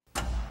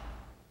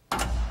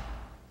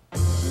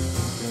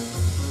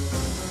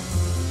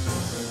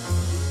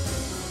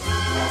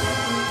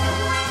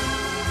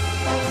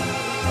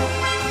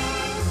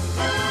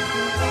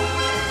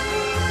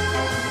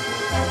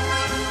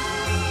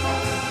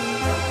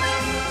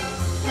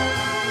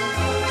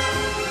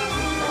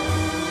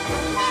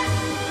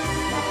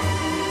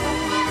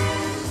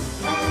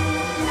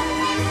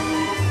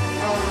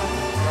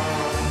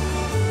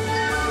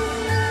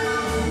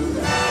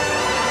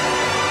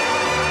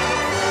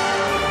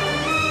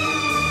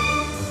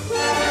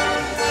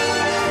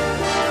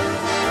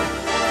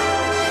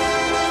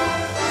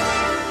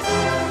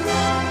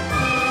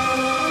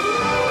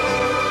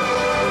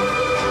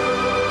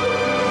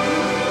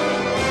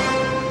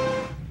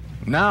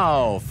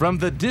Now, from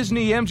the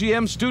Disney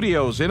MGM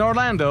studios in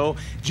Orlando,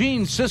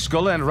 Gene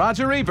Siskel and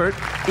Roger Ebert,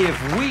 If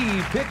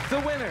We Pick the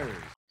Winners.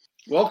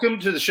 Welcome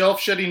to the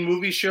Shelf Shedding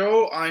Movie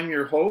Show. I'm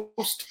your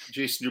host,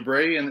 Jason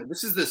Dubray, and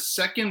this is the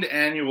second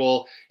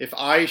annual If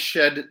I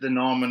Shed the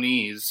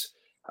Nominees.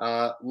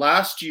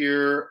 Last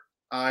year,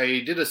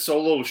 I did a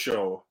solo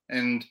show,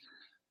 and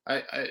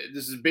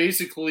this is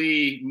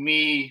basically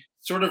me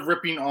sort of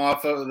ripping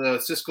off of the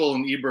Siskel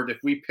and Ebert If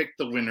We Pick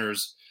the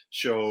Winners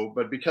show.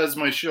 But because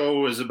my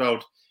show is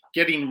about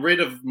getting rid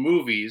of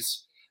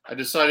movies, I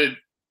decided,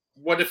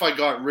 what if I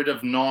got rid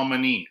of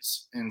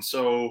nominees? And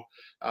so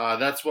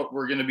that's what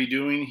we're going to be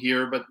doing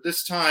here. But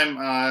this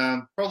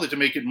time, probably to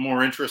make it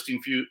more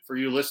interesting for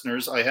you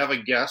listeners, I have a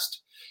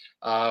guest,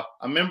 a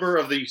member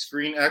of the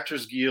Screen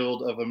Actors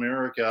Guild of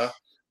America,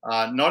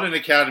 not an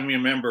Academy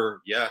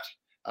member yet,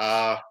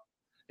 our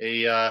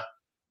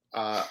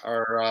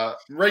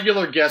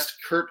regular guest,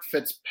 Kurt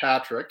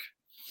Fitzpatrick.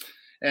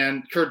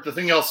 And Kurt, the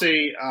thing I'll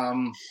say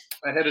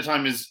ahead of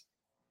time is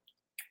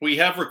we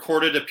have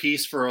recorded a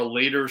piece for a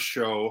later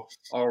show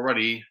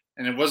already,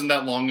 and it wasn't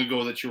that long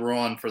ago that you were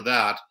on for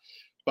that.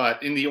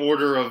 But in the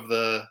order of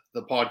the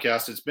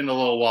podcast, it's been a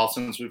little while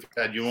since we've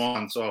had you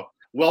on. So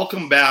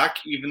welcome back,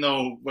 even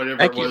though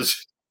whatever it was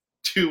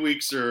 2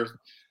 weeks or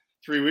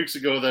 3 weeks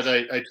ago that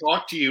I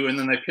talked to you, and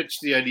then I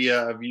pitched the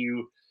idea of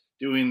you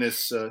doing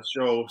this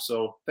show.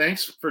 So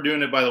thanks for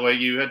doing it, by the way.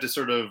 You had to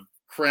sort of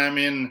cram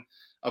in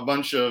a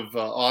bunch of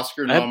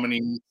Oscar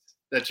nominees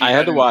that you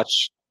had to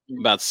watch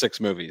about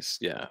 6 movies.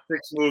 Yeah.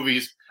 6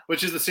 movies,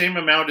 which is the same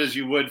amount as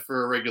you would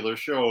for a regular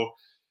show.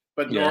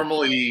 But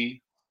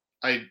normally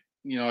I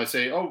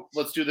say, oh,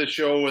 let's do this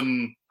show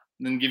and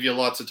then give you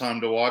lots of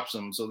time to watch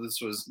them. So this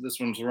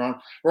one's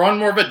we're on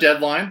more of a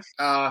deadline.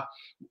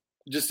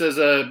 Just as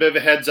a bit of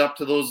a heads up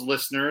to those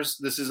listeners,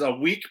 this is a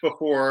week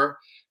before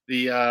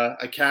the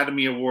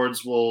Academy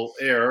Awards will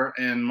air,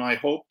 and my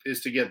hope is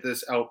to get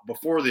this out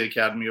before the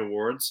Academy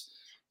Awards.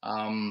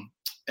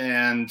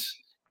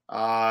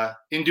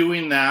 In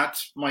doing that,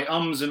 my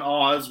ums and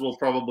ahs will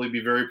probably be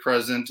very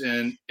present,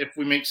 and if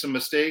we make some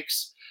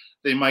mistakes,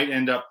 they might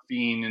end up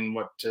being in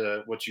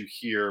what you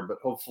hear, but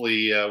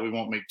hopefully we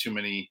won't make too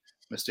many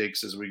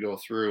mistakes as we go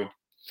through.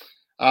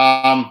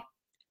 I'll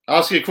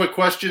ask you a quick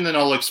question, then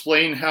I'll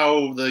explain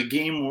how the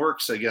game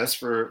works, I guess,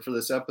 for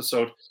this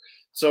episode.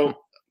 So,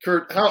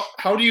 Kurt,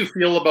 how do you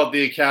feel about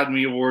the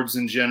Academy Awards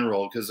in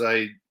general? Because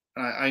I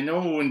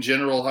know in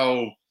general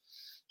how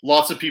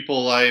lots of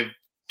people I've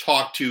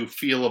talked to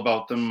feel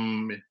about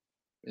them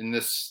in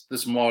this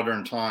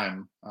modern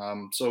time.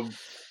 So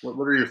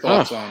what are your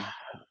thoughts on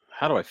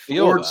how do I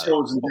feel award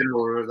shows in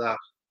general or that?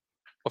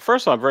 Well,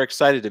 first of all, I'm very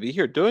excited to be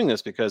here doing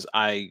this because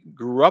I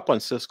grew up on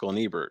Siskel and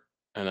Ebert,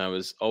 and I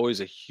was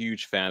always a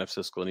huge fan of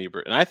Siskel and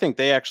Ebert. And I think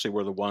they actually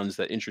were the ones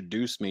that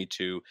introduced me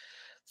to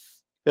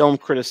film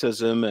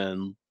criticism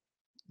and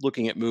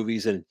looking at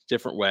movies in a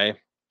different way.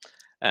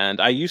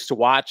 And I used to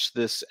watch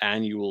this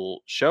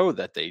annual show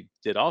that they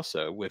did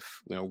also with,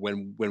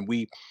 when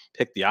we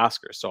picked the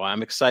Oscars. So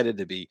I'm excited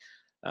to be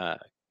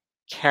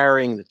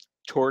carrying the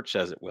torch,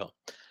 as it will.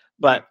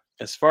 But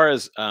as far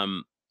as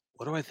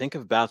what do I think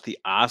about the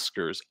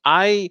Oscars?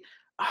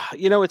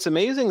 It's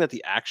amazing that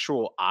the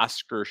actual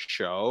Oscar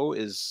show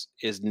is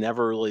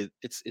never really,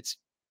 it's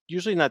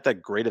usually not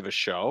that great of a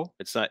show.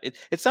 It's not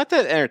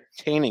that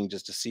entertaining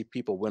just to see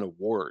people win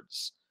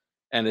awards.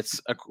 And it's,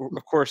 of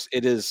course,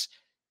 it is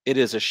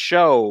a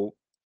show.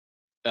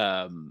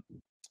 It's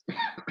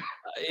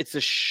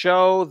a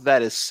show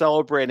that is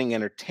celebrating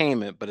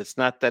entertainment, but it's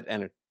not that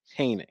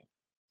entertaining.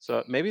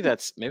 So maybe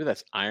that's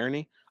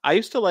irony. I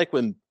used to like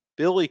when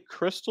Billy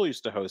Crystal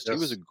used to host. Yes.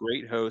 He was a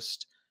great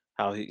host.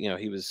 How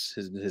he was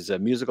his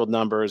musical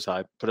numbers. How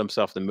he put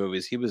himself in the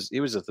movies. He was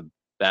at the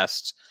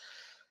best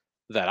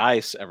that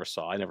I ever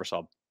saw. I never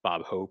saw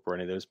Bob Hope or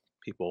any of those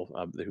people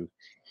who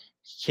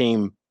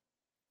came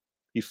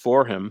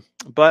before him,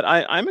 but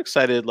I'm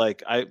excited.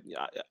 Like I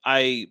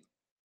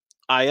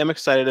am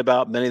excited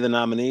about many of the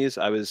nominees.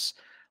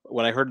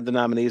 When I heard the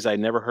nominees, I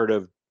never heard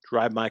of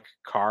Drive My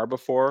Car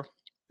before.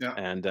 Yeah.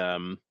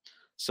 And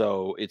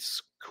so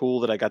it's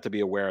cool that I got to be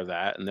aware of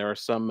that. And there are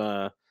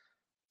some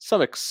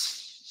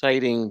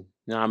exciting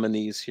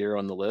nominees here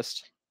on the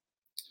list.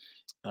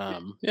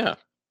 Yeah.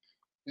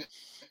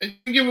 I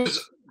think it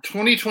was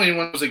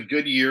 2021 was a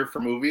good year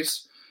for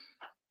movies.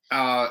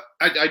 I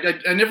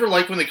never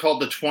liked when they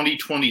called the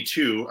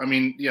 2022. I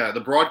mean, yeah, the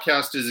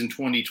broadcast is in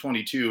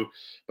 2022,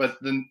 but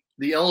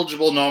the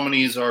eligible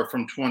nominees are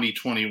from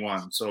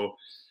 2021. So,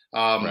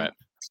 right.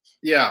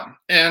 Yeah.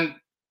 And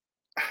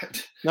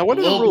now, what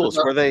are the rules?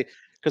 Were they?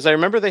 Because I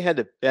remember they had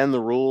to bend the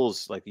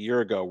rules like a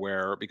year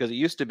ago, because it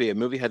used to be a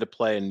movie had to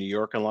play in New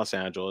York and Los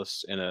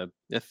Angeles in a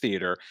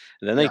theater,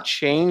 and then they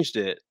changed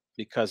it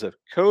because of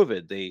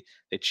COVID. They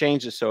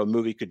changed it so a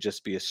movie could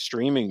just be a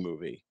streaming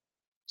movie.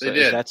 So they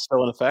did. Is that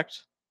still in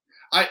effect?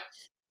 I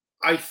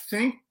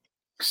think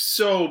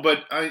so,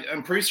 but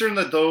I'm pretty certain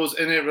that those,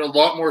 and it were a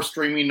lot more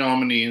streaming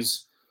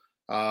nominees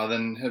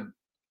than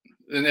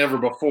than ever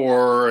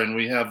before, and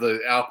we have the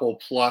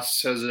Apple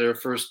Plus as their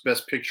first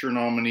Best Picture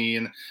nominee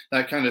and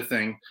that kind of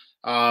thing.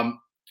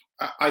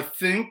 I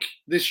think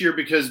this year,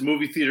 because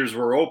movie theaters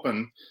were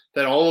open,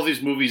 that all of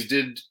these movies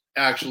did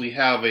actually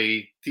have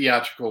a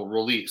theatrical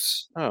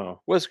release. Oh,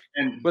 was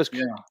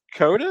yeah.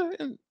 Coda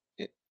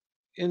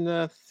in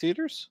the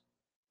theaters?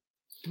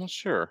 I'm not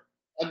sure.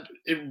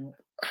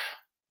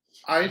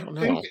 I don't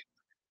think know.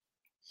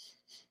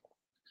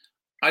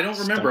 I don't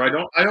remember.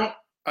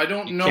 I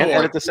don't You know. can't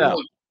edit this out.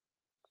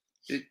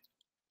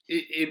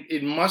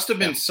 It must have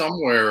been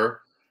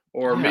somewhere,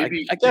 or Yeah,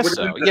 maybe I guess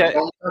so. Yeah,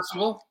 film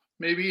festival,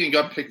 maybe, and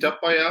got picked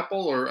up by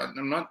Apple, or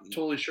I'm not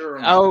totally sure.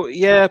 Oh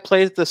yeah,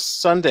 played at the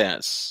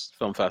Sundance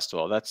Film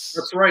Festival. That's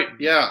right.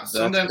 Yeah, that's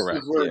Sundance correct.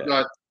 is where it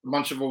got a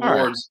bunch of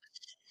awards,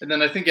 and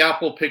then I think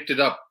Apple picked it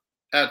up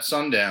at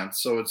Sundance.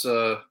 So it's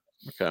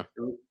okay.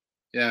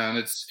 Yeah, and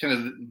it's kind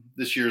of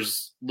this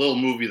year's little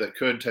movie that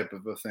could type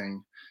of a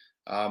thing.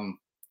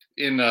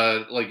 In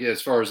like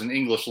as far as an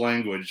English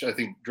language, I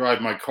think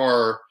Drive My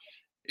Car,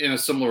 in a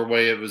similar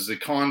way, it was the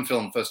Cannes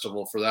Film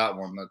Festival for that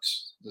one.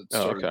 That's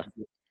sort of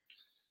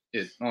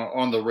it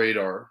on the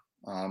radar.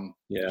 For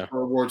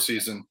award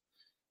season.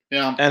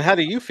 Yeah. And how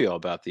do you feel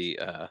about the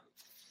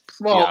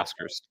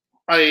Oscars?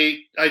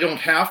 I don't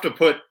have to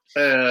put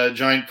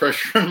giant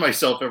pressure on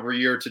myself every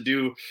year to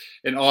do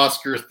an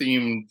Oscar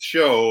themed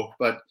show,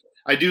 but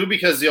I do,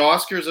 because the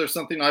Oscars are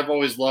something I've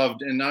always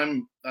loved, and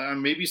I'm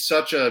maybe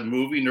such a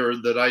movie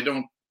nerd that I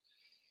don't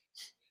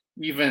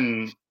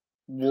even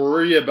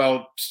worry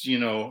about,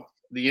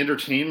 the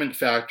entertainment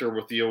factor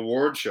with the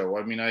award show.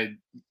 I mean,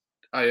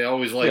 I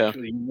always like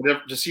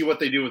to see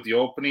what they do with the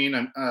opening.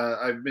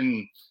 I've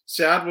been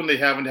sad when they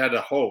haven't had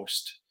a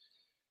host,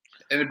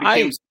 and it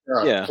became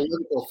a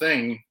political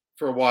thing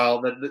for a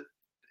while, that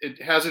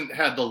it hasn't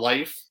had the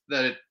life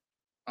that it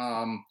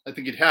I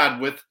think it had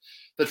with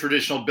the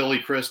traditional Billy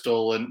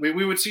Crystal. And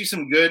we would see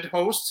some good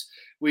hosts.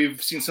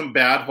 We've seen some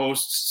bad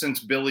hosts since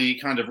Billy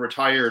kind of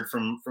retired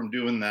from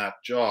doing that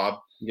job.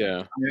 Yeah.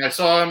 I mean, I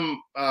saw him,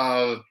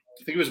 I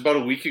think it was about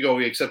a week ago,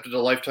 he accepted a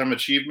Lifetime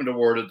Achievement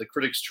Award at the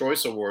Critics'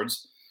 Choice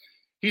Awards.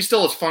 He's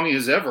still as funny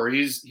as ever.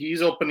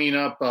 He's opening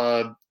up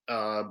a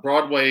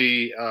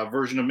Broadway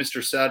version of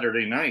Mr.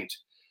 Saturday Night.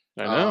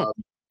 I know.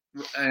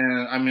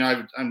 And I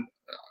mean,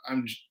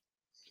 I'm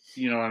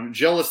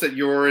jealous that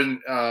you're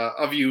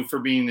of you for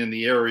being in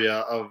the area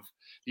of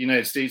the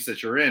United States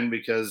that you're in,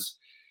 because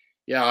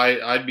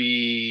I'd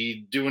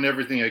be doing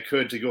everything I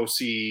could to go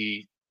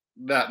see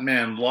that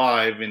man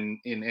live in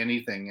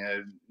anything.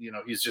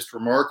 He's just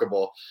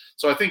remarkable.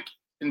 So I think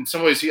in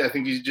some ways, I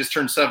think he just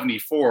turned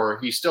 74.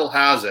 He still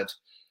has it,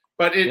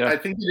 but I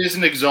think it is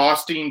an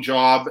exhausting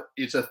job.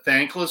 It's a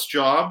thankless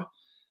job,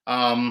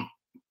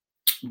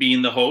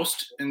 being the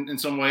host in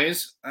some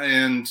ways.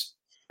 And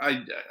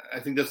I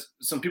think that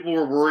some people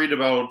were worried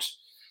about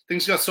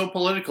things got so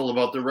political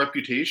about their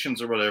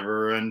reputations or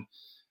whatever. And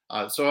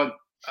so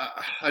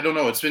I don't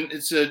know.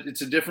 It's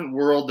a different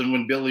world than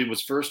when Billy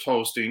was first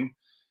hosting,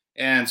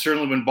 and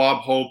certainly when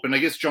Bob Hope, and I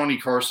guess Johnny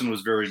Carson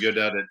was very good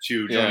at it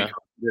too. Johnny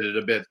Carson did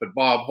it a bit, but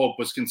Bob Hope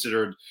was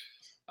considered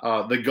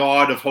the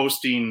god of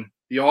hosting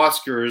the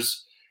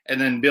Oscars, and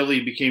then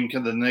Billy became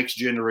kind of the next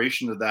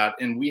generation of that.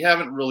 And we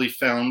haven't really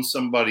found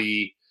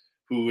somebody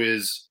who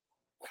is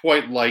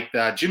quite like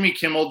that. Jimmy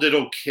Kimmel did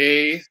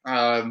okay.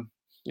 But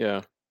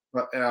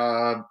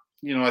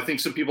I think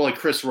some people like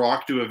Chris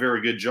Rock do a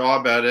very good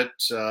job at it.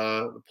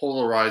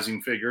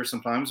 Polarizing figure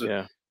sometimes.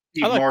 Yeah,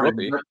 Steve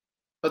Martin.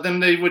 But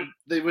then they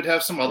would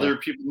have some other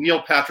people.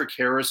 Neil Patrick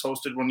Harris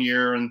hosted one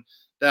year, and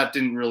that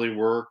didn't really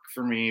work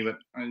for me. But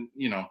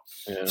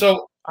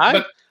so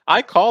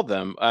I called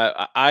them.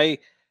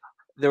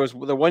 There was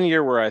the one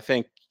year where I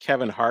think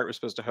Kevin Hart was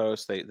supposed to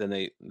host. He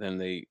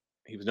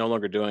was no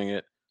longer doing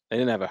it. They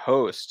didn't have a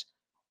host.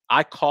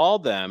 I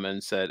called them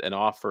and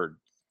offered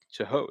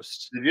to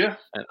host. Did you?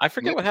 And I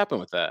forget what happened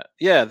with that.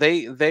 Yeah,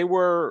 they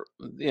were,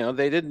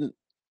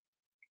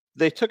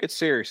 they took it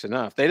serious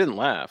enough. They didn't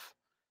laugh.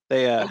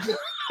 They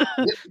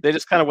they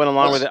just kind of went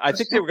along with it. I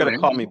think they were going to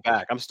call me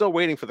back. I'm still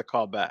waiting for the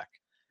call back.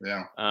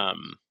 Yeah.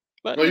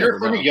 But you're a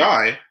funny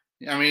guy.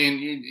 I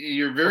mean,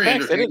 you're very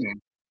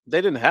entertaining. They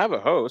didn't have a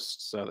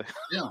host, so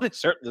they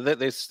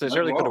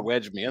certainly could have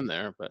wedged me in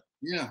there. But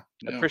I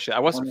appreciate it. I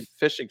wasn't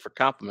fishing for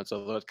compliments,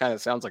 although it kind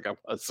of sounds like I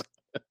was.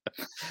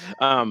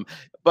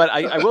 But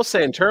I will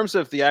say, in terms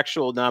of the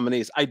actual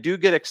nominees, I do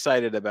get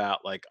excited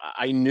about, like,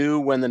 I knew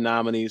when the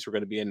nominees were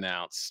going to be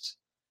announced,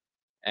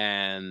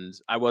 and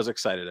I was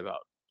excited about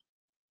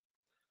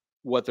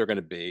what they're going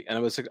to be, and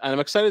I'm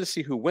excited to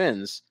see who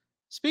wins.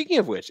 Speaking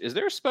of which, is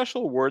there a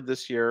special award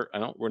this year?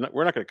 We're not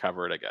going to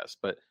cover it, I guess,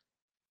 but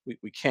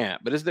we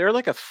can't. But is there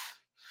like a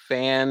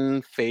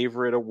fan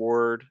favorite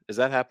award? Is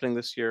that happening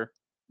this year?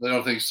 I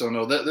don't think so.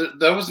 No,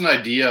 that was an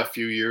idea a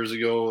few years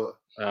ago.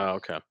 Oh,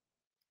 okay.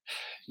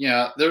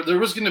 Yeah, there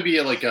was going to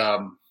be like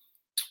a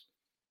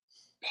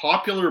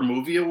popular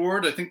movie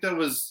award. I think that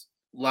was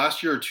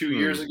last year or 2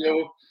 years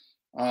ago.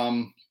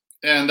 And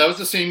that was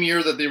the same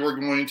year that they were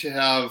going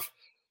to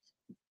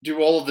do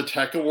all of the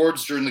tech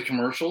awards during the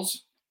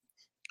commercials.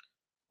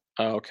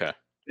 Oh, okay.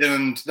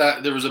 And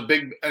that there was a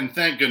big, and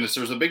thank goodness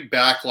there was a big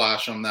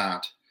backlash on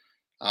that.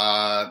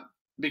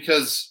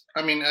 Because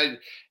I mean,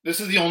 this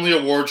is the only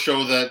award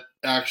show that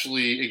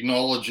actually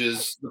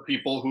acknowledges the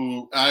people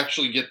who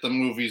actually get the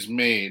movies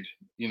made.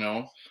 You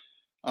know,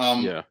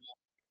 Yeah.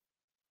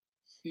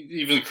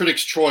 even the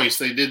Critics' Choice,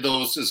 they did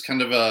those as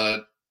kind of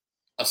a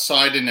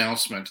side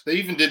announcement. They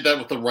even did that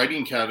with the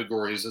writing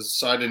categories as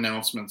side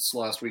announcements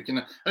last week, and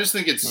I just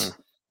think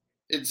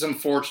it's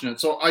unfortunate.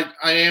 So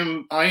I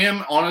am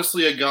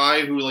honestly a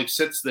guy who like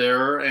sits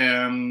there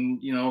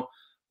and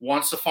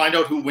wants to find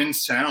out who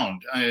wins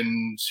sound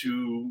and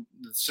who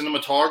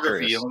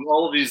cinematography and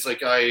all of these.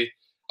 Like I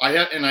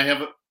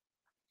have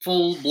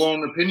full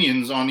blown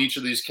opinions on each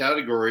of these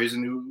categories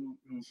and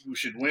who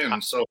should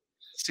win. So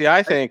see,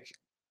 I think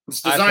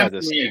it's designed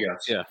for me, I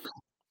guess. Yeah.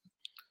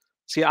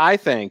 See, I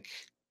think,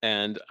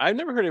 and I've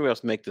never heard anyone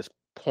else make this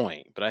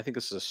point, but I think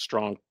this is a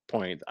strong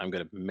point I'm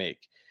going to make,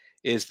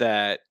 is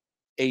that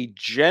a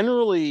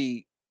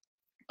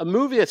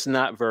movie that's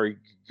not very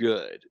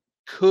good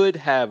could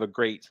have a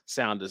great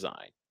sound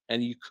design,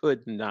 and you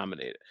could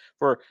nominate it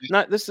for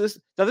not this is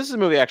now this is a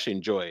movie I actually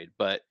enjoyed,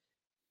 but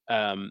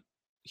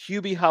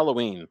Hubie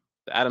Halloween,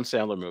 the Adam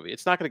Sandler movie,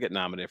 it's not going to get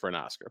nominated for an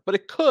Oscar, but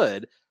it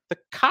could. The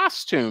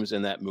costumes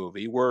in that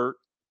movie were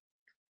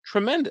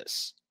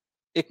tremendous.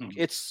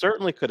 It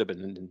certainly could have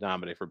been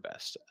nominated for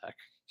best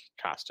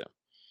costume.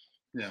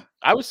 Yeah,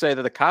 I would say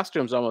that the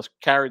costumes almost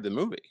carried the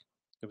movie.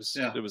 It was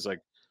like,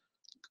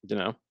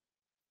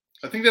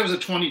 I think that was a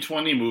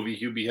 2020 movie,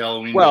 Hubie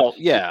Halloween. Well,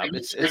 yeah,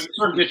 it's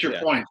sort of get your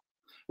point.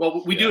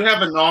 Well, we do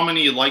have a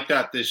nominee like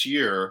that this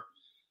year,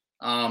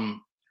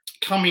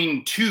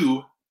 Coming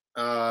to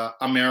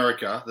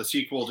America, the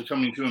sequel to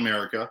Coming to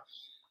America.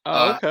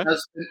 Okay.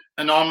 Has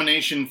a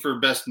nomination for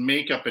best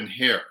makeup and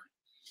hair,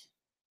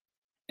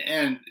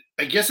 and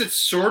I guess it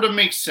sort of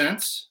makes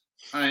sense.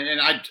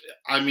 I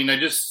mean, I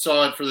just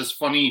saw it for this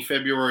funny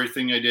February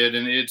thing I did,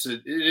 and it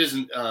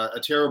isn't a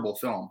terrible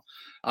film,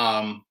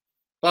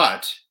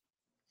 but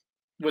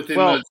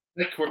within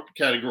the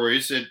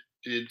categories,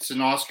 it's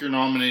an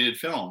Oscar-nominated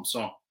film.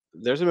 So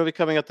there's a movie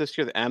coming out this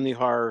year, the Amnesty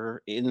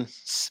Horror in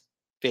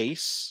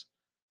Space,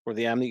 where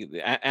the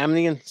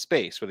Amnesty in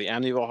Space, where the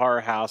Amityville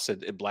Horror House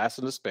it blasts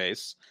into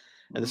space,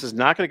 and this is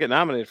not going to get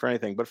nominated for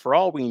anything. But for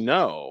all we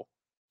know,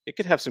 it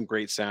could have some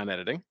great sound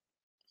editing.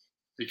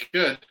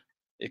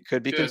 It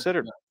could be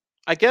considered.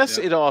 I guess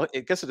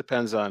it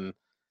depends on.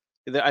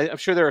 I'm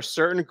sure there are a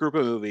certain group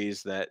of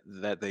movies that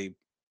they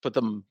put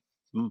the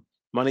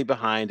money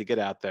behind to get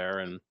out there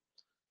and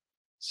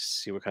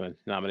see what kind of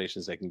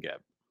nominations they can get.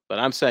 But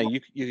I'm saying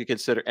you could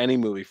consider any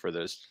movie for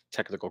those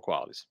technical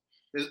qualities.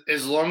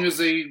 As long as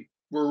they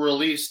were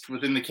released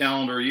within the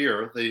calendar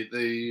year,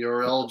 they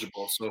are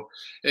eligible. So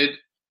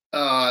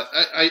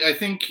I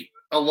think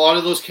a lot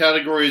of those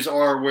categories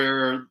are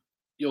where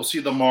you'll see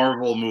the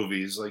Marvel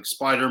movies, like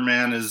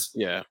Spider-Man is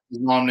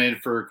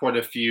nominated for quite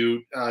a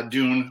few.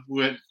 Dune,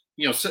 who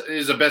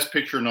is a Best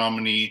Picture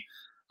nominee,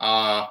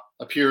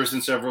 appears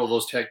in several of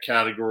those tech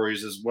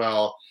categories as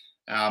well.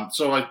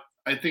 So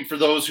I think for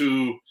those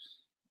who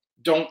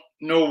don't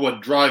know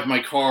what Drive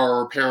My Car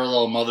or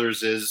Parallel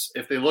Mothers is,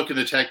 if they look at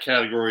the tech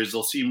categories,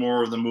 they'll see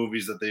more of the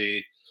movies that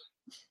they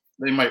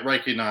might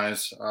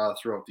recognize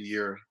throughout the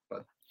year.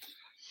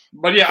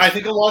 But yeah, I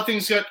think a lot of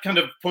things got kind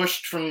of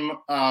pushed from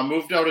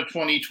moved out of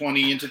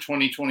 2020 into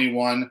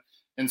 2021.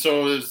 And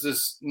so there's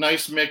this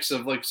nice mix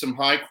of like some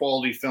high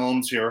quality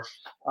films here.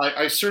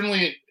 I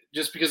certainly,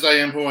 just because I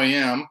am who I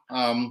am,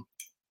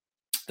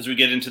 as we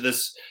get into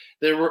this,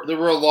 there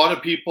were a lot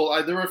of people.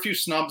 There were a few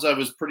snubs I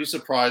was pretty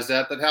surprised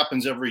at. That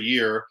happens every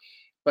year.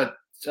 But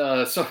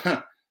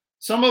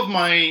some of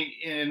my,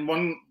 in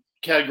one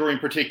category in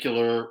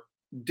particular,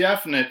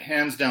 definite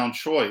hands down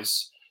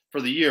choice for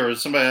the year,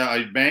 somebody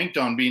I banked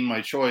on being my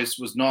choice,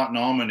 was not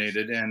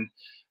nominated. And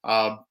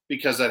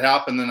because that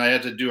happened, then I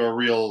had to do a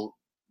real,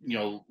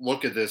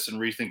 look at this and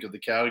rethink of the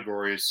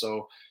categories.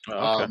 So,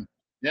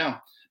 yeah.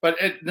 But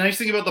the nice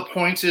thing about the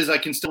points is I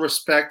can still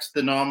respect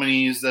the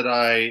nominees that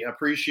I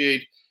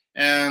appreciate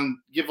and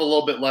give a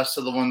little bit less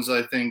to the ones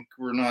I think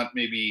were not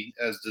maybe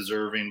as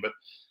deserving. But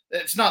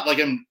it's not like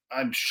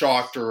I'm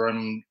shocked or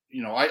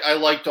I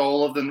liked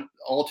all of them,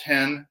 all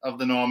 10 of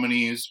the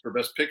nominees for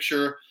Best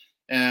Picture.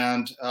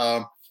 And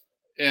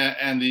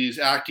these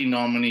acting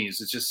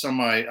nominees, it's just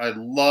some I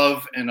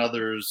love and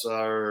others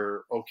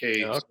are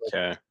okay. Okay.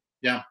 So,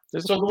 yeah.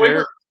 There's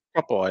a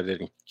couple I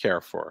didn't care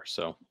for.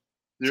 So.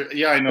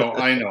 I know.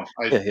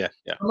 Yeah.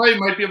 Somebody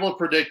might be able to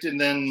predict, and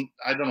then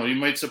I don't know. You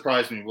might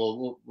surprise me.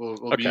 We'll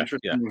be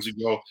interesting as we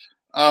go.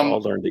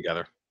 We'll learn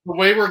together. The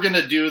way we're going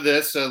to do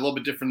this a little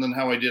bit different than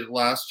how I did it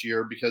last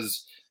year,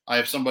 because I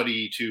have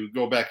somebody to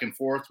go back and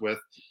forth with.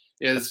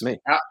 Is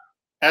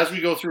as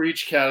we go through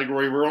each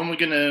category, we're only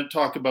going to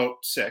talk about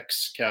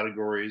 6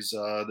 categories.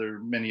 There are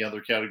many other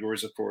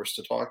categories, of course,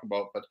 to talk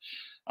about, but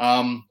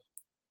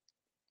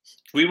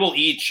we will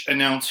each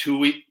announce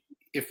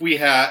if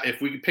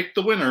we pick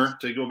the winner,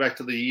 to go back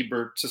to the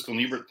Siskel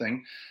and Ebert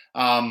thing.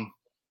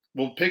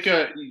 We'll pick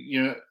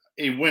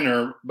a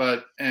winner,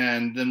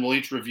 and then we'll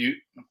each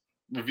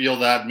reveal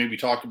that, maybe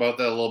talk about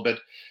that a little bit.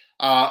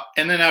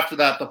 And then after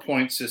that, the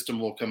point system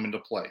will come into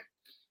play.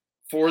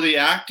 For the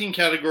acting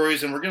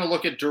categories, and we're going to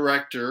look at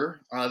director.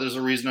 There's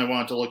a reason I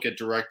wanted to look at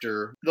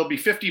director. There'll be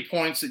 50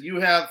 points that you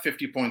have,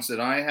 50 points that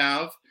I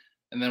have,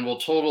 and then we'll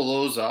total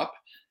those up,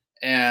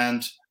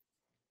 and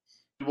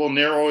we'll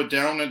narrow it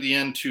down at the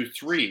end to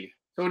 3.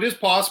 So it is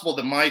possible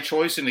that my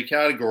choice in the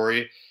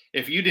category,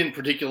 if you didn't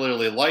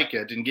particularly like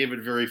it and gave it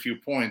very few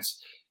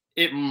points,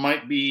 it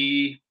might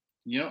be,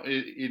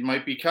 it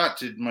might be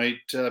cut. It might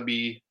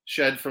be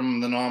shed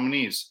from the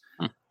nominees.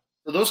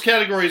 So those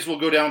categories will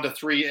go down to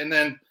 3, and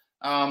then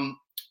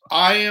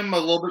I am a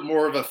little bit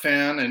more of a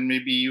fan, and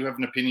maybe you have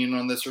an opinion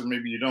on this or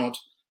maybe you don't.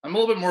 I'm a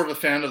little bit more of a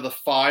fan of the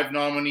 5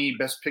 nominee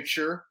Best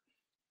Picture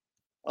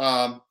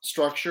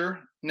structure.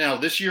 Now,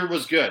 this year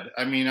was good.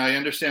 I mean, I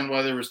understand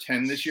why there was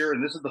 10 this year,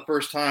 and this is the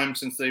first time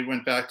since they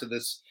went back to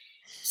this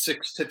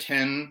 6 to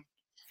 10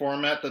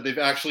 format that they've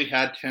actually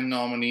had 10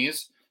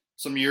 nominees.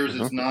 Some years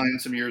it's 9,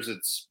 some years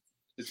it's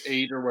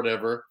 8 or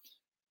whatever.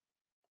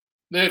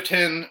 They have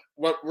 10.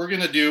 What we're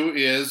going to do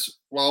is,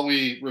 while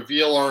we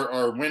reveal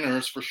our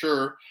winners for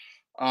sure,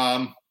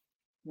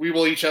 we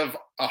will each have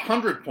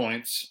 100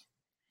 points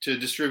to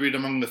distribute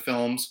among the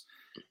films,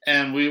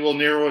 and we will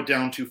narrow it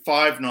down to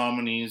 5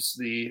 nominees.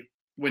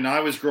 When I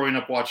was growing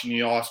up watching the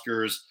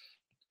Oscars,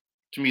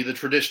 to me, the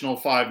traditional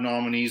 5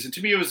 nominees, and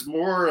to me, it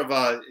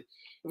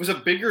was a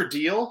bigger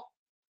deal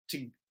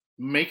to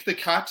make the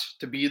cut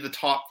to be the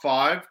top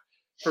 5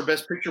 for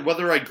Best Picture,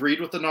 whether I agreed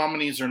with the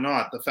nominees or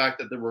not. The fact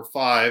that there were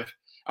 5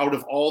 out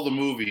of all the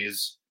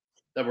movies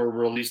that were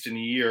released in a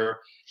year.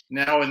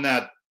 Now in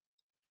that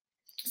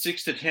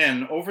 6 to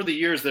 10, over the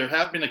years, there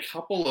have been a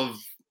couple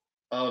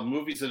of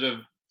movies that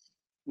have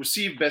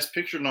received Best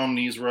Picture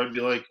nominees where I'd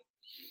be like,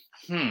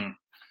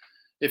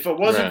 if it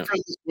wasn't for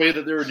the way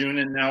that they were doing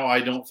it now,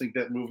 I don't think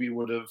that movie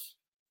would have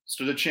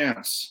stood a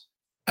chance.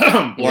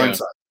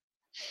 Blindside,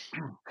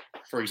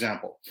 for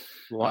example.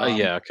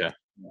 Okay.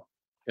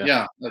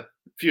 Yeah, a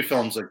few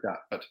films like that.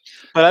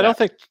 But I don't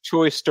think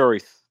Toy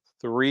Story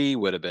 3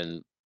 would have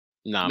been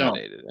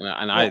nominated. No.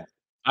 And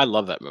I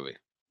love that movie.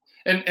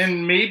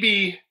 And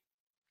maybe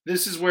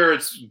this is where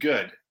it's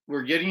good.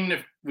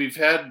 We've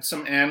had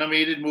some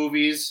animated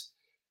movies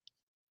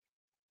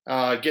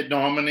get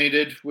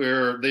nominated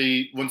where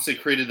once they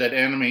created that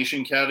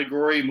animation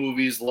category,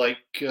 movies like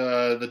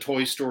the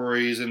Toy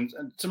Stories and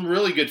some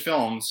really good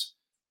films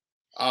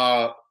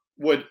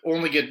would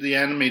only get the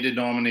animated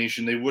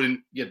nomination. They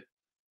wouldn't get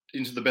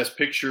into the Best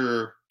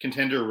Picture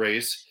contender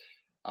race.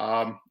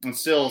 And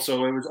still,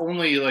 so it was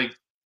only like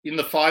in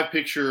the 5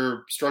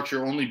 picture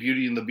structure, only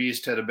Beauty and the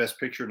Beast had a Best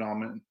Picture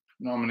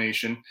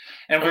nomination.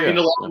 And we're getting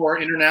a lot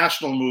more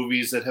international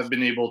movies that have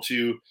been able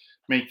to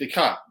make the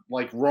cut,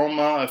 like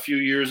Roma a few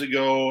years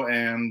ago,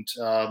 and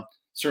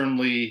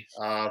certainly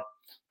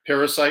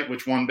Parasite,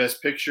 which won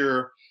Best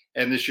Picture,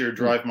 and this year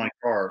Drive My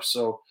Car.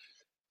 So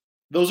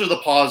those are the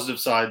positive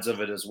sides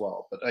of it as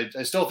well. But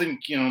I still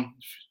think,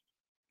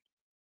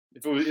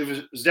 if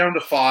it was down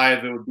to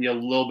 5, it would be a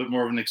little bit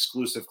more of an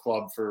exclusive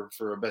club for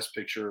a Best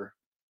Picture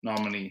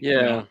nominee.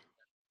 Yeah.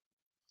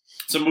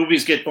 Some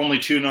movies get only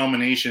 2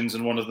 nominations,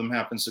 and one of them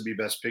happens to be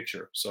Best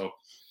Picture. So,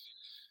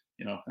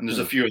 and there's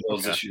a few of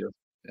those this year.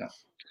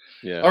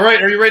 Yeah. All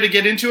right. Are you ready to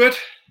get into it?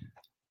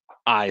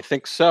 I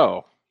think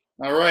so.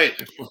 All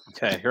right.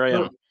 Okay. Here I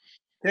am.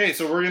 Okay.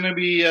 So we're going to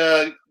be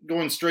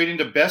going straight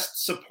into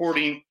Best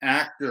Supporting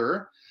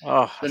Actor.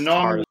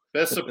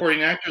 Best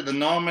Supporting Actor. The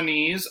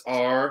nominees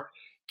are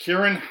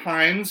Ciarán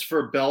Hinds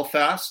for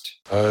Belfast.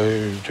 How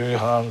to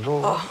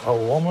handle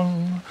a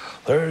woman.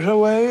 There's a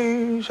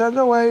way, said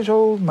the wise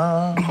old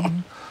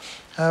man.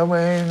 A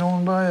way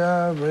known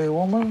by every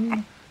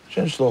woman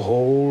since the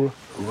whole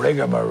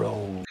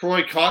rigmarole.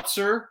 Troy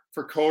Kotsur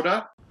for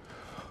Coda.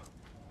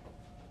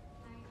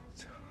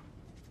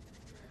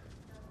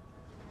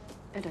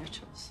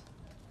 Editors.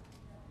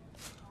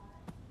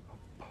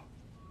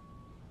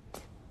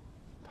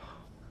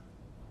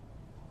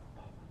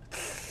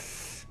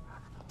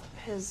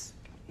 His,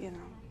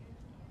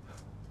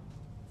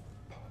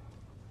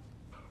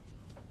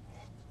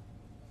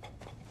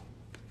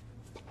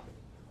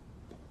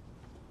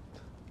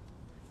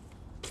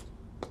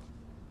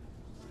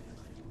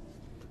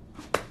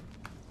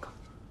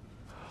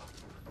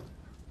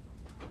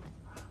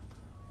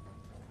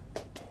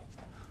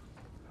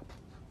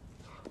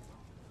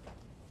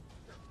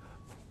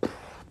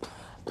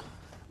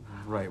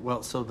 Right.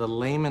 Well, so the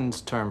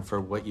layman's term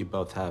for what you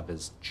both have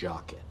is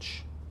jock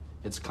itch.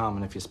 It's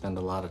common if you spend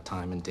a lot of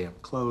time in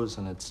damp clothes,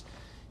 and it's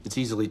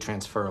easily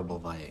transferable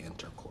via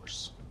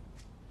intercourse.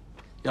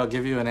 Yeah, I'll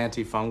give you an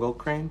antifungal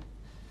cream,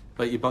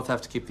 but you both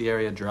have to keep the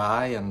area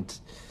dry and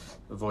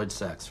avoid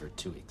sex for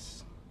 2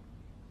 weeks.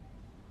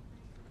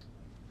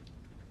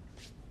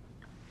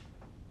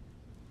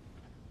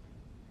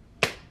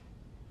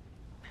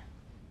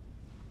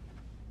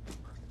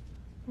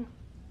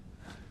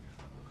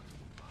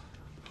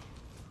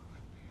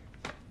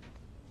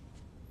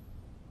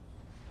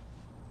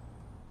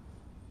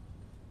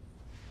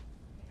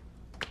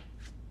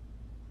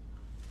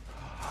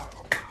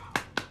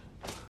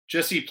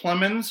 Jesse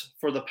Plemons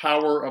for The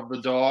Power of the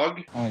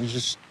Dog. I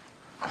just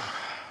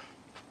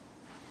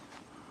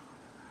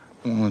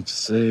wanted to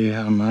say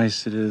how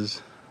nice it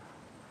is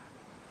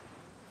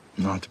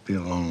not to be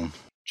alone.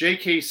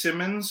 J.K.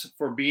 Simmons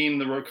for Being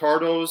the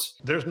Ricardos.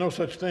 There's no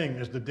such thing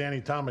as the Danny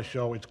Thomas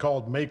Show. It's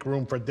called Make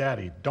Room for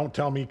Daddy. Don't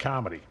tell me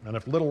comedy. And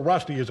if little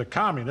Rusty is a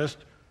communist,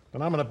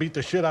 then I'm going to beat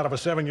the shit out of a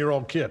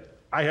 7-year-old kid.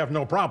 I have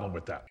no problem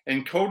with that.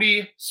 And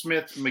Cody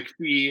Smith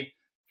McPhee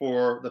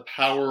for The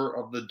Power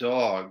of the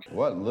Dog.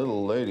 What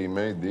little lady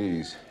made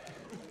these?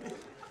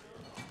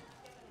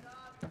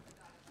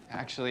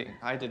 Actually,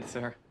 I did,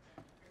 sir.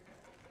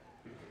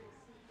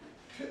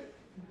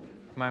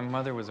 My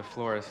mother was a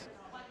florist,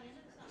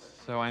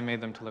 so I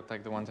made them to look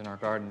like the ones in our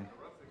garden.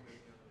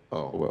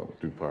 Oh, well,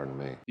 do pardon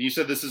me. You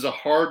said this is a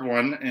hard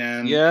one,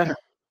 and Yeah.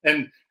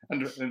 and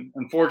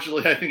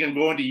unfortunately, I think I'm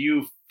going to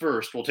you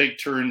first. We'll take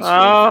turns.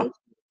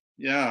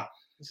 Yeah.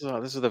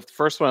 This is the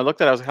first one I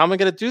looked at. I was like, how am I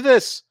going to do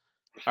this?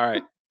 All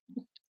right.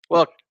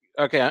 Well,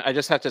 okay. I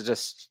just have to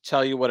just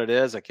tell you what it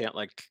is. I can't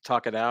like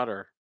talk it out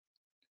or.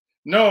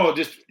 No,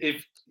 just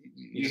if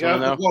you just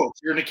have wanna to know? vote.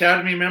 You're an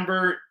Academy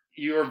member.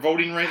 You are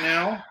voting right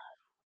now.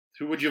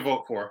 Who would you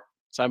vote for?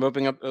 So I'm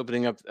opening up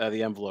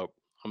the envelope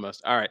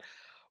almost. All right.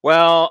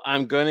 Well,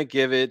 I'm going to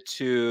give it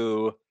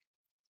to.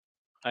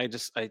 I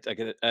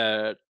get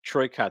it.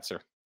 Troy Kotzer.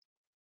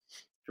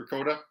 For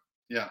Coda?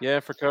 Yeah. Yeah,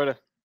 for Coda.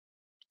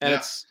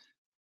 And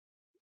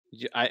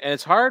Yeah.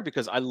 it's hard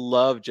because I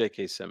love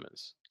J.K.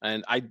 Simmons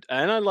and I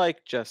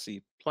like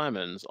Jesse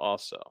Plemons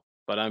also,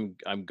 but I'm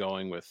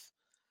going with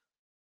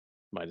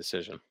my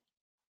decision.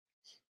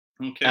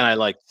 Okay. And I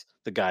like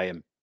the guy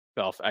in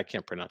Belfast. I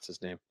can't pronounce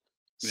his name.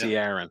 Yeah.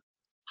 Ciaran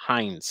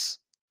Hines.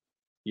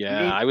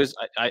 Yeah, Me- I was.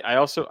 I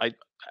also kind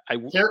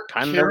of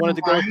wanted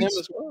to go with him Hines?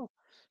 as well.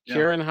 Yeah.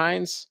 Kieran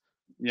Hines.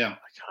 Yeah. I kind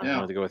of Yeah.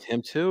 wanted to go with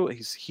him too.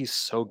 He's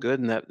so good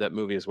in that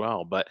movie as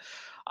well. But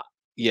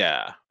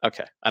yeah,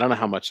 okay. I don't know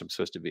how much I'm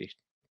supposed to be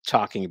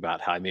talking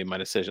about how I made my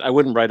decision. I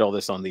wouldn't write all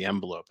this on the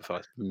envelope if I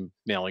was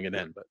mailing it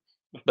in, but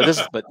this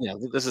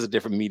is a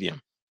different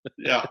medium.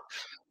 Yeah.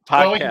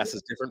 Podcast Well,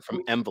 is different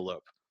from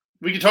envelope.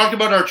 We can talk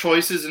about our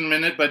choices in a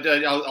minute, but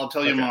I'll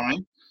tell you Okay.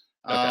 mine.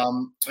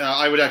 Okay.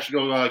 I would actually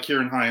go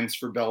Kieran Hines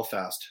for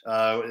Belfast.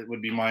 It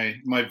would be my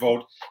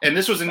vote. And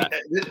this was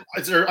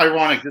it's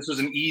ironic. This was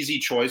an easy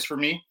choice for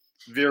me.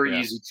 Very Yeah.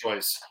 easy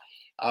choice.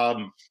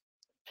 And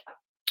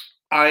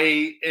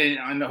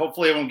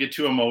hopefully I won't get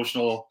too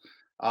emotional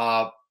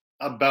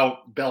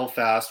about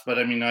Belfast, but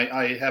I mean,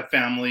 I have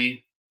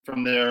family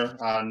from there,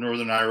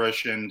 Northern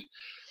Irish, and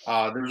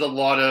there's a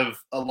lot of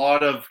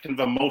kind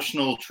of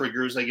emotional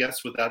triggers, I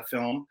guess, with that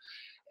film.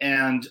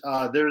 And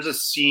there's a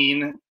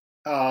scene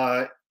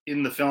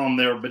in the film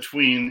there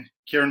between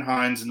Kieran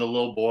Hines and the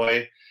little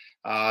boy.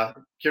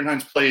 Kieran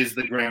Hines plays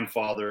the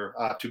grandfather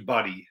to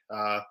Buddy,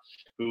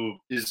 who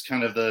is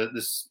kind of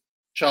this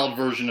child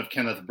version of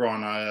Kenneth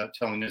Branagh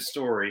telling his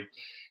story.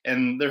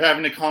 And they're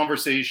having a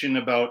conversation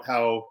about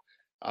how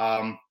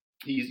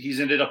he's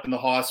ended up in the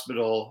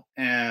hospital,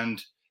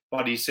 and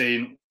Buddy's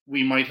saying,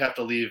 we might have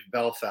to leave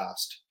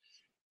Belfast.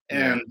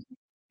 And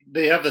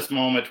they have this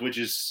moment, which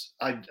is,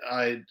 I'm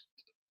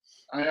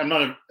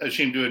not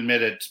ashamed to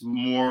admit it,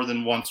 more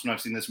than once when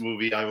I've seen this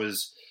movie, I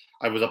was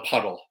a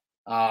puddle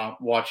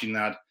watching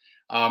that.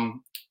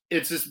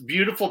 It's this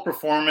beautiful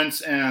performance,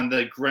 and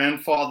the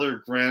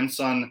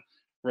grandfather-grandson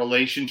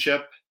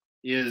relationship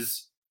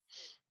is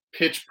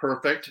pitch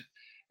perfect.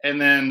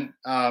 And then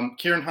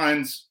Kieran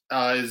Hines,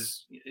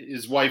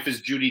 his wife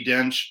is Judi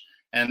Dench,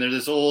 and they're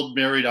this old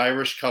married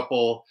Irish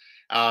couple,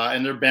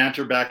 and their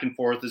banter back and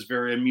forth is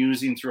very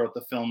amusing throughout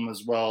the film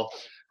as well.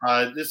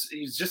 This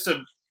is just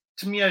a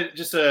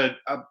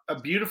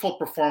beautiful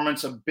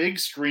performance, a big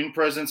screen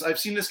presence. I've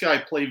seen this guy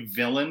play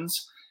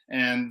villains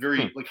and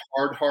very like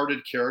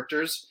hard-hearted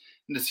characters,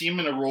 and to see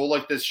him in a role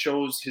like this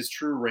shows his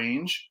true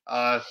range.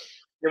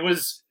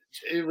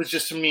 It was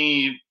just, to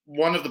me,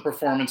 one of the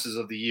performances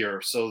of the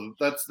year. So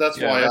that's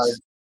why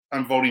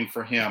I'm voting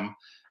for him.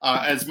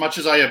 As much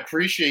as I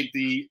appreciate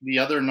the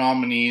other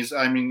nominees,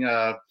 I mean,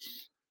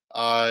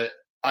 I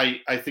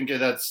think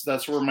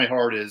that's where my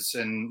heart is,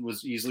 and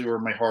was easily where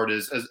my heart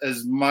is.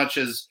 As much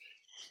as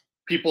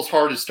people's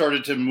heart has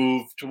started to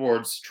move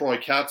towards Troy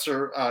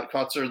Kotzer,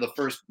 the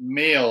first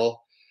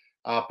male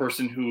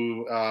person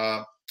who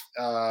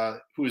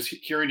is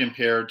hearing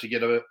impaired to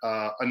get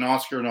an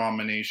Oscar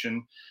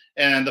nomination,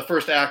 and the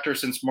first actor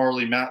since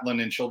Marlee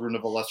Matlin in Children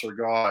of a Lesser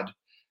God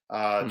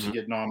to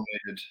get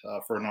nominated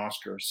for an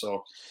Oscar.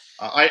 So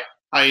I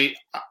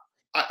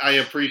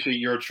appreciate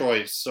your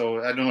choice.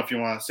 So I don't know if you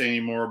want to say any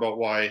more about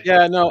why.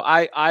 Yeah, no,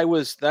 I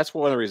was. That's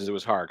one of the reasons it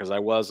was hard, because I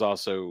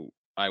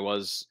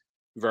was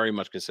very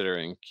much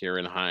considering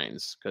Kieran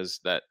Hines, because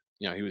that,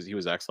 you know, he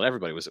was excellent.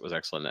 Everybody was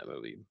excellent in that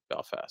movie,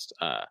 Belfast.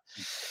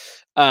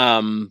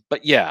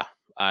 But yeah,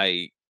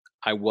 I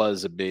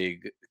was a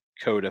big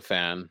Coda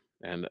fan,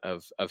 and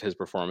of his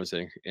performance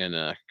in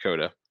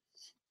Coda.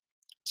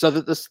 So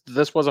this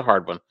was a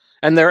hard one,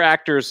 and there are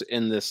actors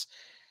in this.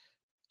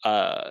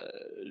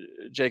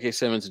 J.K.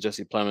 Simmons and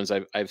Jesse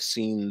Plemons, I've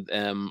seen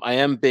them. I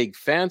am big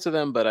fans of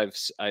them, but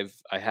I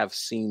have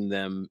seen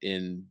them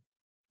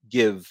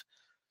give.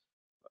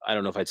 I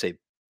don't know if I'd say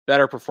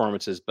better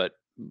performances, but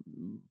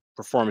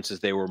performances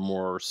they were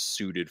more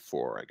suited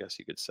for, I guess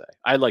you could say.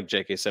 I like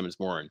J.K. Simmons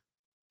more in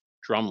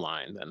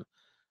Drumline than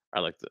I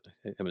like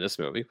him in this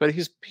movie, but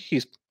he's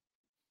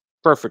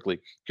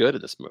perfectly good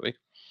in this movie.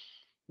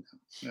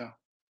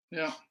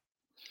 Yeah.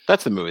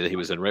 That's the movie that he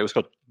was in, right? It was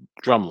called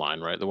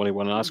Drumline, right? The one he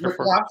won an Oscar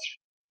for?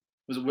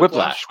 Was it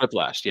Whiplash?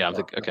 Whiplash. Yeah, I'm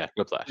thinking, okay,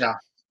 Whiplash. Yeah,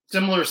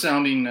 similar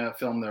sounding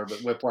film there,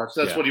 but Whiplash.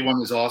 That's what he won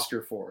his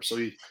Oscar for. So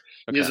he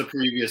is a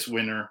previous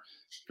winner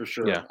for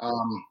sure. Yeah.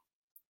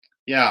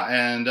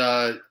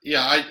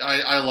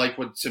 I like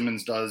what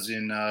Simmons does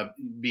in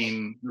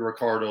being the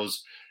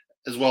Ricardos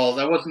as well.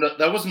 That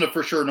wasn't a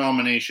for sure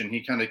nomination.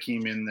 He kind of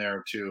came in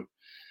there too.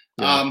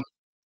 Yeah.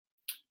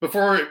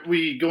 Before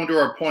we go into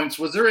our points,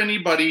 was there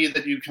anybody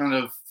that you kind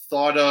of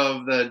thought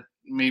of that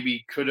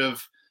maybe could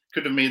have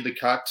made the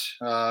cut?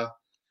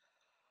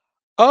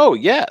 Oh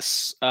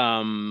yes,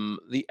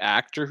 the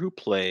actor who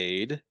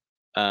played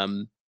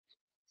Macduff.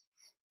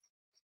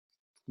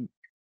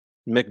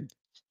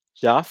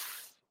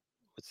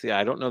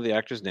 I don't know the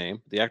actor's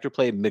name. The actor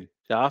played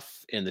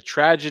Macduff in The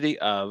Tragedy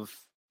of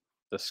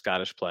the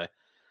Scottish play.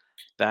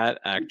 That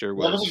actor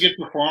was. That was a good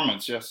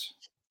performance. Yes.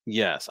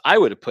 Yes, I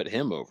would have put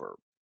him over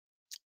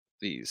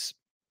these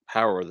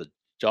Power of the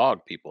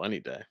Dog people any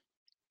day.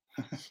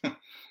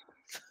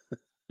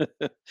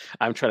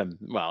 I'm trying to.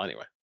 Well,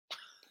 anyway.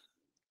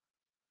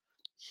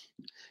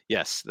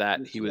 Yes,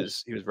 that he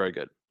was very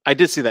good. I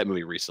did see that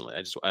movie recently.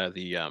 I just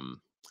the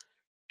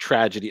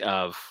Tragedy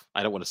of.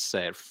 I don't want to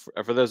say it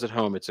for those at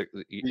home. It's a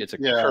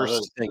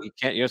cursed thing.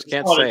 You just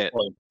can't say it.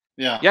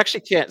 Yeah, you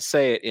actually can't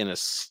say it in a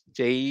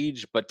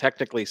stage. But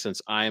technically,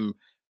 since I'm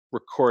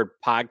record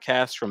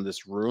podcasts from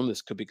this room,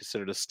 this could be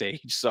considered a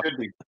stage. So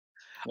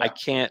I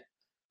can't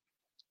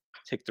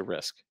take the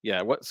risk.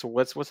 Yeah. What's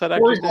that?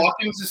 Corey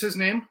Hawkins is his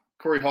name.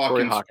 Corey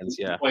Hawkins.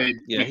 Yeah.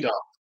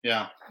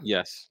 Yeah.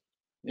 Yes.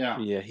 Yeah.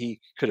 Yeah. He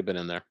could have been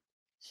in there.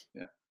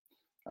 Yeah.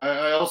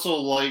 I also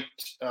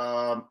liked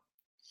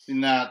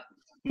in that,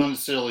 not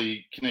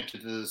necessarily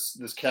connected to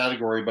this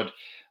category, but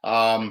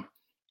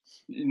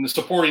in the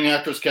supporting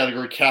actress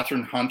category,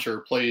 Catherine Hunter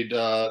played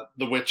the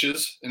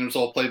witches, and it was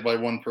all played by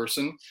one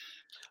person.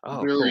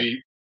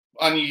 Very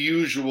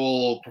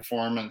unusual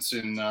performance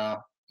in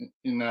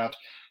that.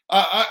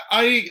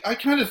 I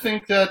kind of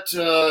think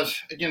that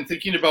again,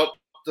 thinking about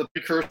the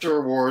precursor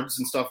awards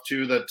and stuff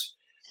too, that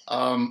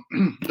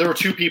there were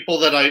two people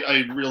that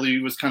I really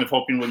was kind of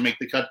hoping would make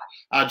the cut.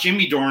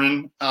 Jamie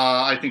Dornan,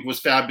 I think, was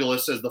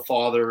fabulous as the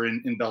father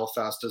in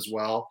Belfast as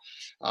well.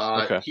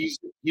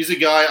 He's a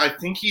guy. I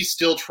think he's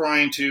still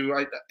trying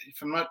to.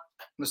 If I'm not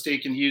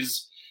mistaken, he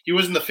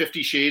was in the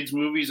 50 Shades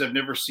movies. I've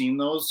never seen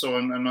those, so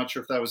I'm not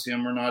sure if that was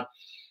him or not.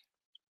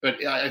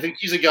 But I think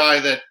he's a guy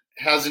that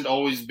hasn't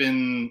always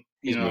been.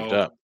 They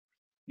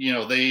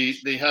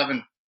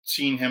haven't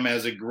seen him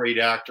as a great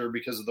actor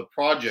because of the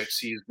projects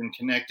he's been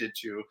connected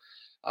to.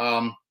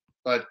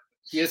 But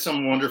he has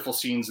some wonderful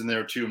scenes in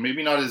there too.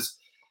 Maybe not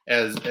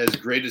as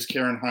great as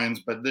Karen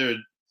Hines, but the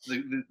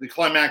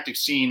climactic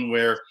scene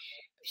where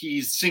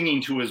he's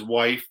singing to his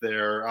wife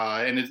there,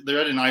 and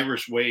they're at an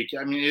Irish wake.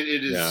 I mean,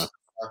 it is.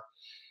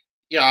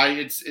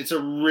 It's a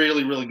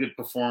really, really good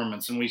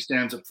performance, and he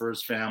stands up for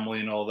his family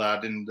and all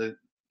that, and the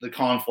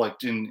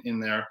conflict in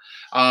there.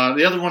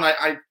 The other one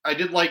I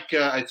did like.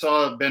 I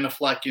saw Ben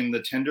Affleck in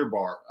The Tender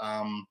Bar.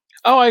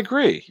 I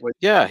agree.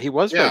 He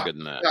was very good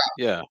in that.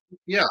 Yeah.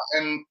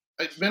 And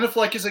Ben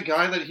Affleck is a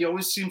guy that he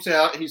always seems to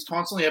have. He's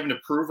constantly having to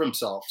prove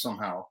himself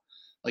somehow.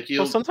 Like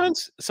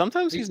sometimes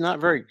he's not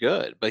very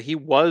good, but he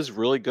was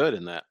really good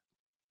in that.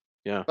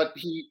 Yeah. But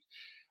he's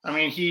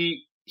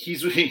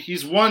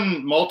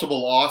won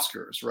multiple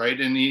Oscars, right?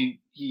 And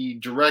he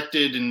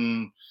directed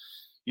and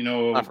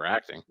not for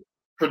acting.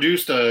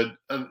 Produced a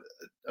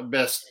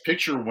Best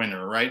Picture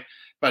winner, right?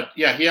 But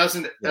yeah, he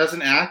hasn't as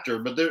an actor.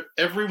 But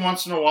every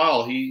once in a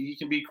while, he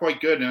can be quite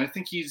good, and I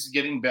think he's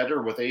getting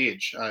better with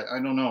age.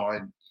 I don't know.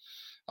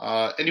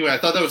 Anyway, I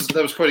thought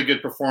that was quite a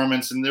good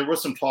performance, and there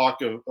was some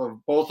talk of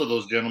both of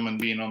those gentlemen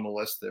being on the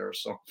list there.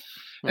 So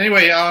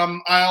anyway,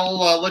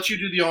 I'll let you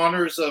do the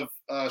honors of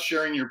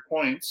sharing your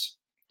points,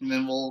 and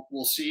then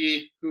we'll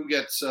see who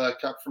gets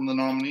cut from the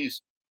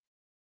nominees.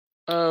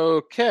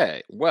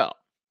 Okay. Well,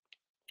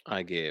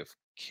 I gave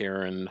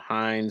Karen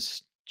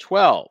Hines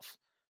 12.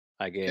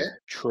 I gave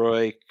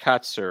Troy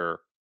Kotzer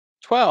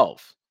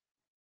 12.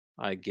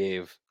 I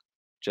gave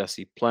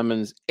Jesse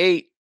Plemons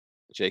 8,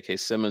 J.K.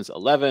 Simmons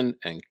 11,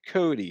 and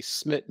Cody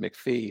Smith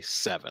McPhee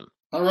 7.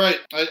 All right.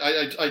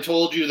 I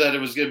told you that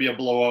it was going to be a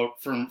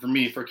blowout for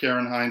me for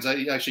Karen Hines.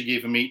 I actually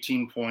gave him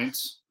 18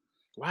 points.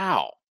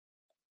 Wow.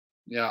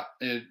 Yeah.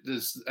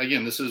 This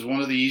is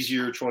one of the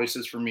easier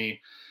choices for me.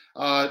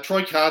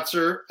 Troy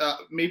Kotzer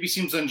maybe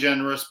seems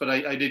ungenerous, but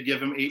I did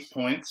give him 8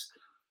 points.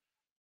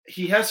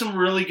 He has some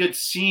really good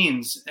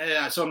scenes,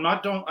 so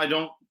I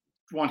don't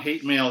want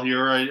hate mail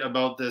here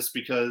about this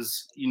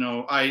because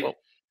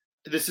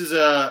this is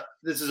a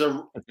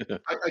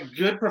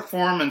good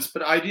performance,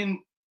 but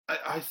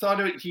I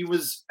thought he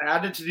was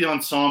added to the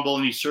ensemble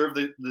and he served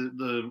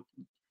the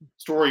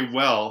story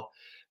well,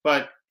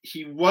 but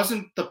he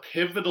wasn't the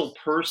pivotal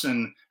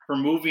person for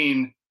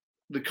moving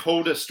the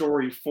Coda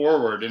story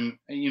forward. And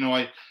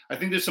I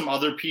think there's some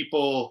other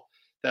people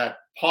that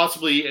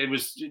possibly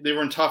they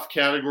were in tough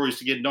categories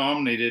to get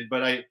nominated,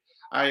 but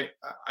I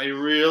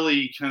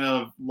really kind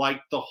of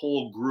liked the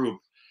whole group.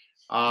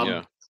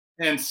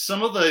 And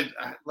some of the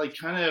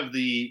kind of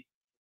the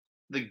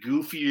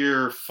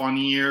goofier,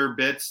 funnier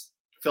bits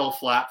fell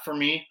flat for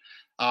me.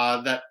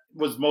 That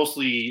was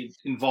mostly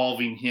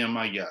involving him,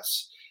 I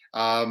guess.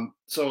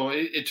 So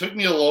it took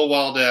me a little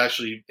while to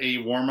actually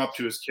warm up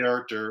to his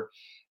character.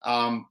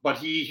 But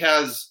he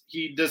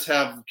does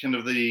have kind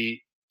of the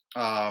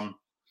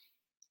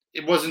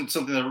it wasn't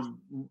something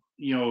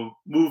that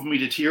moved me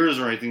to tears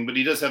or anything, but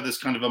he does have this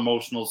kind of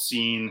emotional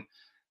scene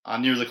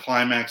near the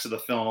climax of the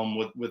film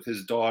with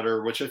his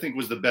daughter, which I think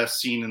was the best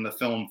scene in the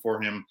film for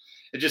him.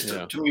 It just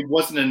to me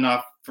wasn't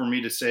enough for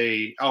me to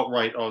say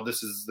outright, oh,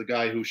 this is the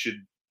guy who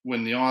should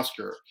win the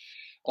Oscar.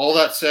 All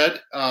that said,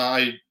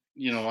 I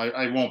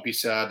won't be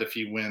sad if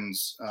he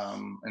wins.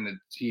 And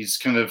he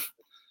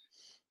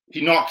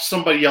knocked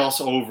somebody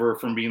else over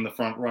from being the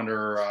front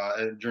runner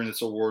during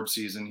this award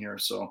season here.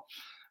 So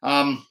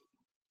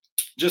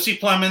Jesse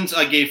Plemons,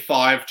 I gave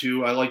 5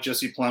 to. I like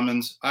Jesse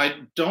Plemons.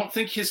 I don't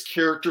think his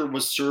character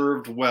was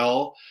served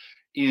well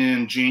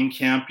in Jane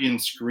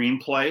Campion's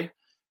screenplay.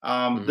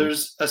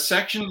 There's a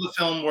section of the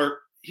film where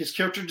his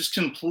character just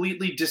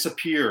completely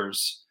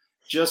disappears,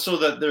 just so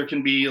that there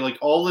can be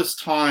all this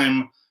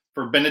time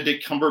for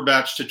Benedict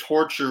Cumberbatch to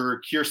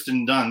torture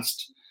Kirsten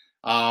Dunst,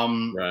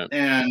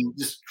 and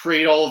just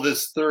create all of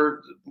this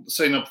third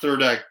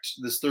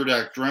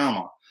act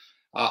drama.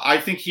 I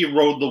think he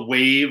rode the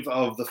wave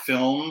of the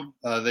film.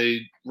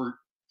 They were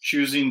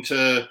choosing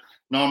to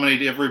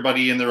nominate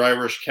everybody in their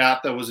Irish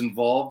cat that was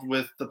involved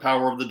with The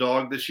Power of the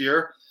Dog this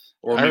year,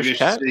 or Irish maybe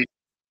cat?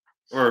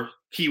 or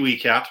Kiwi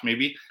cat,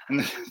 maybe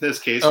in this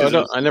case. Oh,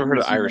 no, I never heard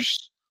of Irish.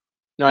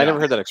 No, I never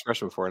heard that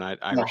expression before. An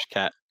Irish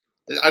cat.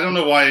 I don't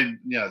know why.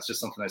 Yeah, it's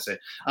just something I say.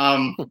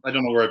 I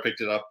don't know where I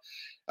picked it up.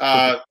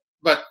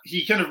 But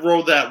he kind of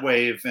rode that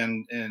wave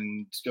and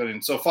got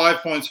in. So 5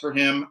 points for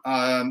him,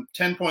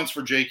 10 points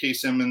for J.K.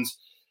 Simmons.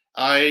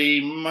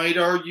 I might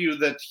argue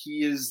that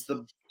he gives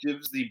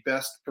the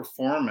best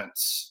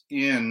performance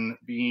in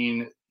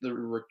being the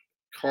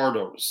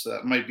Ricardos.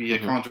 That might be a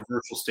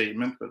controversial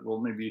statement, but we'll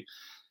maybe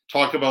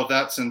talk about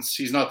that since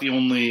he's not the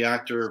only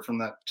actor from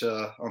that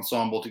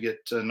ensemble to get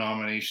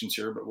nominations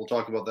here, but we'll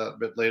talk about that a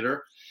bit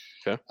later.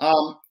 Okay.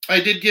 I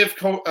did give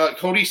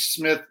Cody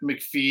Smith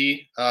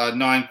McPhee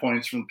 9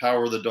 points from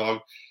Power of the Dog.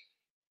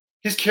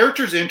 His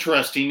character is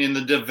interesting in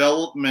the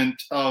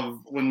development of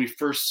when we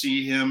first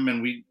see him,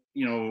 and we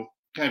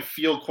kind of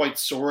feel quite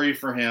sorry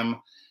for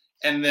him,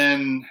 and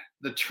then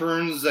the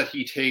turns that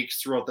he takes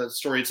throughout that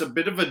story. It's a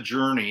bit of a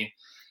journey,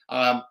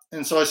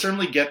 and so I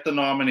certainly get the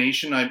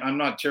nomination. I'm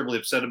not terribly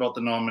upset about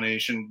the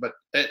nomination, but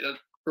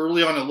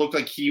early on it looked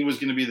like he was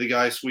going to be the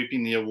guy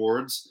sweeping the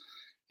awards,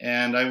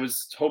 and I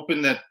was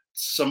hoping that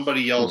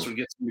somebody else would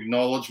get some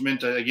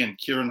acknowledgement. Again,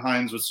 Kieran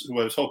Hines was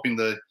who I was hoping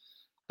the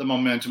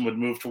momentum would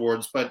move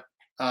towards, but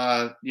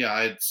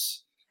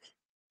it's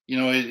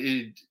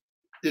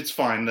it's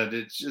fine that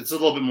it's a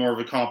little bit more of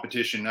a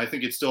competition. I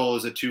think it still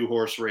is a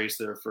 2-horse race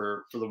there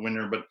for the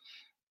winner, but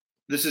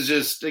this is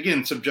just,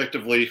 again,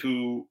 subjectively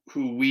who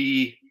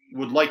we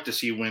would like to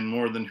see win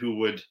more than who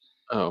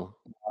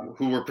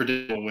we're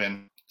predicting will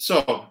win.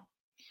 So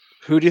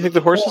who do you think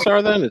the horses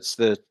are then? It's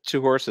the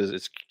 2 horses.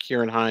 It's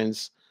Kieran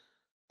Hines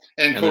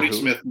and Cody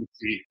Smith.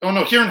 Oh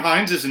no, Kieran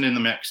Hines isn't in the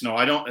mix. No,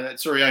 I don't.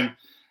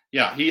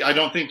 I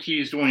don't think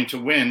he's going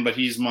to win, but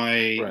he's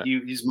my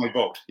he's my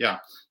vote. Yeah.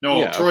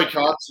 No, Troy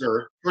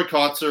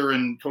Kotzer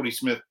and Cody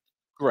Smith.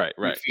 Right.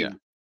 Yeah.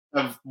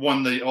 Have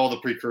won all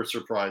the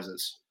precursor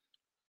prizes.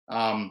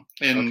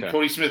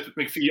 Cody Smith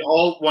McPhee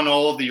won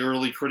all of the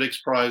early critics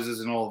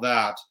prizes and all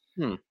that.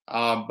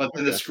 But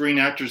then the Screen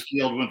Actors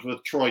Guild went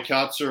with Troy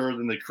Kotzer,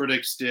 then the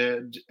critics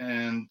did,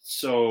 and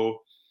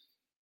so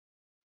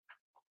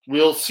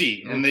we'll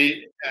see. And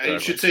I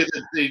should say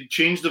that they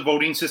changed the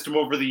voting system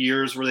over the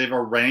years, where they have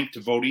a ranked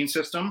voting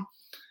system,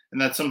 and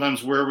that's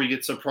sometimes where we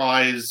get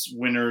surprise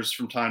winners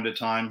from time to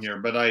time here.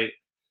 But I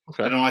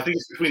don't know. I think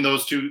it's between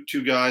those two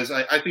guys.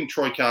 I think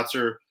Troy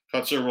Kotzer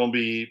will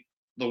be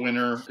the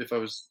winner if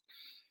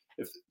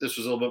this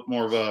was a little bit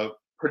more of a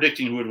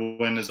predicting who would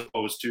win as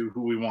opposed to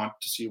who we want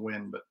to see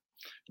win. But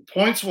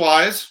points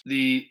wise,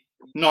 the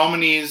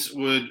nominees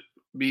would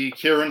be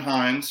Kieran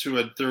Hines, who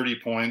had 30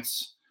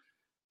 points,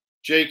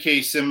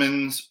 J.K.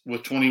 Simmons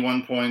with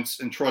 21 points,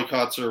 and Troy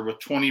Kotzer with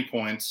 20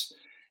 points.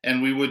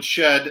 And we would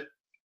shed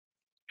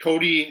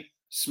Cody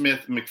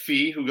Smith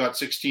McPhee, who got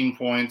 16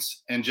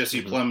 points, and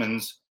Jesse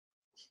Plemons,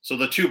 So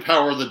the two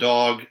Power of the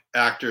Dog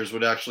actors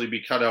would actually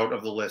be cut out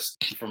of the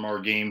list from our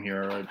game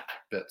here a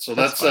bit. So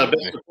that's Best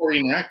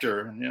Supporting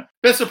Actor. Yeah,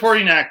 Best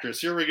Supporting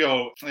Actress. Here we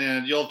go,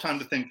 and you'll have time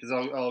to think because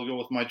I'll go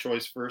with my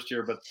choice first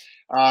here. But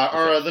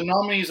the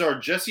nominees are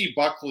Jessie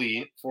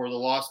Buckley for The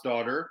Lost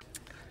Daughter.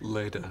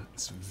 Leda,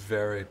 it's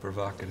very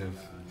provocative.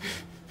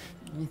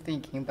 You're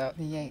thinking about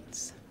the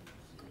Yates.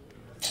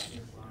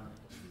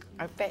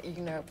 I bet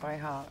you know it by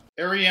heart.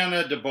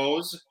 Ariana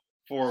DeBose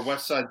for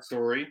West Side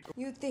Story.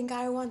 You think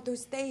I want to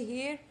stay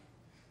here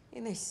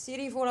in a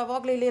city full of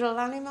ugly little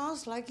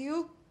animals like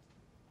you?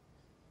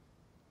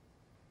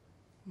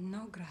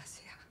 No,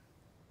 gracias.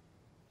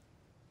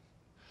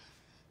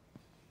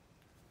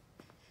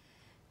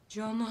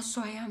 Yo no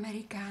soy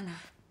americana.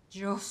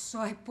 Yo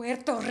soy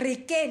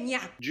puertorriqueña.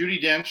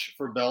 Judi Dench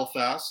for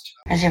Belfast.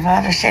 Has your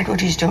father said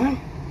what he's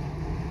doing?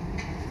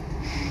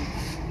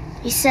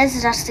 He says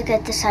it has to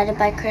get decided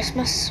by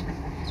Christmas.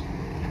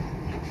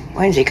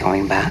 When's he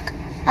coming back?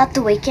 At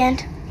the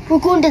weekend. We're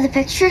going to the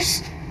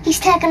pictures. He's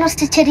taking us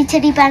to Titty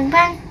Titty Bang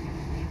Bang.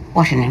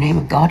 What in the name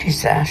of God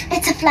is that?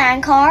 It's a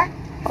flying car.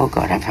 Oh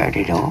God, I've heard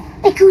it all.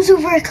 It goes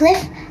over a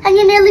cliff and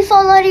you nearly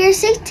fall out of your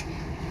seat.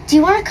 Do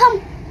you want to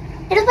come?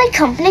 It'll be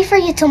company for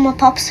you till my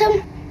pop's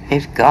home.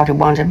 If God had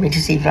wanted me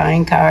to see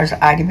flying cars,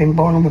 I'd have been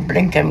born with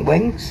blinking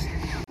wings.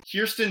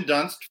 Kirsten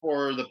Dunst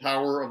for The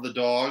Power of the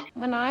Dog.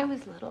 When I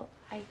was little,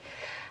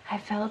 I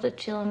felt a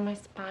chill in my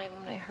spine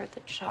when I heard the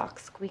chalk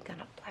squeak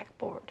on a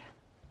blackboard.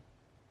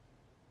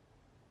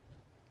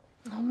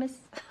 Oh,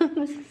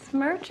 Mrs.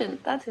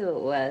 Merchant, that's who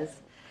it was.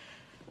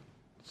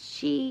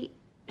 She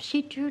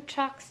drew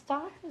chalk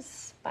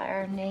stars by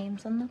our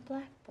names on the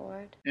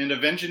blackboard. And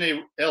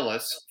Avengene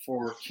Ellis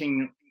for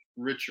King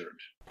Richard.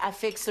 I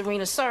fixed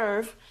Serena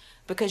serve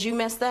because you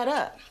messed that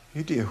up.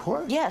 You did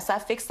what? Yes, I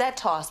fixed that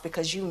toss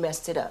because you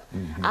messed it up.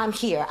 I'm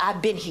here.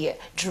 I've been here,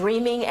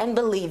 dreaming and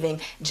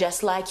believing,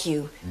 just like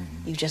you.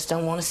 You just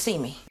don't want to see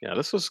me. Yeah,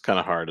 this was kind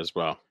of hard as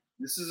well.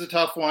 This is a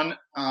tough one.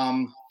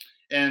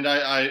 And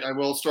I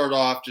will start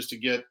off just to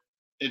get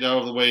it out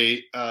of the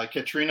way.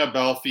 Katrina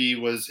Balfe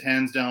was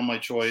hands down my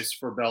choice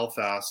for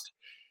Belfast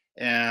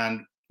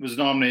and was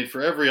nominated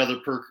for every other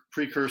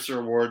precursor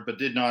award, but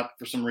did not,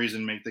 for some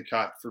reason, make the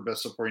cut for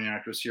Best Supporting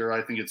Actress here.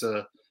 I think it's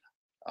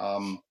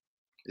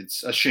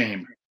a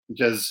shame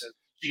because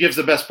she gives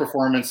the best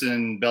performance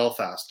in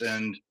Belfast,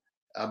 and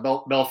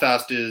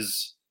Belfast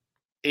is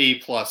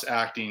A+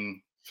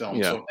 acting film.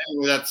 Yeah. So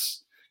anyway,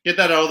 get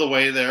that out of the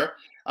way there.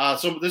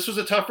 So this was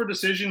a tougher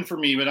decision for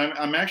me, but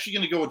I'm actually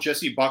going to go with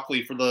Jessie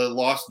Buckley for The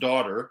Lost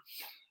Daughter,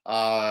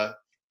 a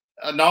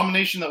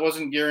nomination that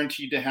wasn't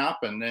guaranteed to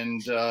happen,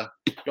 and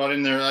got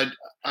in there.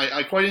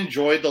 I quite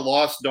enjoyed The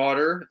Lost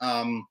Daughter.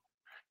 For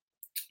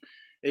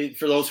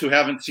those who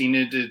haven't seen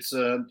it, it's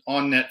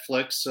on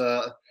Netflix.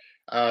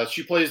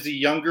 She plays the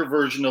younger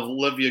version of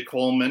Olivia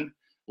Colman.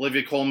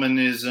 Olivia Colman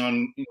is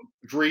on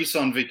Greece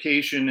on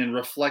vacation and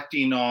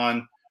reflecting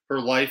on her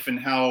life and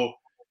how,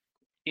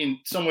 in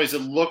some ways,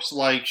 it looks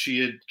like she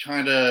had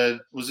kind of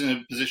was in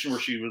a position where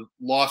she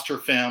lost her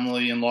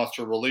family and lost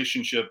her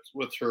relationship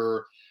with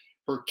her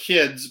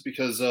kids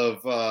because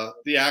of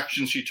the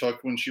actions she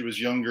took when she was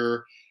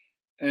younger,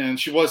 and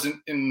she wasn't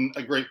in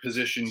a great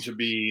position to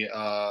be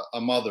a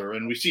mother.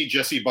 And we see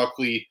Jessie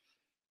Buckley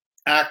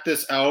act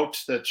this out,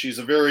 that she's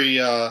a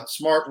very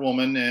smart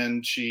woman,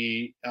 and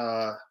she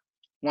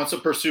wants to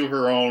pursue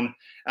her own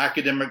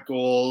academic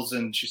goals,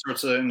 and she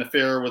starts an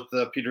affair with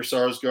Peter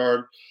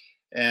Sarsgaard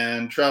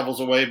and travels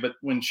away. But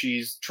when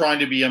she's trying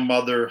to be a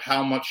mother,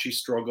 how much she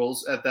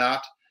struggles at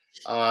that.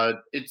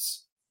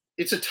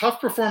 It's a tough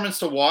performance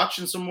to watch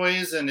in some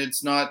ways, and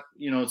it's not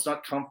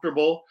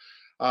comfortable.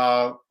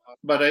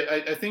 But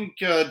I think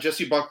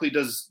Jessie Buckley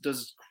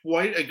does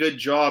quite a good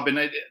job.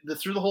 And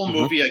through the whole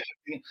movie,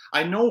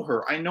 I know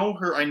her.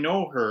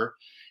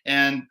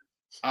 And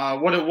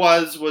what it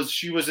was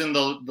she was in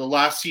the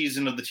last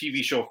season of the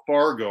TV show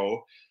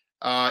Fargo.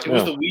 It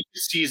was the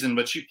weakest season,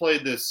 but she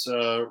played this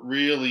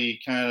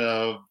really kind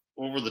of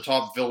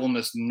over-the-top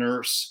villainous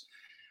nurse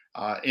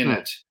in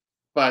it.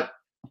 But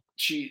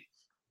she's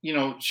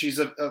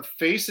a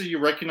face that you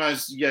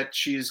recognize, yet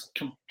she's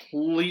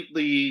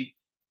completely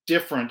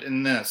different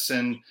in this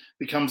and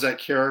becomes that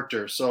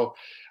character. So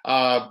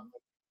I'm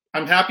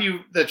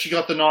happy that she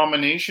got the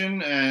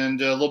nomination,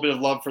 and a little bit of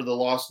love for The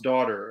Lost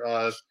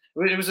Daughter.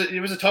 It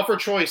was a tougher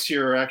choice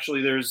here.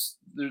 Actually, there's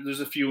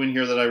a few in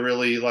here that I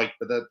really like,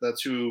 but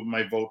that's who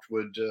my vote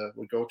would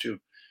go to.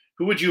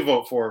 Who would you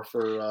vote for?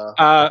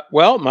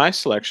 Well, my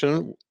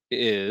selection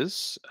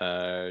is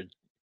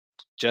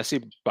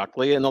Jessie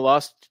Buckley and The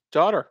Lost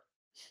Daughter.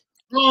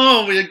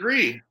 Oh, we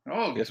agree.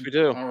 Oh, yes, we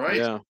do. All right.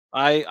 Yeah,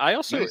 I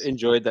also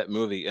enjoyed that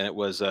movie, and it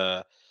was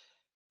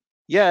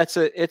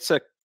it's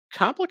a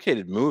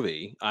complicated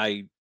movie.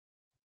 I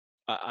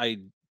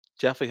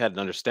definitely had an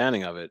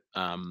understanding of it.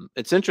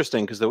 It's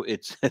interesting because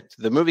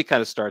the movie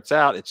kind of starts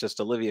out. It's just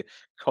Olivia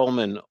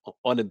Colman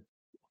on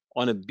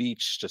a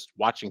beach, just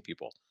watching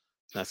people.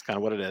 That's kind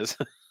of what it is.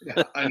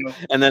 Yeah, I know.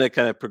 And then it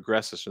kind of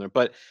progresses from there.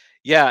 But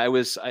yeah, it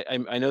was.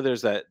 I know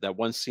there's that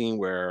one scene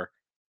where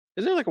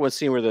Isn't there like one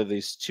scene where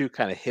these two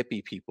kind of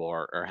hippie people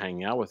are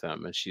hanging out with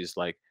them, and she's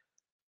like,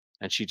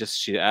 and she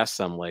asks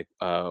them like,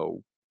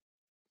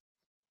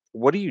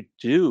 "What do you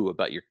do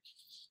about your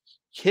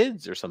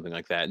kids?" or something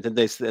like that, and then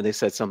they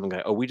said something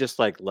like, "Oh, we just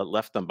like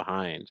left them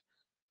behind,"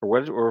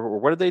 or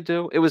what did they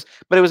do?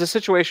 But it was a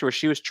situation where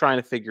she was trying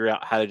to figure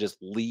out how to just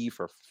leave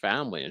her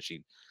family, and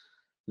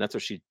that's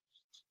what she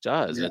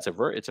does. And Yeah.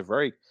 it's a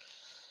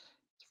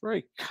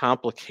very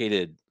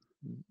complicated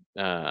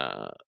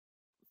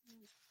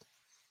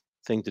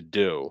thing to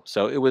do.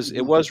 So it was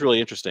really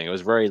interesting. It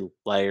was very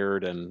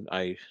layered, and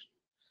I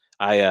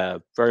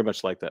very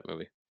much like that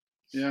movie.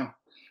 Yeah.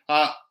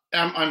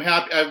 I'm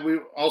happy. We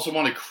also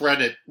want to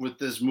credit with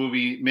this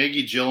movie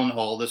Maggie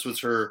Gyllenhaal. This was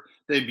her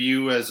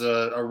debut as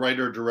a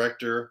writer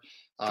director.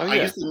 I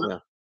guess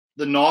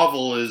the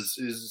novel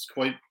is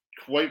quite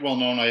well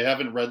known. I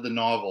haven't read the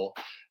novel,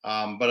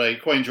 but I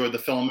quite enjoyed the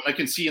film. I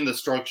can see in the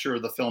structure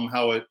of the film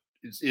how it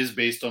is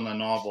based on the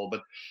novel.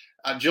 But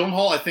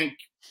Gyllenhaal, I think,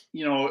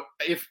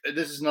 if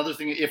this is another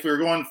thing, if we were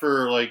going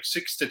for like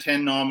 6 to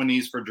 10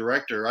 nominees for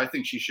director, I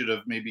think she should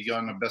have maybe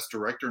gotten a Best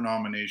Director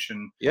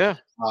nomination. Yeah.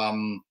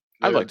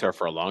 I liked her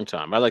for a long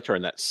time. I liked her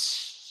in that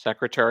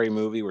Secretary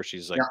movie where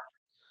she's like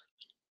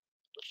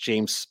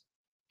James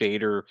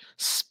Spader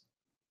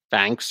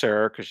spanks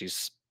her because she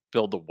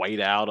spilled the white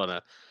out on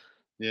a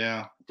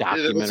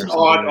document. It's or an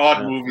something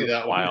odd movie.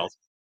 That wild.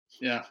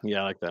 Yeah,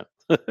 I like that.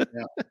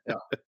 yeah.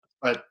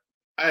 But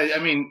I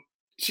mean,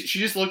 she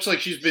just looks like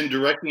she's been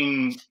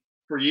directing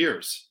for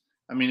years.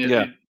 I mean, it's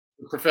a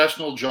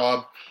professional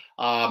job,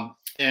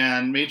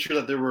 and made sure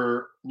that there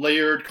were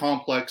layered,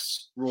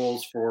 complex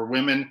roles for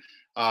women.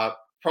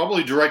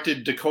 Probably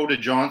directed Dakota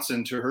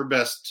Johnson to her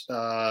best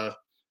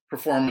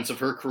performance of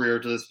her career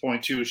to this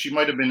point too. She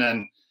might have been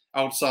might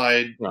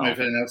have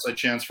had an outside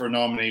chance for a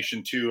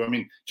nomination too. I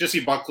mean, Jessie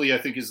Buckley, I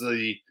think, is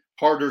the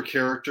harder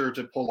character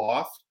to pull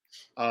off.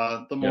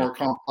 The more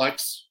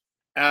complex,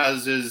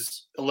 as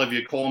is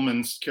Olivia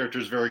Colman's character,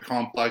 is very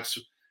complex,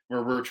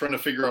 where we're trying to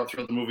figure out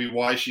throughout the movie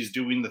why she's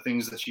doing the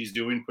things that she's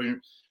doing, putting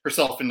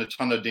herself in a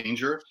ton of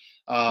danger.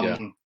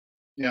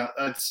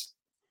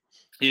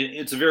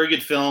 It's a very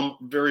good film,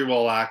 very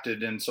well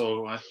acted, and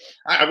so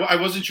I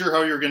wasn't sure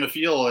how you were going to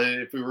feel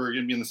if we were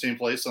going to be in the same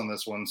place on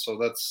this one. So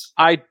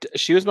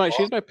she was my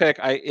pick.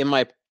 In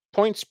my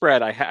point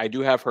spread, I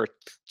do have her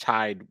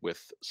tied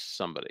with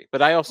somebody,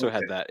 but I also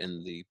had that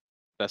in the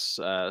best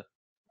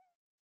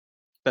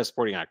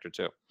supporting actor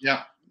too.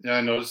 Yeah, I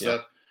noticed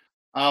that.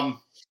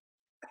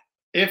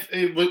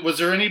 Was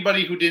there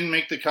anybody who didn't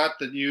make the cut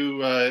that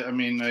you? I've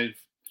made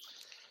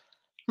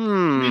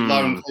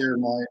loud and clear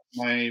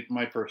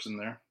my person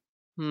there.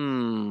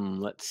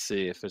 Let's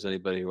see if there's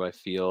anybody who I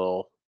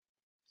feel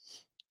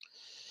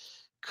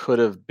could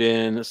have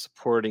been a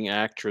supporting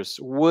actress.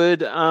 Would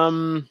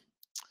the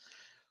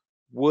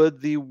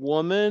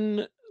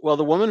woman? Well,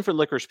 the woman for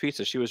Licorice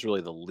Pizza, she was really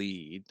the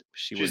lead.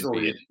 She's the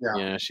lead.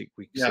 Yeah. So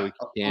we can't.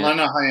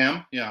 Lena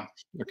Hayam. Yeah.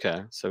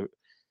 Okay, so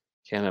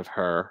can't have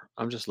her.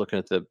 I'm just looking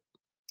at the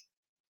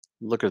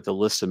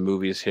list of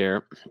movies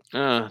here.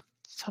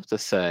 It's tough to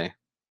say.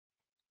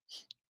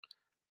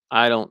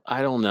 I don't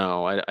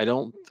know.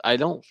 I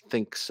don't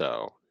think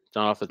so.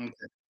 Not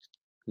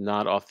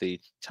off the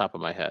top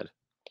of my head.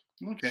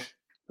 Okay,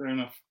 fair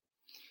enough.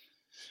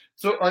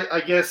 So I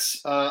guess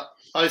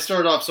I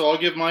start off. So I'll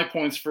give my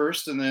points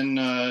first, and then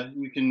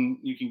you can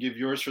give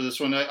yours for this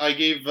one. I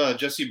gave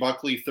Jessie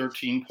Buckley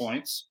 13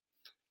 points.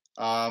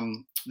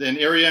 Then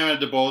Ariana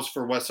DeBose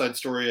for West Side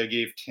Story, I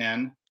gave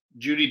 10.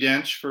 Judi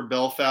Dench for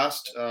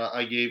Belfast,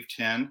 I gave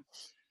 10.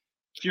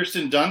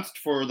 Kirsten Dunst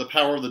for The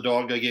Power of the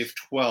Dog, I gave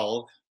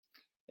 12.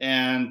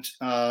 And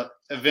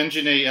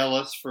Avenjene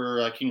Ellis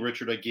for King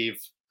Richard, I gave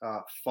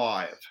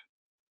 5.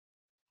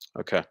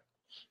 Okay.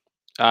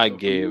 I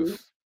gave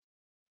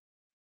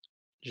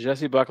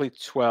Jessie Buckley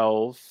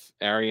 12,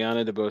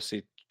 Ariana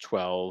DeBose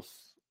 12,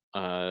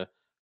 Judi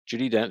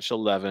Dench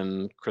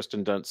 11,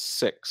 Kristen Dunst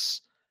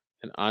 6,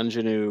 and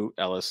Anjanou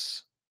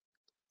Ellis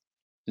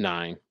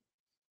 9.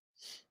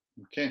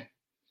 Okay.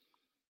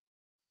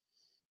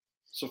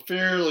 So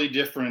fairly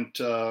different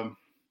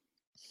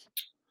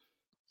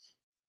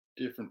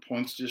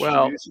points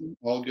distribution.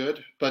 All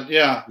good. But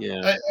I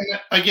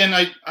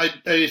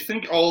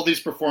think all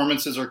these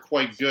performances are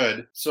quite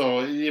good.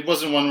 So it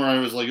wasn't one where I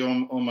was like,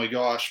 oh my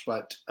gosh.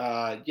 But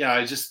I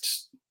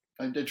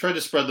tried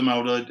to spread them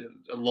out a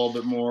little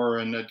bit more.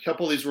 And a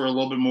couple of these were a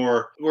little bit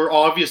more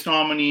obvious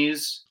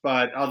nominees,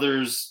 but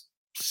others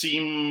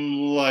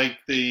seem like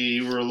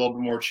they were a little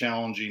bit more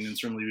challenging. And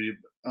certainly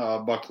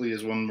Buckley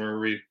is one where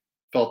we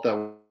felt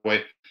that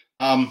way.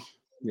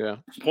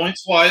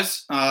 Points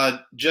wise,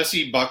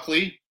 Jessie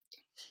Buckley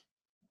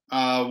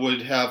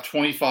would have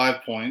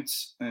 25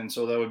 points, and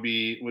so that would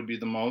be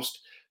the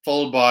most.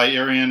 Followed by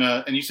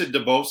Ariana, and you said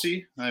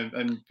DeBose. I've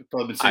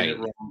probably been saying it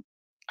wrong.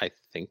 I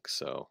think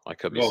so. I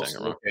could be saying it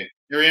wrong. Okay,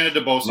 Ariana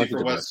DeBose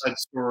for West Side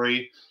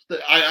Story.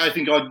 I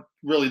think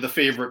really the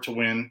favorite to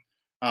win.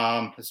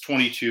 It's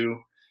 22.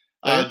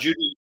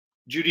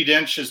 Judi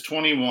Dench is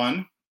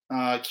 21.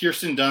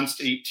 Kirsten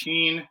Dunst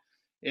 18.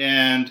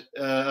 and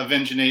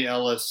Avengene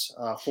Ellis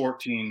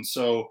 14.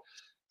 So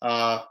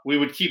we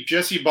would keep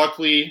Jessie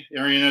Buckley,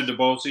 Ariana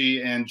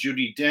DeBose, and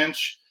Judi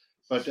Dench,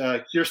 but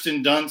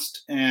Kirsten Dunst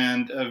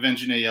and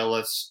Avengene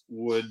Ellis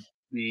would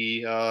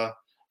be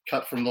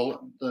cut from the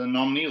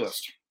nominee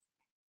list.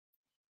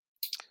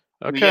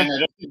 Okay. Again, I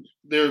don't think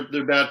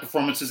they're bad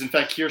performances. In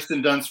fact,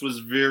 Kirsten Dunst was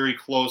very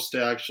close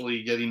to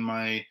actually getting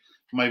my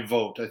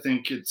vote. I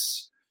think it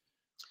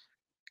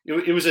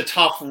was a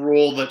tough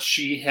role that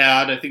she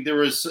had. I think there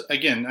was,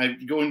 again,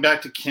 going back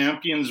to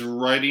Campion's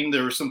writing,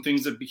 there were some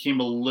things that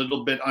became a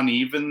little bit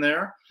uneven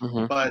there.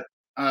 Mm-hmm. But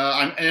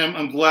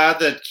I'm glad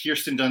that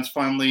Kirsten Dunst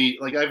finally,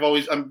 like I've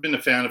been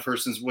a fan of her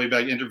since way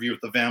back Interview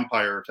with the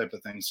Vampire type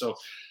of thing. So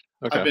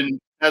Okay. I've been,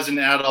 as an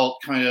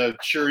adult, kind of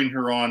cheering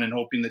her on and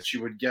hoping that she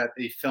would get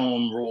a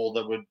film role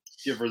that would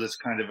give her this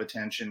kind of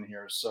attention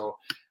here. So,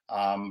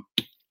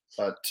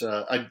 but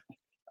I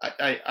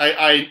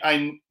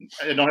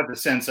don't have the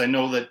sense. I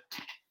know that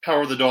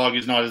Power of the Dog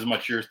is not as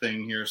much your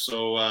thing here.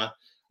 So, well,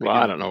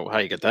 I don't know how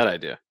you get that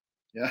idea.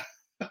 Yeah,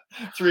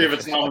 3 of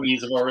its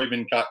nominees have already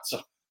been cut.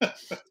 So,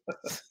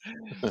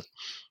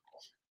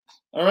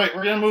 all right,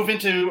 we're gonna move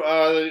into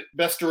the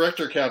Best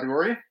Director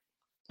category.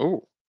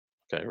 Oh,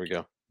 okay, here we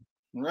go.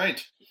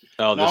 Right.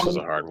 Oh, this is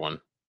a hard one.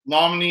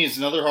 Nominees,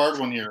 another hard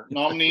one here.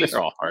 Nominees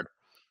They're all hard.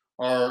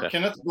 Are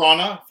Kenneth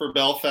Branagh for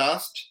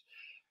Belfast,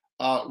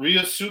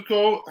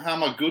 Ryosuke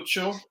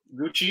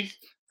Hamaguchi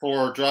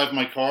for Drive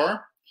My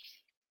Car,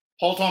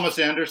 Paul Thomas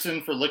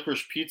Anderson for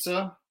Licorice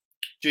Pizza,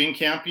 Jane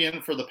Campion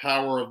for The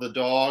Power of the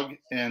Dog,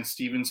 and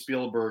Steven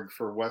Spielberg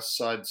for West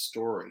Side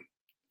Story.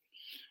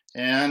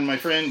 And my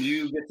friend,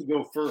 you get to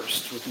go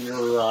first with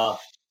your.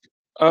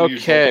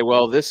 Okay,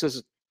 well, this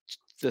is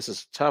a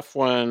tough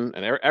one,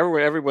 and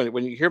everybody,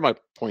 when you hear my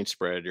point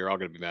spread, you're all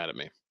going to be mad at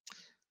me.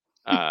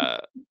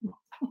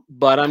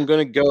 But I'm going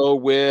to go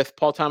with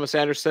Paul Thomas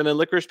Anderson and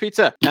Licorice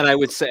Pizza, and I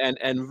would say,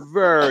 and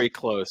very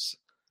close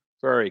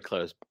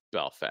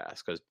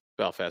Belfast, because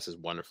Belfast is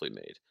wonderfully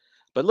made,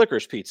 but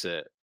Licorice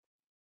Pizza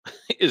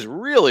is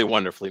really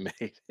wonderfully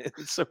made.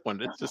 It's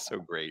just so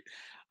great.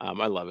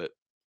 I love it.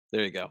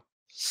 There you go.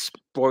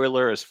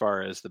 Spoiler as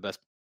far as the best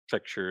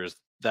pictures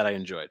that I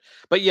enjoyed,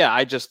 but yeah,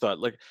 I just thought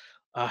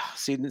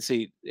see,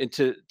 and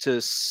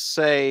to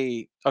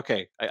say,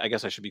 okay, I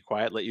guess I should be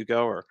quiet, let you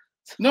go, or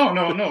no,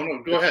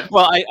 go ahead.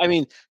 Well, I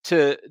mean,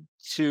 to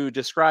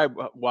describe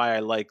why I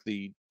like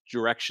the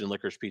direction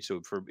Licorice Pizza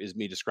is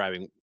me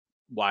describing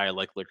why I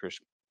like Licorice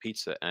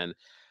Pizza, and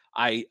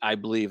I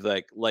believe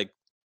like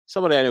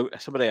somebody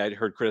I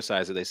heard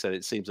criticize it. They said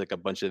it seems like a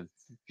bunch of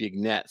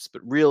vignettes,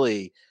 but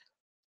really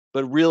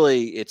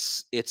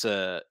it's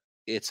a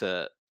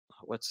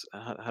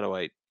how do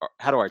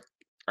I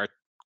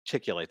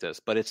articulate this?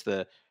 But it's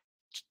the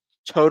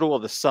total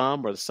of the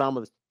sum, or the sum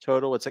of the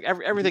total. It's like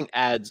everything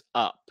adds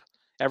up.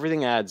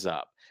 Everything adds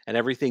up, and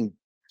everything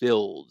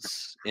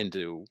builds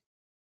into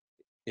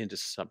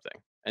something.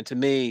 And to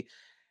me,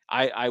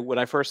 I when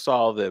I first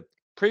saw the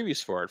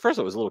previews for it, first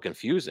it was a little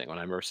confusing when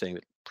I remember seeing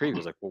the preview. I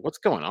was like, well, what's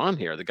going on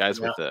here? The guys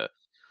with the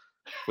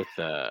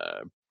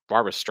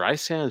Barbara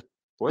Streisand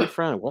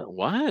boyfriend.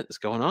 What is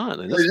going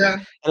on? And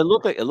it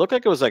looked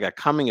like it was like a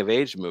coming of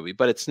age movie,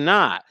 but it's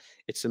not.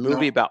 It's a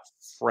movie about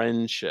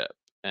friendship,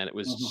 and it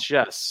was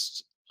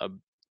just a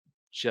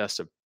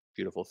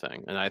beautiful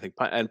thing. And I think,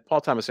 and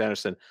Paul Thomas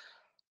Anderson,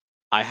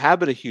 I have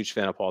been a huge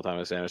fan of Paul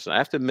Thomas Anderson. I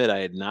have to admit, I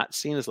had not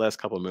seen his last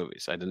couple of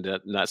movies. I did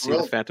not see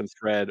The Phantom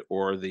Thread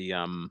or the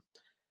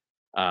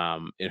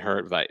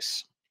Inherent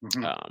Vice,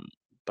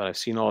 but I've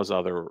seen all his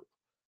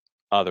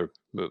other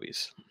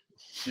movies.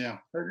 Yeah,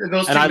 and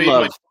I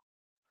love.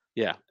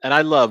 Yeah, and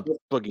I loved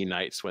Boogie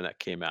Nights when that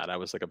came out. I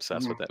was like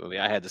obsessed with that movie.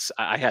 I had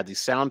the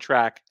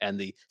soundtrack and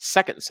the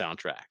second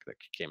soundtrack that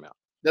came out.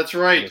 That's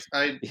right.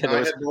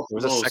 There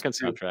was a second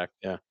soundtrack.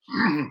 Yeah.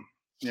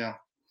 Yeah.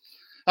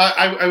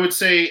 I would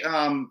say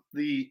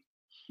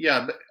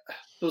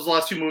those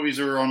last 2 movies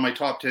are on my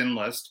top 10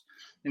 list.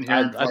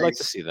 I'd like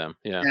to see them.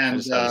 Yeah.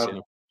 And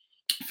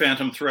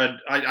Phantom Thread.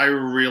 I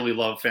really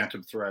love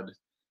Phantom Thread.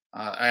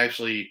 I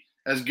actually,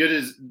 as good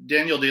as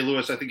Daniel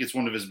Day-Lewis, I think it's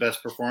one of his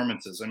best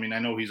performances. I mean, I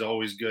know he's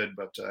always good,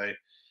 but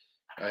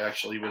I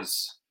actually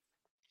was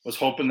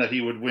hoping that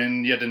he would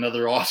win yet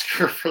another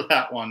Oscar for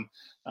that one.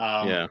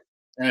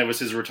 And it was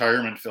his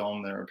retirement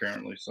film there,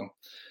 apparently. So,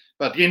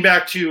 but getting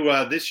back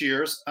to this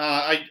year's,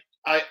 I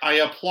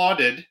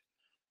applauded,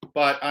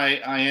 but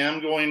I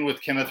am going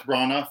with Kenneth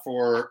Branagh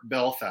for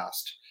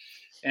Belfast,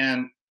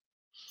 and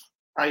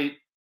I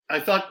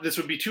thought this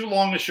would be too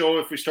long a show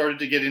if we started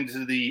to get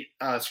into the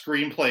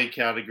screenplay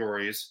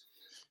categories,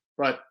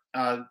 but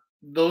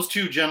those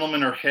 2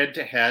 gentlemen are head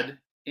to head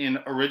in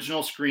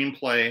original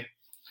screenplay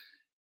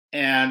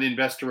and in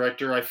Best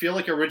Director. I feel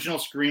like original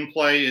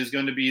screenplay is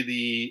going to be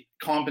the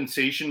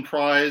compensation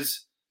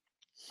prize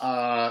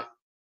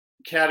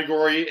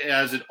category,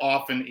 as it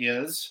often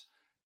is.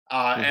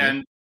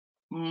 And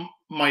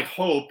my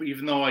hope,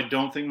 even though I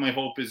don't think my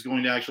hope is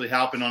going to actually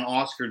happen on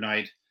Oscar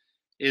night,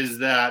 is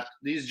that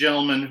these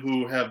gentlemen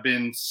who have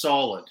been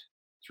solid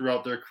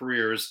throughout their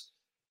careers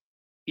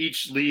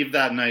each leave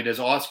that night as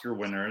Oscar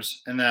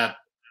winners, and that,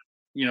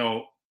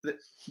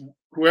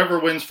 whoever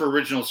wins for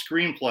original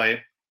screenplay,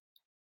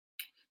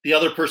 the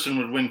other person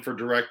would win for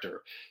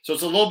director. So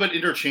it's a little bit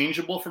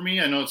interchangeable for me.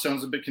 I know it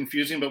sounds a bit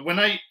confusing, but when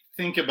I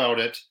think about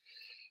it,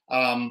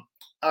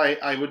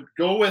 I would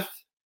go with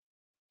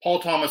Paul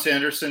Thomas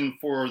Anderson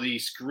for the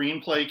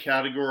screenplay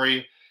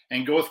category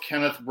and go with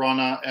Kenneth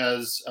Branagh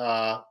as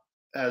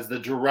the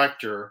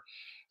director.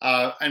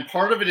 And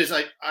part of it is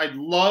I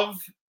love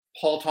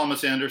Paul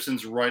Thomas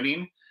Anderson's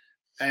writing,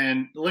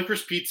 and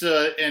Licorice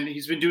Pizza, and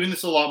he's been doing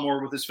this a lot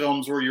more with his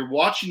films, where you're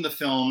watching the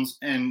films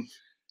and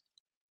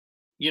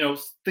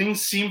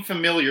things seem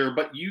familiar,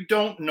 but you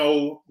don't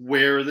know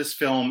where this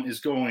film is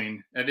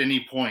going at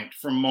any point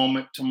from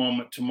moment to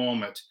moment to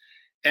moment.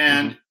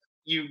 And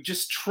you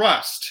just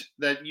trust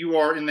that you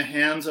are in the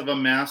hands of a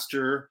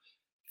master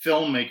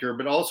filmmaker,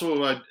 but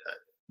also a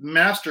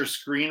master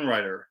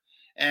screenwriter.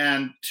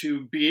 And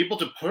to be able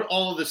to put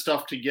all of this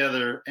stuff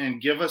together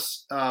and give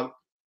us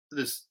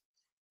this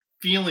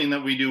feeling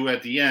that we do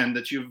at the end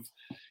that you've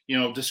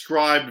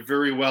described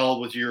very well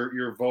with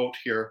your vote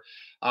here.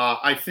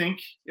 I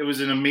think it was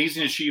an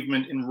amazing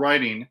achievement in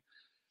writing.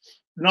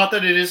 Not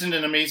that it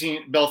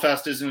isn't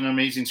Belfast isn't an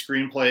amazing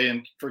screenplay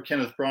and for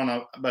Kenneth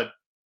Branagh, but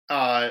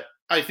I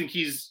think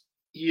he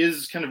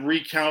is kind of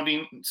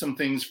recounting some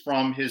things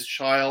from his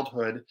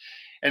childhood,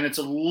 and it's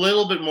a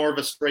little bit more of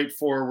a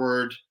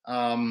straightforward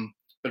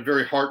but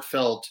very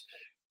heartfelt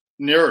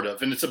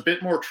narrative, and it's a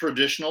bit more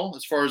traditional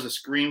as far as the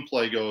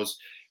screenplay goes.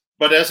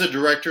 But as a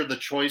director, the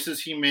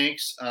choices he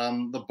makes,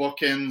 the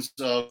bookends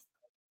of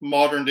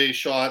modern day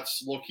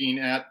shots looking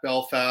at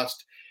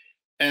Belfast,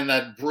 and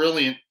that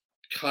brilliant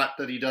cut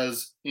that he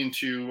does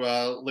into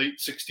late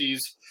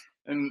 60s,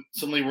 and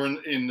suddenly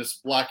we're in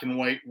this black and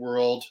white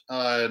world.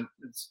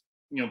 It's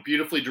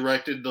beautifully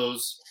directed.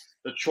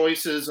 The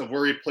choices of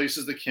where he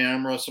places the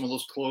camera, some of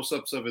those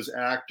close-ups of his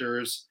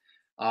actors,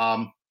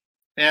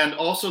 and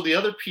also the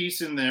other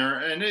piece in there,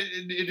 and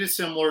it is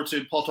similar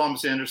to Paul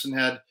Thomas Anderson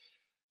had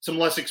some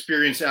less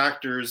experienced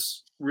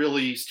actors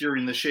really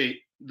steering the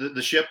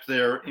ship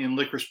there in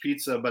Licorice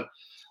Pizza, but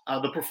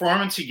the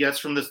performance he gets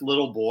from this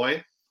little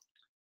boy,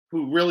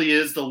 who really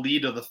is the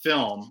lead of the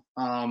film,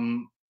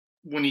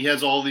 when he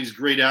has all these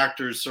great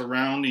actors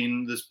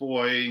surrounding this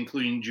boy,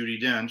 including Judi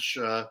Dench.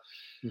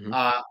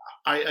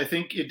 I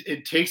think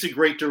it takes a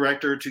great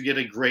director to get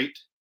a great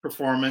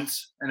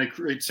performance and a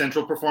great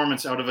central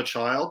performance out of a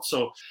child.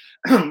 So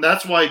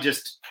that's why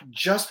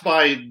just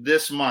by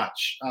this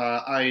much,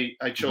 I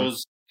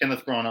chose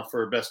Kenneth Branagh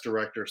for Best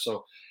Director.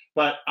 So,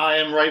 but I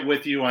am right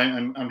with you.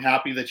 I'm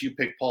happy that you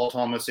picked Paul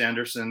Thomas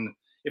Anderson.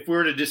 If we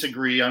were to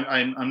disagree,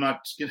 I'm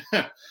not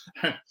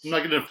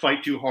going to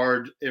fight too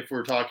hard if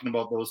we're talking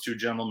about those two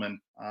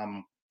gentlemen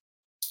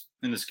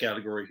in this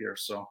category here.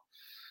 So,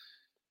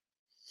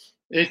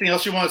 anything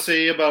else you want to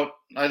say about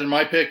either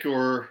my pick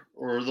or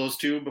those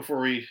two before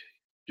we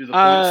do the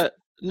points?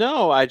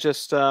 No, I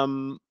just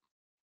my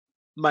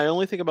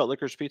only thing about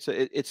Licorice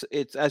Pizza,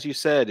 it's as you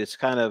said, it's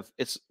kind of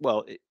it's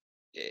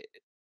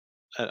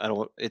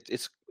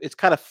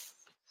kind of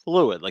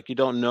fluid. Like you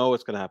don't know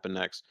what's going to happen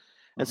next.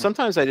 And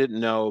sometimes I didn't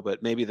know,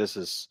 but maybe this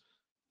is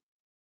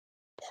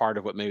part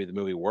of what maybe the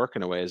movie work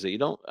in a way is that you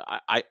don't.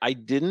 I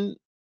didn't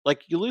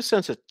like you lose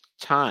sense of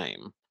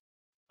time.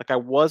 Like I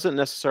wasn't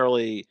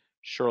necessarily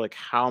sure like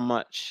how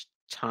much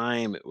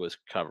time it was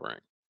covering.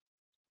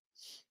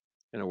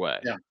 In a way,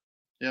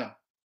 yeah.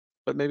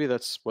 But maybe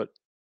that's what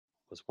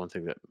was one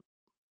thing that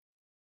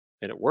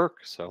made it work.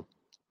 So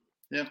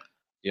yeah,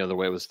 the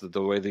way it was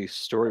the way the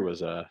story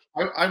was. I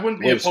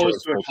wouldn't be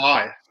opposed to a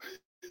tie.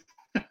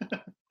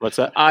 What's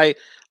that? I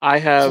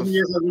have. Some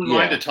years I wouldn't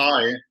mind a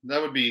tie.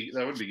 That would be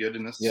good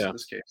in this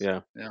case. Yeah.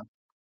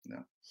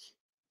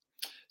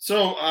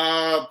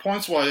 So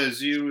points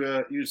wise,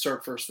 you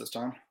start first this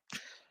time.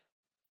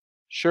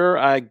 Sure,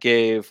 I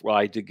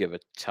did give a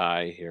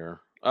tie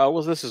here.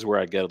 Well, this is where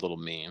I get a little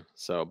mean.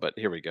 So, but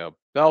here we go.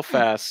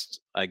 Belfast,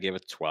 I gave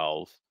it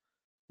 12.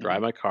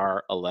 Drive My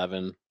Car,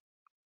 11.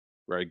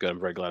 Very good. I'm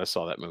very glad I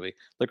saw that movie.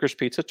 Licorice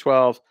Pizza,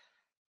 12.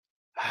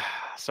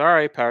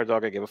 Sorry, Power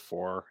Dog, I gave a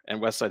 4. And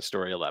West Side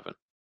Story, 11.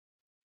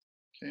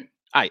 Okay.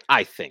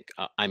 I think,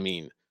 I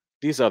mean,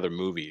 these other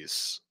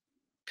movies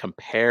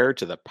compared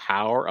to the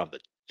power of the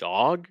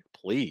dog,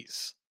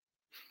 please.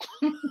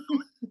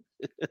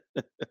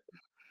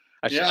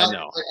 I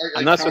know.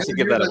 I'm not supposed to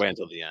give that away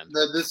until the end.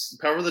 That this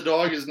Power of the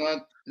Dog is not.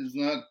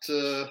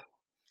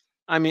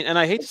 I mean, and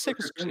I hate to say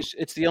because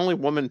it's the only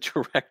woman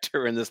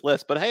director in this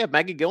list, but hey, if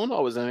Maggie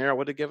Gyllenhaal was in here, I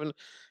would have given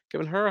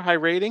her a high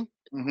rating.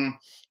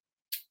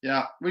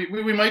 Yeah,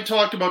 we might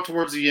talk about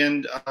towards the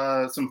end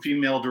some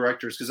female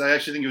directors because I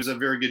actually think it was a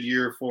very good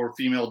year for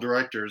female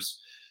directors.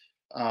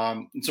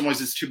 In some ways,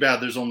 it's too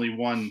bad there's only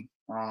one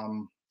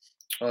on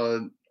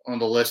the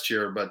list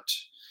here, but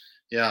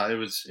yeah, it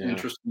was an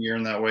interesting year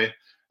in that way.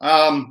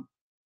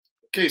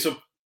 Okay, so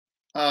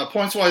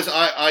points wise,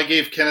 I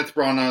gave Kenneth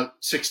Branagh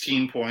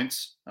 16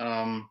 points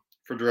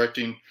for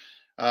directing.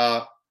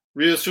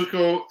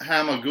 Ryosuke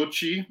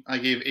Hamaguchi, I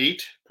gave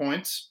 8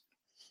 points.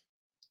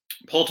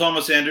 Paul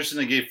Thomas Anderson,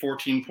 I gave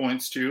 14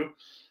 points to.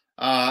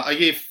 I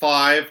gave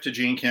 5 to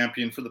Jane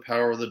Campion for The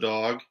Power of the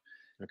Dog.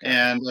 Okay.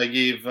 And I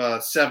gave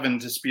 7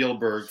 to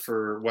Spielberg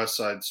for West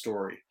Side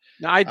Story.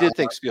 Now, I did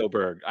think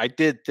Spielberg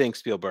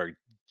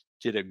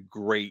did a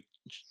great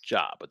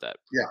job with that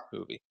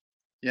movie.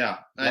 Yeah.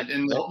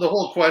 And the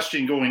whole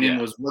question going in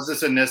was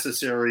this a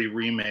necessary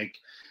remake?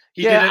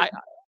 He did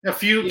a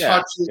few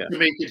touches to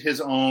make it his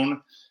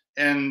own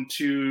and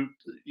to,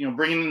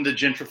 bring in the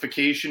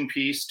gentrification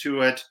piece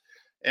to it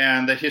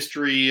and the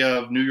history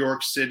of New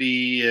York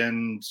City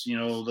and,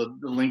 the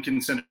Lincoln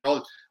Center.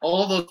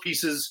 All of those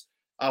pieces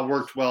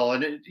worked well.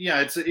 And it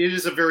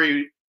is a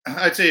very,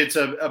 I'd say it's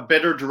a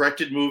better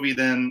directed movie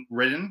than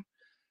written.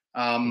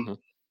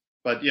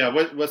 But yeah,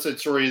 West Side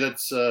Story,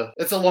 that's a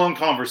long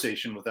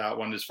conversation with that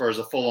one as far as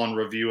a full-on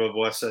review of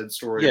West Side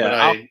Story.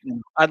 Yeah, but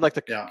I'd like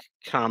to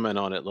comment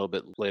on it a little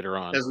bit later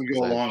on. As we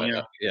go along,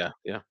 Yeah.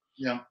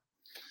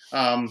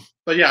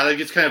 But yeah, that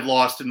gets kind of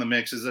lost in the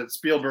mix is that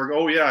Spielberg,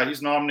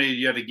 he's nominated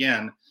yet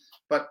again.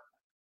 But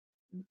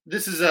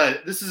this is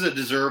a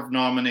deserved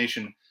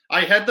nomination.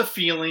 I had the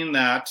feeling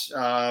that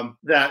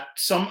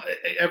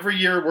every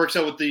year it works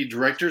out with the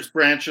director's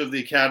branch of the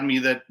Academy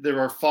that there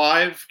are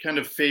 5 kind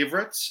of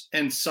favorites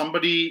and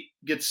somebody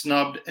gets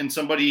snubbed and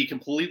somebody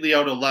completely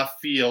out of left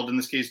field, in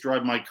this case,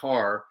 Drive My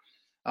Car,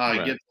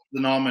 gets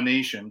the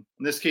nomination.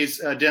 In this case,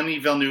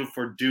 Denis Villeneuve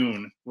for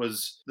Dune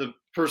was the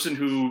person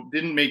who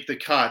didn't make the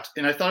cut.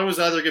 And I thought it was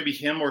either going to be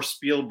him or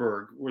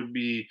Spielberg would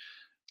be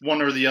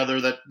one or the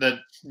other that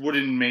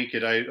wouldn't make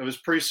it. I was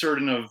pretty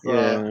certain of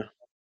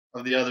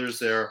the others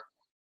there.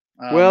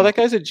 Well, that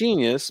guy's a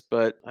genius,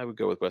 but I would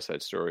go with West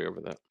Side Story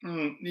over that.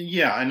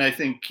 And I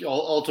think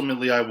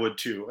ultimately I would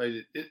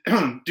too.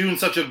 Doing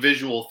such a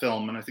visual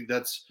film, and I think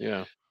that's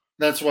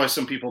why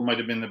some people might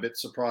have been a bit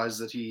surprised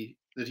that he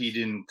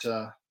didn't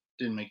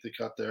make the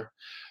cut there.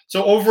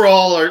 So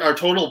overall, our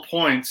total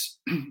points.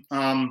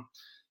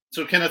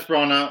 So Kenneth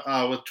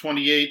Branagh with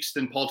 28,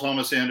 then Paul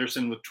Thomas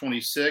Anderson with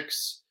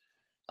 26,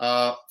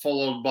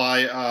 followed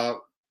by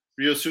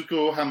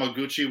Ryosuke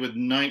Hamaguchi with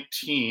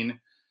 19.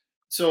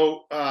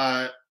 So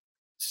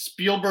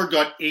Spielberg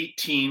got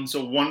 18,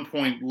 so 1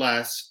 point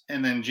less,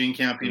 and then Jane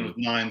Campion with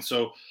 9.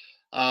 So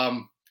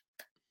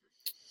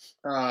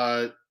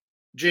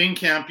Jane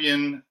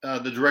Campion,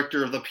 the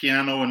director of The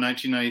Piano in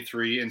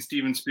 1993, and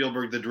Steven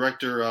Spielberg, the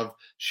director of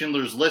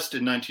Schindler's List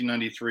in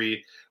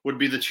 1993, would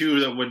be the 2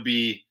 that would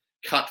be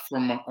cut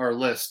from our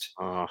list.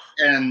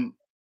 And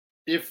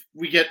if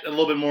we get a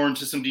little bit more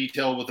into some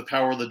detail with The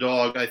Power of the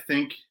Dog, I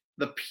think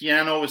The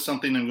Piano is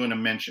something I'm going to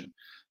mention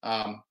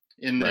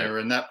in there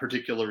in that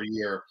particular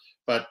year.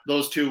 But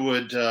those 2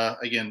 would,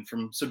 again,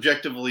 from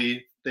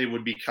subjectively, they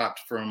would be cut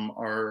from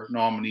our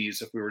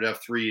nominees if we were to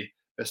have 3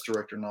 Best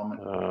Director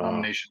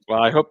nominations.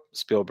 Well, I hope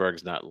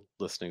Spielberg's not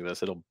listening to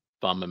this. It'll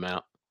bum him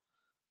out.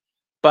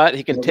 But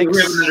he can take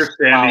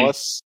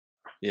solace.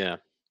 Yeah.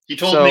 He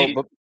told me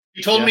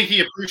he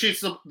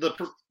appreciates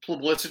the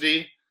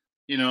publicity.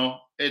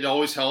 It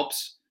always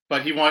helps.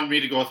 But he wanted me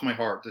to go with my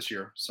heart this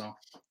year. So.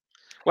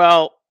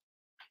 Well,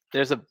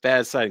 there's a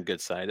bad side and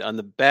good side. On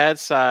the bad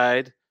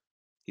side,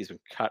 he's been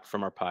cut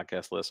from our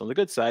podcast list. On the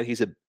good side,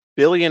 he's a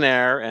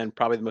billionaire and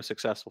probably the most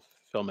successful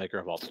filmmaker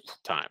of all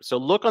time. So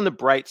look on the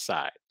bright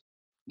side.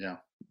 Yeah.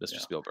 Mr.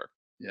 Spielberg.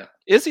 Yeah.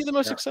 Is he the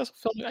most successful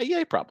filmmaker? Yeah,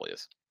 he probably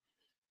is.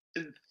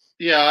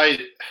 Yeah,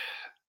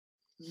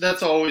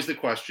 that's always the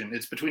question.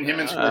 It's between him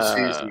and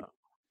Scorsese.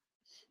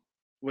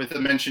 With a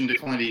mention to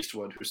Clint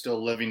Eastwood, who's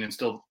still living and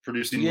still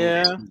producing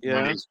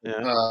movies.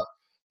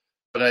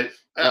 But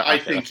I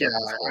think,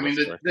 I mean,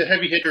 the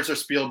heavy hitters are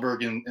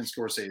Spielberg and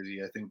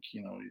Scorsese. I think,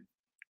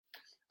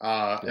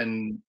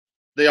 and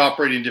they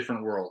operate in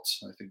different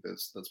worlds. I think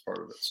that's part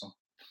of it. So,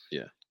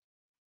 yeah.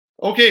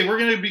 Okay, we're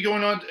going to be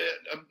going on to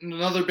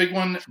another big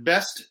one,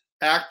 Best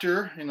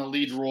Actor in a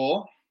Lead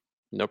Role.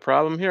 No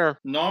problem here.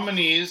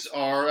 Nominees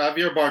are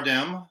Javier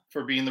Bardem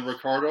for being the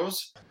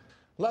Ricardos.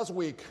 Last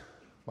week,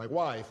 my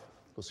wife,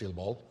 Lucille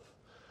Ball,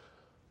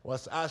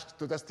 was asked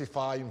to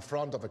testify in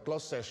front of a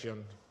closed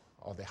session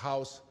of the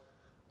House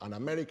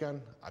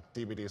Un-American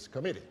Activities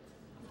Committee.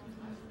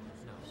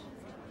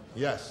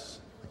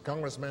 Yes, the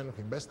congressmen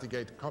who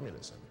investigate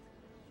communism.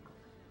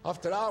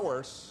 After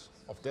hours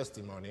of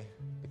testimony,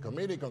 the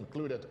committee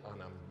concluded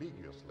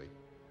unambiguously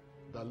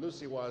that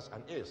Lucy was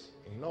and is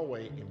in no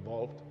way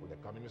involved with the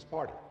Communist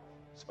Party.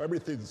 So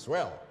everything's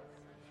well,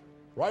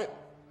 right?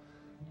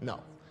 No,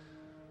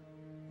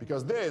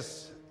 because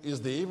this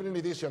is the evening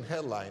edition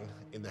headline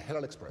in the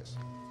Herald Express.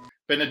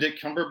 Benedict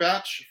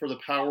Cumberbatch for The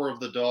Power of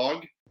the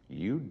Dog.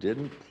 You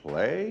didn't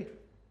play?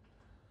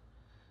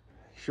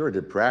 Sure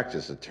did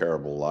practice a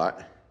terrible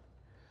lot.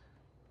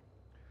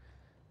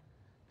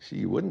 See,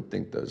 you wouldn't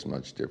think there's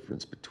much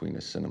difference between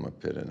a cinema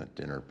pit and a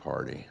dinner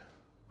party.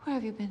 Where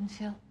have you been,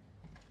 Phil?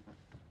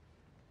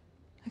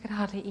 I could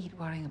hardly eat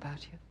worrying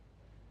about you.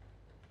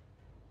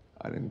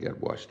 I didn't get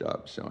washed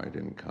up, so I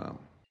didn't come.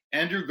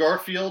 Andrew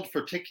Garfield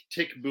for Tick,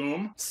 Tick,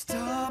 Boom.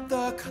 Stop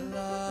the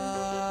clock.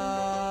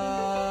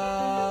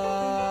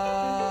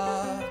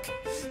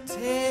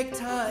 Take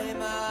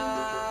time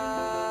out.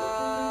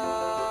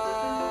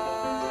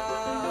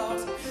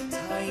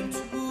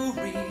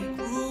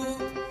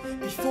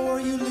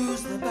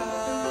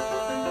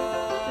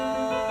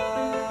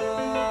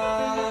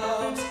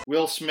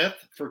 Will Smith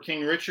for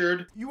King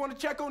Richard. You want to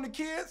check on the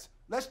kids?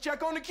 Let's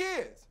check on the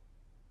kids.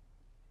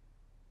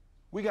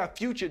 We got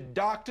future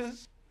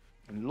doctors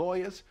and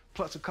lawyers,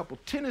 plus a couple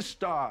tennis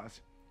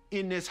stars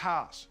in this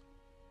house.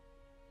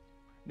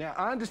 Now,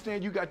 I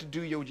understand you got to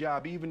do your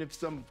job, even if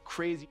some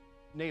crazy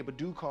neighbor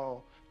do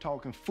call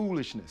talking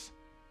foolishness.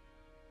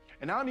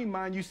 And I don't even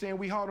mind you saying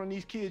we hard on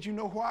these kids. You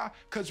know why?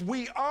 Because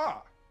we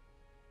are.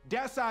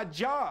 That's our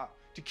job,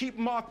 to keep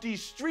them off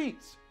these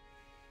streets.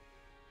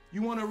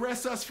 You want to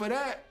arrest us for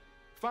that?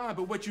 Fine,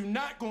 but what you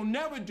not gonna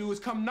never do is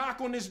come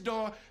knock on this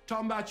door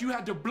talking about you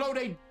had to blow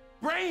their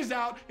brains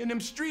out in them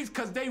streets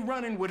because they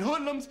running with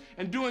hoodlums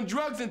and doing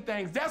drugs and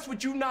things. That's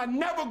what you not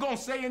never gonna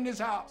say in this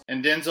house.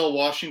 And Denzel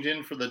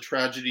Washington for the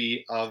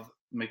tragedy of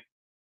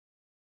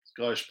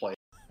Scottish play.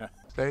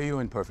 Say you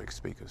imperfect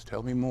speakers,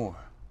 tell me more.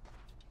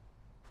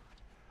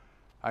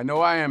 I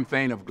know I am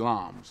Thane of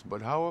Glamis,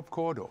 but how of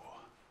Cawdor?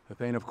 The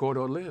Thane of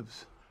Cawdor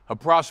lives, a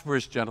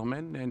prosperous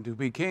gentleman, and to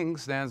be king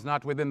stands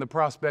not within the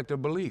prospect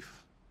of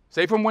belief.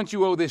 Say from whence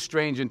you owe this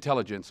strange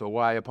intelligence, or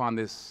why upon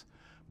this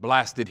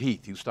blasted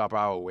heath you stop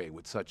our way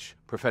with such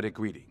prophetic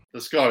greeting.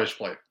 The Scottish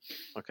play.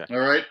 Okay. All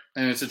right,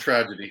 and it's a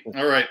tragedy.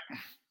 All right.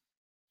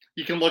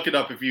 You can look it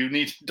up if you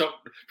need to. Don't,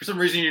 for some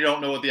reason, you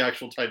don't know what the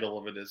actual title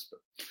of it is. But.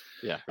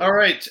 Yeah. All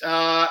right,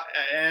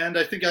 and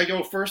I think I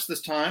go first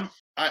this time.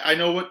 I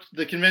know what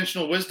the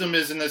conventional wisdom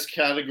is in this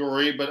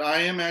category, but I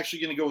am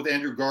actually going to go with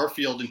Andrew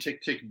Garfield and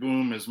Tick, Tick,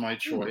 Boom as my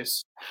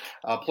choice.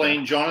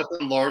 Playing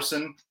Jonathan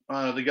Larson,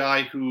 the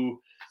guy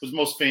who was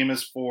most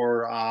famous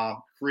for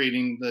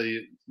creating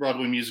the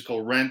Broadway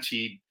musical Rent.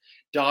 He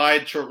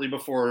died shortly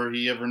before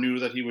he ever knew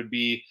that he would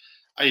be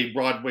a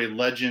Broadway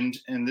legend,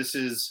 and this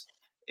is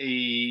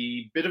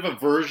a bit of a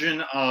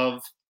version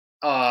of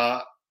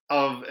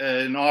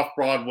an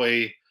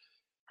off-Broadway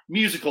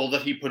musical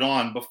that he put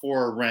on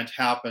before Rent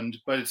happened,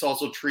 but it's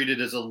also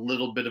treated as a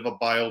little bit of a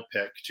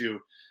biopic too.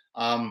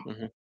 I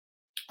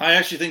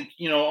actually think,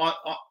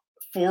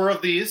 four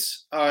of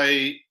these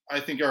I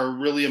think are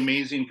really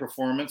amazing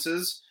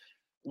performances.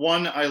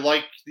 One, I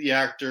like the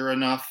actor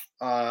enough.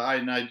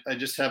 I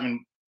just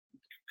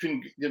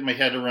couldn't get my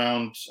head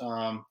around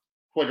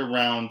quite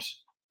around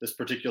this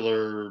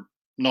particular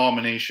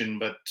nomination,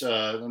 but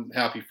I'm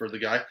happy for the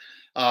guy.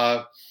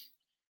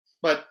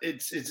 But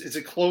it's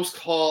a close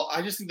call.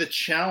 I just think the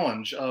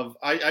challenge of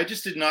I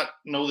just did not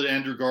know that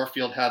Andrew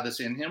Garfield had this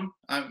in him.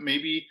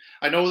 Maybe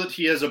I know that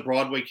he has a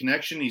Broadway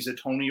connection. He's a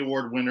Tony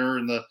Award winner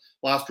in the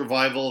last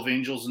revival of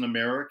Angels in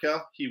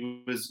America.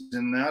 He was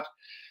in that,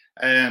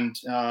 and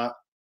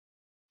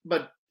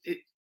but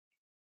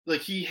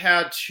he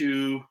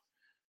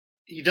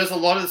does a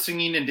lot of the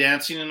singing and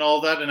dancing and all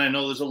that. And I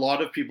know there's a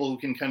lot of people who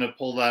can kind of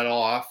pull that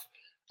off.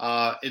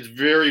 It's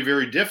very,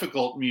 very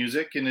difficult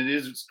music, and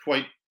it's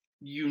quite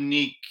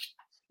unique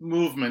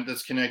movement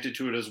that's connected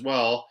to it as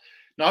well.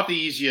 Not the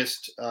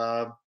easiest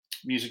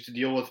music to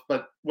deal with,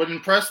 but what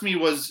impressed me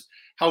was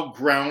how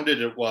grounded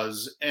it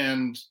was,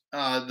 and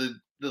the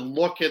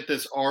look at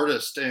this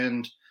artist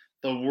and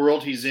the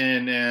world he's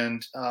in,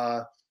 and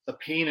the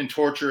pain and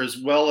torture, as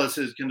well as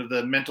his kind of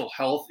the mental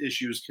health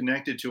issues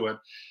connected to it.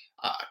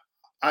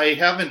 I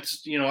haven't,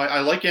 I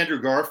like Andrew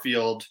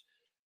Garfield,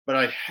 but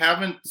I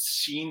haven't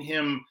seen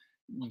him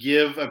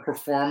give a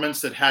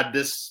performance that had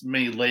this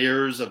many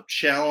layers of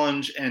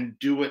challenge and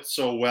do it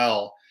so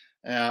well.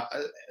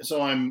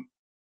 So I'm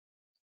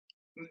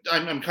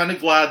kind of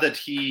glad that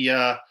he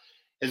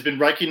has been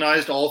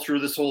recognized all through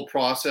this whole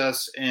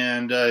process.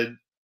 And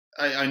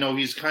I know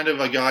he's kind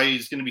of a guy,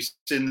 he's going to be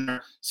sitting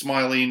there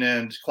smiling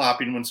and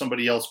clapping when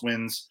somebody else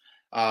wins.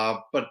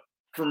 But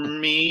for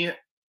me,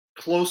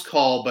 close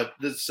call, but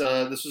this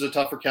was a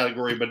tougher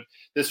category, but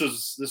this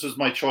was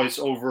my choice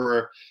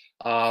over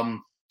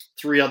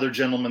three other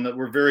gentlemen that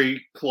were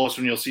very close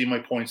when you'll see my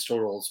points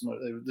totals.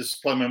 This is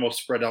probably my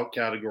most spread out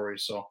category.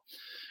 So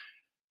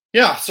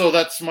yeah, so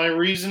that's my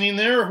reasoning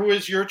there. Who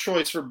is your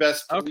choice for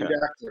best lead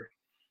actor?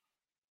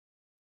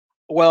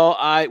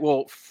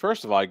 Well,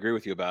 first of all, I agree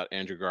with you about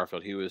Andrew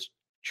Garfield. He was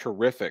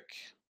terrific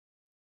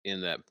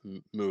in that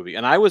movie.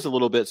 And I was a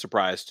little bit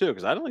surprised too,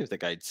 because I don't even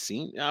think I'd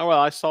seen,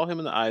 I saw him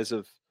in the eyes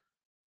of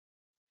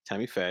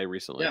Tammy Faye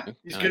recently. Yeah,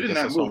 he's good in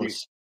that movie.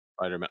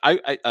 Spider-Man.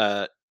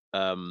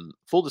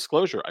 Full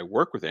disclosure, I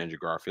worked with Andrew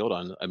Garfield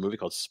on a movie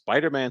called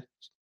Spider-Man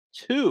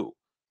 2.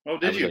 Oh,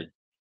 did you? A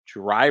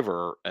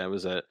driver.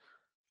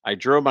 I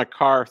drove my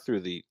car through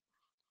the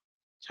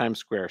Times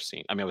Square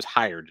scene. I was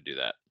hired to do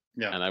that.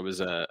 Yeah. And I was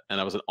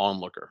an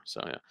onlooker.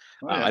 So yeah.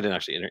 Oh, yeah. I didn't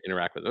actually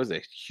interact with it. It was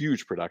a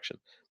huge production.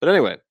 But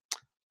anyway,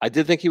 I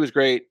did think he was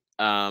great.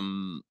 But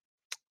I'm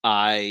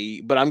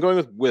going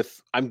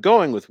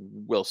with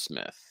Will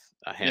Smith,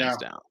 hands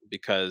down,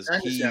 because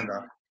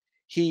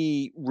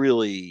he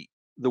really,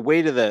 the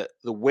weight of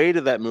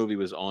that movie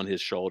was on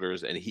his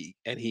shoulders, and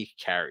he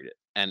carried it.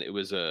 And it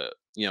was a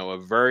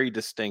very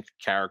distinct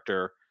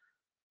character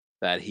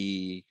that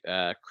he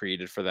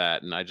created for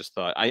that. And I just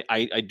thought,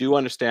 I do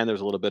understand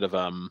there's a little bit of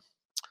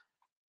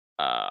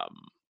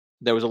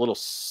there was a little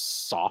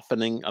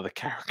softening of the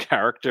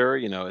character,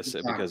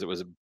 because it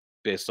was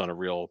based on a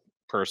real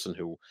person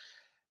who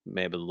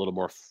may have been a little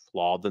more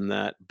flawed than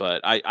that,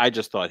 but I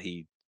just thought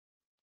he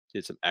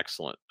did some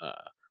excellent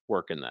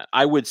work in that.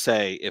 I would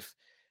say if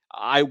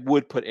I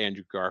would put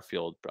Andrew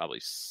Garfield probably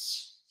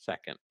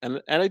second,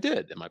 and I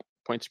did in my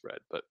point spread,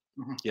 but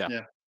yeah.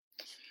 Yeah.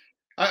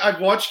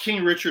 I've watched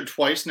King Richard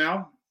twice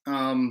now.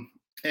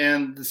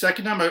 And the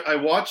second time I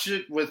watched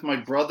it with my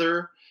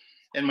brother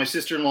and my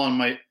sister-in-law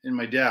and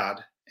my dad.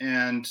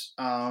 And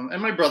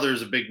my brother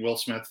is a big Will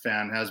Smith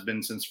fan, has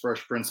been since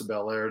Fresh Prince of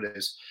Bel-Air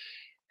days.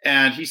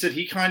 And he said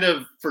he kind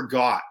of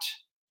forgot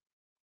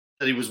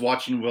that he was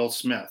watching Will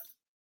Smith.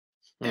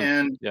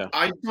 And yeah.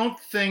 I don't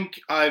think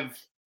I've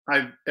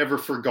ever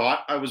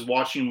forgot I was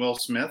watching Will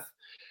Smith,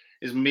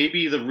 is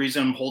maybe the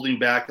reason I'm holding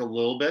back a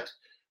little bit.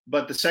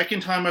 But the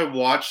second time I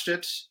watched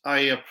it, I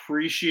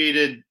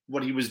appreciated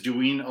what he was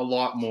doing a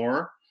lot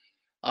more.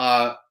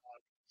 I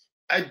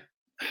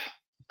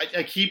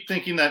keep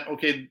thinking that,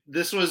 okay,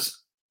 this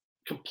was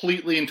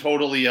completely and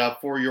totally a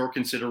for your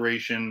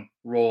consideration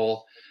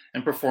role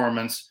and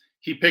performance.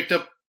 He picked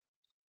up,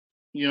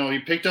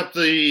 got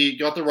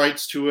the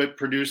rights to it,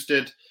 produced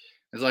it.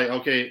 It's like,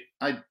 okay,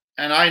 I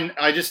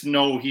just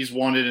know he's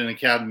wanted an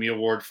Academy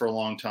Award for a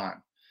long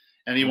time.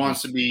 And he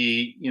wants to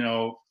be,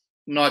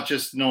 not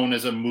just known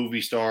as a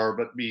movie star,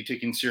 but be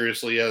taken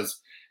seriously as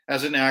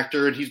an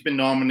actor. And he's been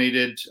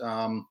nominated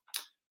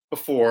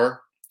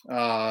before,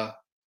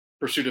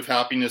 Pursuit of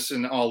Happiness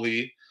and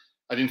Ali.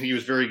 I didn't think he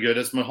was very good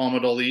as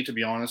Muhammad Ali, to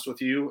be honest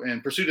with you.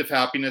 And Pursuit of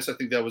Happiness, I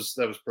think that was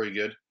pretty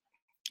good.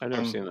 I've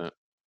never seen that.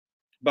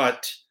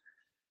 But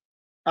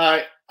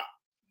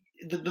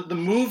the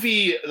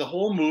movie, the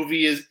whole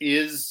movie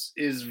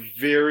is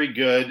very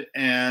good,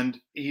 and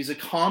he's a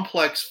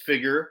complex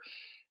figure.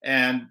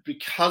 And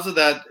because of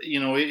that,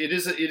 it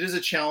is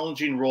a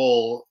challenging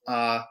role.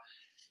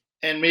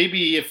 And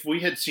maybe if we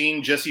had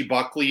seen Jessie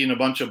Buckley in a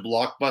bunch of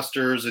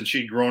blockbusters and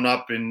she'd grown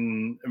up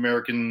in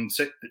American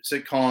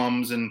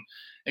sitcoms and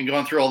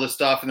gone through all this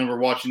stuff, and then we're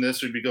watching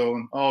this, we'd be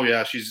going, oh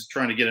yeah, she's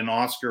trying to get an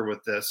Oscar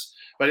with this.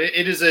 But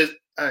it is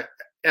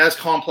as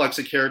complex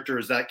a character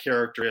as that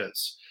character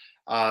is.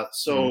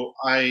 So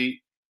I'm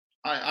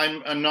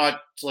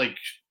not like,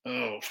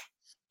 oh,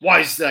 why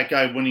is that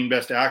guy winning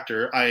Best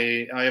Actor?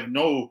 I have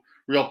no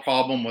real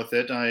problem with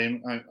it.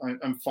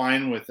 I'm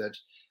fine with it.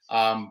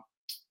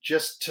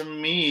 Just to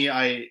me,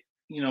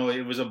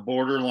 it was a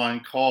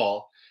borderline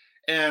call.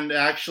 And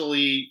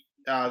actually,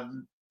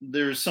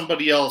 there's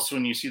somebody else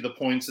when you see the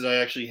points that I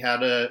actually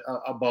had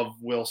above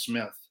Will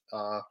Smith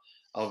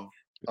of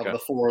the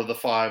 4 or the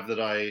 5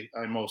 that I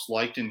most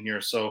liked in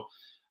here. So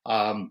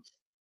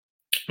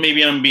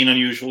maybe I'm being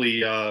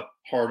unusually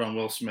hard on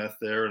Will Smith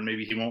there, and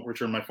maybe he won't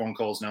return my phone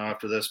calls now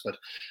after this. But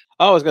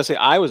I was going to say,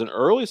 I was an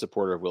early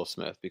supporter of Will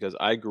Smith because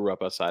I grew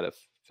up outside of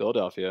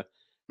Philadelphia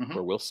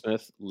where Will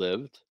Smith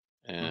lived,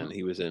 and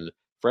he was in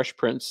Fresh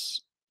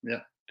Prince,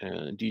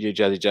 and DJ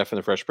Jazzy Jeff and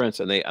the Fresh Prince,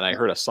 and I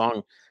heard a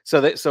song. So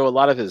a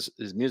lot of his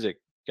music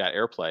got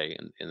airplay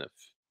in the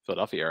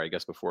Philadelphia area, I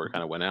guess, before it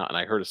kind of went out. And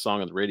I heard a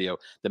song on the radio,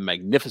 The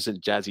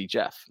Magnificent Jazzy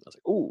Jeff. I was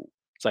like, ooh.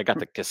 So I got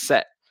the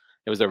cassette.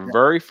 It was their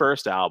very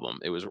first album.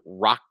 It was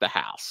Rock the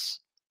House.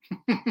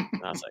 And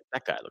I was like,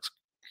 that guy looks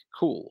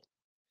cool.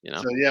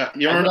 So yeah,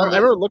 I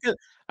remember looking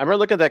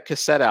at that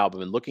cassette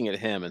album and looking at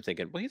him and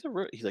thinking, well,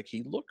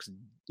 he looks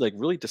like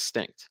really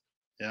distinct.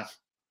 Yeah.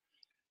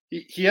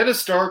 He had a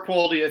star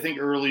quality, I think,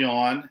 early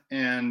on,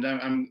 and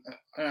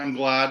I'm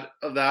glad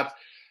of that.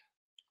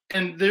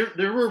 And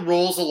there were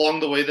roles along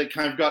the way that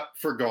kind of got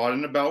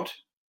forgotten about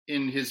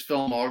in his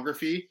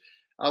filmography.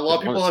 A lot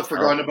of people have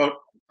forgotten about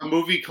a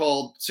movie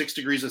called 6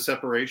 Degrees of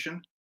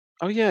Separation.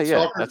 Oh yeah,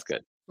 that's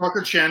good.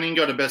 Stockard Channing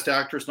got a Best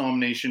Actress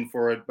nomination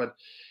for it, but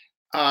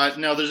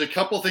now there's a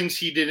couple things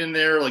he did in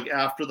there, like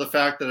after the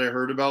fact, that I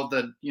heard about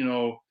that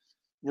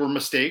were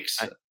mistakes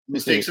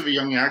of a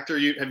young actor.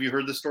 Have you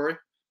heard the story?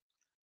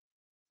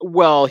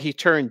 Well, he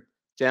turned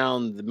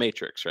down The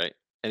Matrix, right?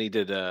 And he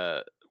did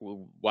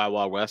Wild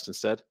Wild West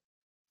instead.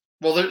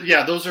 Well,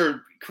 those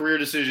are career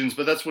decisions,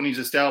 but that's when he's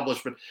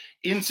established. But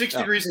in 6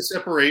 Degrees of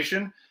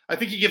Separation, I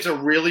think he gives a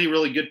really,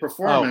 really good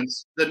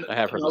performance that I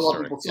have heard a lot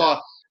of people saw.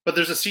 But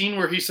there's a scene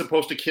where he's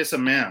supposed to kiss a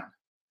man,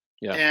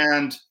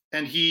 and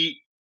he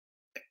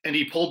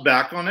pulled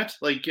back on it.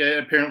 Like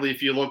apparently,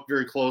 if you look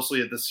very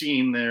closely at the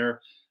scene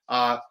there,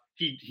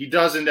 he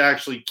doesn't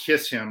actually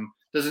kiss him.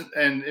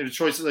 And it was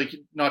choices like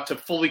not to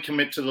fully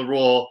commit to the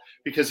role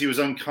because he was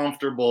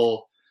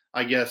uncomfortable,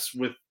 I guess,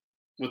 with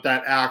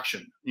that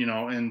action,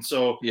 and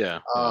so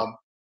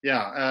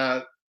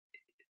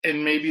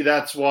and maybe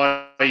that's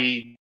why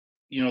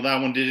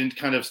that one didn't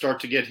kind of start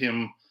to get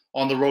him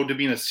on the road to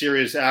being a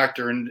serious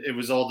actor, and it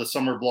was all the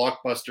summer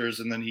blockbusters,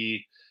 and then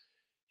he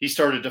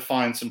started to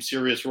find some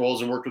serious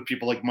roles and worked with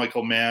people like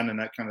Michael Mann and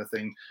that kind of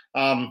thing.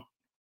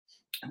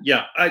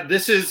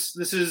 This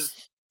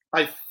is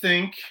I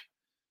think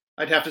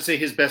I'd have to say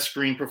his best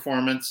screen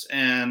performance,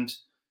 and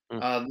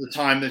the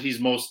time that he's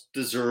most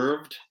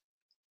deserved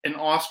an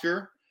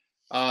Oscar.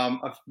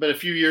 But a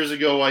few years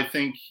ago, I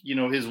think,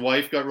 his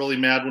wife got really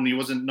mad when he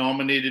wasn't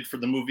nominated for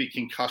the movie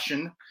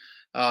Concussion.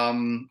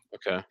 And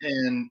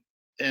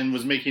and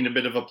was making a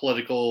bit of a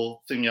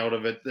political thing out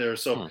of it there.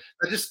 So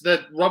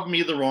that rubbed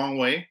me the wrong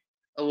way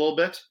a little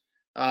bit.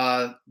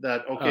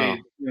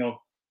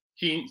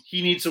 He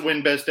needs to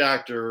win Best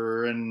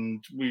Actor,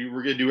 and we're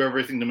going to do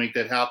everything to make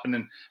that happen.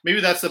 And maybe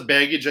that's the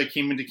baggage I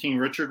came into King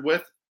Richard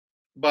with,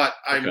 but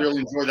I really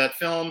enjoy that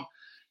film,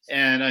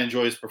 and I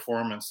enjoy his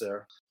performance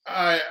there.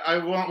 I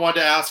want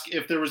to ask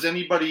if there was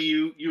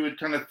anybody you had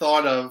kind of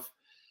thought of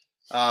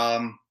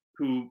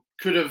who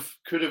could have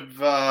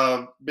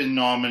been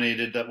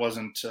nominated that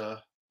wasn't.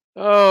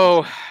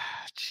 Oh,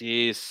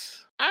 jeez.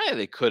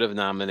 They could have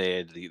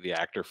nominated the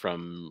actor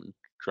from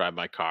Drive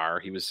My Car.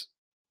 He was.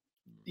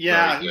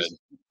 Yeah,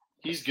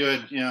 he's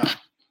good. Yeah.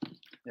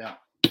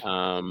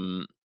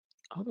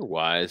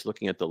 Otherwise,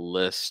 looking at the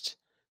list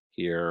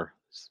here,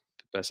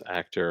 Best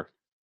Actor.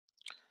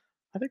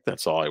 I think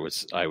that's all I would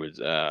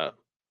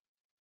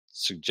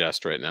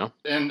suggest right now.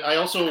 And I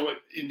also,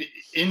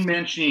 in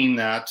mentioning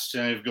that,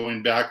 kind of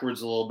going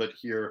backwards a little bit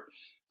here,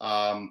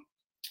 a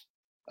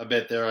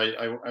bit there,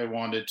 I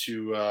wanted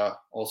to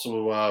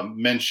also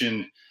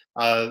mention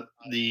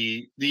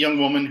the young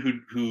woman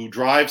who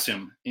drives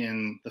him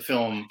in the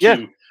film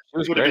too.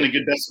 Would have been a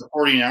good Best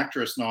Supporting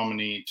Actress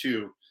nominee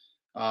too.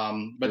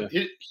 But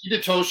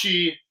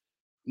Hidetoshi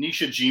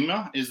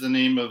Nishijima is the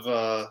name of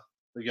the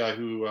guy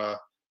who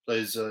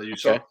plays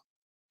Yusaki.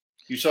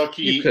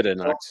 You could have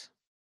not.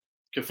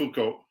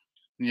 Kafuko.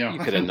 You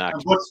could have not.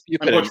 I'm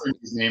butchering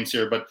these names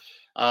here, but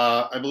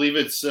I believe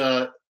it's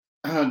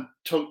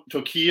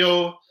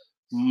Tokio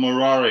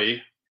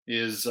Murari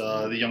is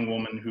the young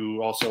woman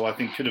who also I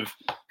think could have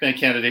been a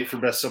candidate for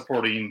Best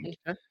Supporting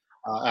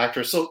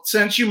Actress. So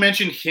since you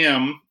mentioned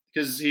him,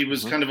 because he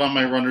was kind of on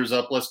my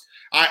runners-up list,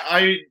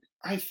 I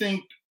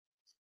think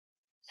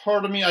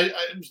part of me I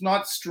was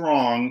not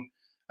strong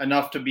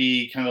enough to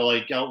be kind of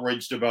like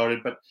outraged about it,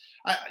 but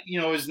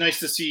it was nice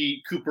to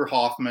see Cooper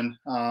Hoffman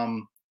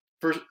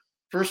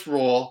first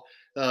role,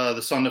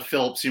 the son of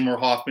Philip Seymour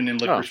Hoffman in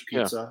Licorice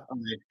Pizza.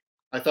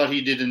 I thought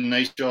he did a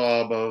nice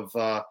job of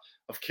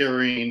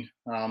carrying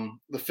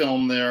the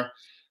film there.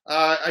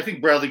 I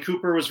think Bradley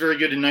Cooper was very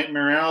good in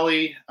Nightmare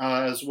Alley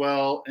as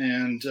well.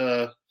 And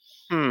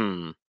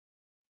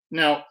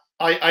now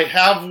I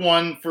have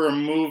one for a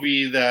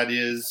movie that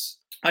is,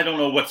 I don't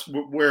know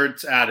where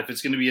it's at, if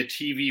it's going to be a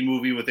TV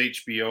movie with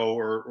HBO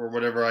or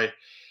whatever.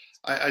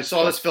 I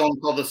saw this film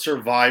called The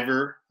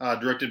Survivor,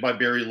 directed by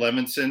Barry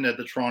Levinson at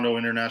the Toronto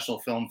International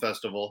Film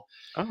Festival.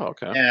 Oh,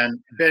 okay. And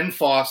Ben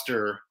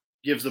Foster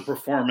gives the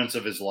performance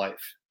of his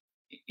life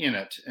in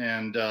it.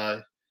 And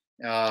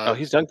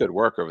he's done good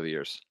work over the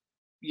years.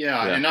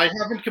 Yeah, and I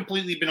haven't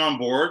completely been on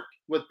board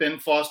with Ben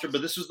Foster,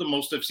 but this is the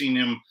most I've seen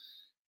him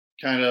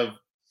kind of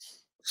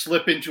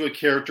slip into a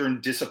character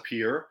and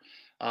disappear.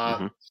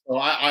 So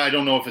I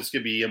don't know if it's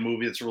going to be a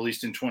movie that's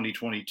released in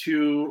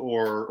 2022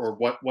 or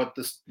what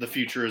the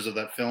future is of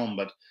that film.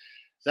 But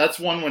that's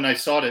one, when I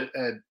saw it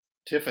at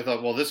TIFF, I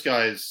thought, well, this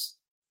guy's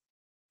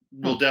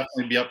will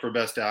definitely be up for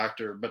Best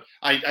Actor. But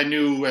I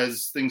knew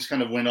as things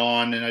kind of went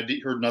on, and I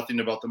heard nothing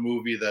about the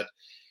movie, that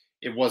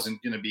it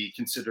wasn't going to be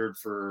considered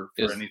for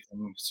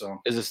anything. So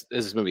is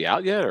this movie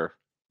out yet, or?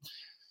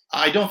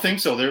 I don't think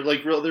so. They're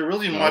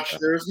really much.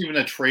 There isn't even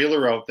a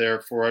trailer out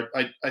there for it.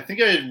 I think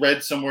I had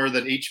read somewhere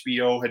that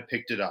HBO had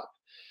picked it up,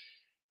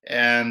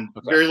 and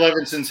Barry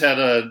Levinson's had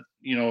as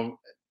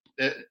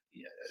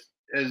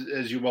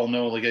you well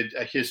know, like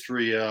a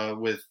history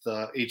with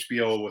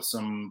HBO with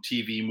some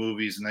TV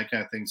movies and that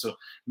kind of thing. So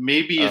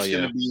maybe it's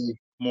going to be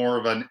more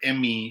of an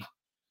Emmy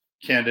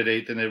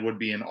candidate than it would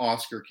be an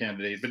Oscar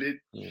candidate. But it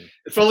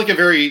felt like a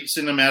very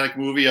cinematic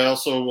movie. I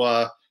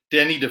also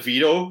Danny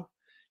DeVito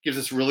gives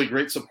this really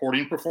great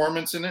supporting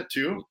performance in it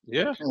too.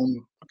 Yeah.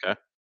 Okay.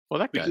 Well,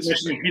 that guy's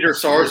mentioning Peter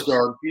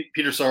Sarsgaard.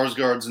 Peter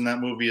Sarsgaard's in that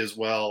movie as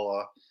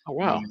well. Oh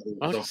wow!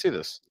 I want to see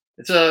this.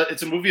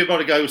 It's a movie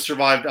about a guy who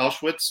survived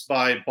Auschwitz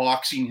by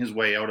boxing his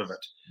way out of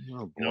it.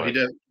 Oh boy.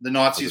 The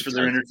Nazis, for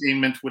their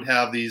entertainment, would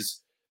have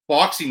these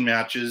boxing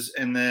matches,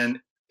 and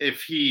then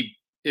if he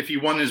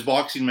won his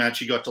boxing match,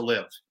 he got to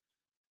live.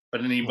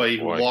 But anybody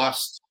who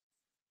lost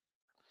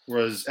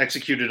was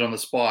executed on the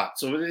spot.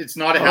 So it's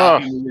not a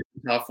happy movie,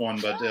 it's a tough one,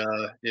 but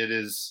it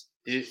is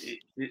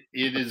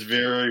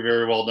very,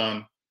 very well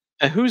done.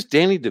 And who's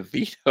Danny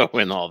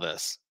DeVito in all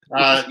this?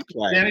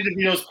 Danny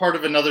DeVito is part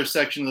of another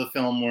section of the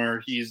film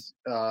where he's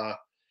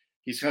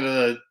kind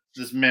of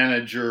this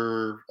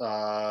manager,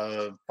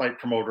 fight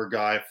promoter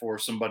guy for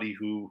somebody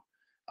who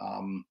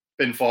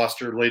Ben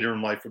Foster later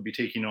in life would be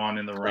taking on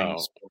in the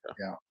rings.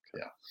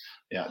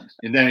 Yeah.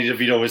 And Danny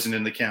DeVito isn't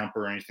in the camp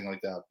or anything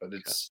like that, but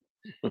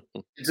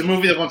it's a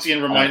movie that once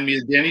again reminded me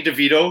of Danny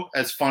DeVito,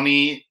 as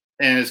funny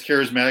and as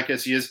charismatic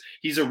as he is.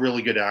 He's a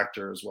really good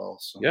actor as well.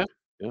 So. Yeah.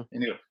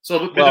 Anyway, so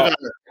a bit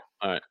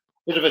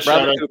of a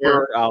shout out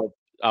there.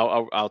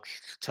 I'll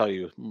tell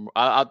you. When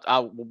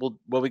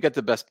we get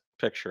the Best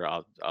Picture,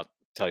 I'll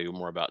tell you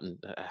more about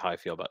how I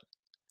feel about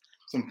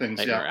some things.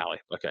 Nightmare Alley.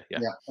 Okay. Yeah.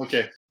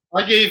 Okay.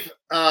 I gave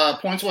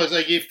points wise.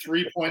 I gave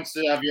 3 points to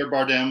Javier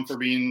Bardem for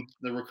being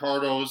the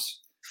Ricardos.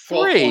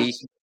 3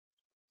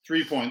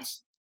 3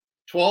 points.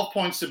 12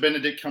 points to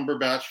Benedict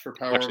Cumberbatch for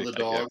Power of the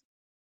Dog.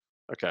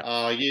 Okay.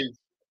 I gave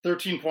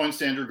 13 points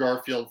to Andrew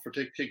Garfield for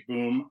Tick, Tick,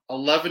 Boom.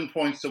 11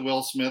 points to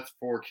Will Smith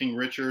for King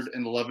Richard,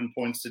 and 11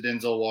 points to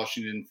Denzel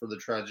Washington for The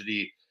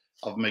Tragedy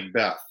of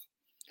Macbeth.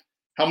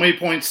 How many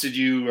points did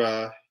you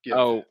give?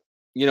 Oh,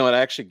 you know what?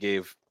 I actually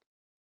gave.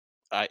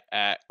 I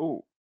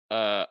gave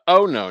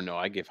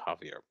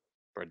Javier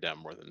Bardem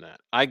more than that.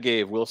 I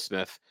gave Will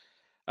Smith.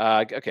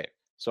 Okay,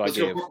 so Let's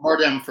I gave go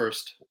Bardem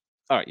first.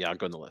 All right, yeah, I'll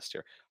go on the list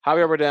here.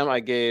 Javier Bardem,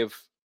 I gave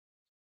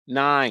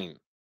 9,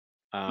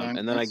 9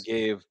 and then I points.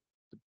 gave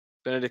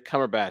Benedict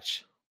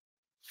Cumberbatch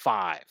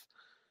 5,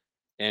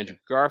 Andrew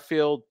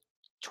Garfield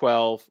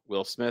 12,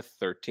 Will Smith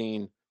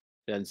 13,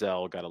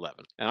 Denzel got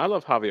 11. And I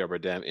love Javier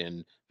Bardem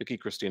in Vicky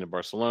Cristina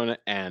Barcelona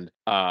and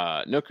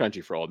No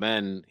Country for Old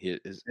Men. He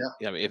is,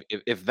 Yeah. I mean,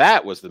 if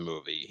that was the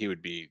movie, he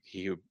would be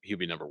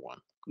number 1.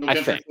 No I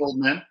Country think. for Old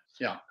Men.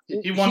 Yeah,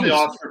 he won the was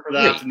Oscar for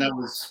that, great. and that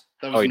was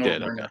Oh, he no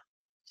did. brainer. Okay.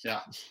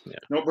 Yeah, Yeah.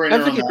 no brainer.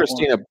 And on Vicky that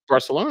Cristina one.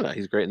 Barcelona,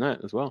 he's great in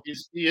that as well.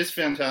 He is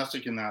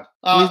fantastic in that.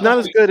 He's not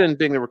as good in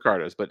Being the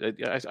Ricardos, but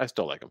I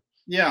still like him.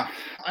 Yeah,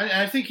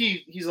 I think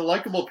he's a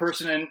likable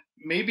person, and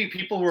maybe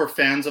people who are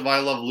fans of I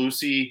Love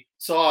Lucy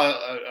saw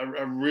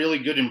a really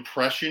good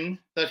impression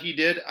that he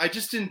did. I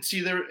just didn't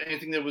see there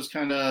anything that was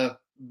kind of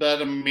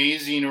that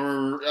amazing,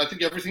 or I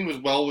think everything was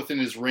well within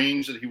his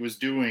range that he was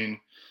doing.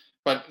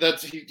 But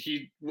that's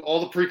he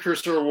all the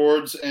precursor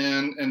awards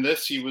and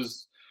this he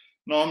was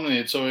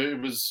nominated, so it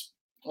was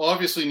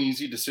obviously an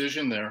easy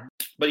decision there.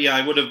 But yeah,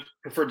 I would have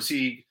preferred to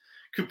see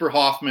Cooper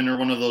Hoffman or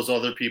one of those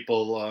other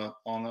people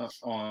on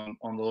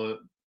the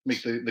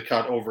make the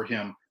cut over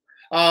him.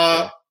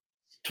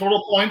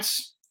 Total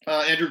points: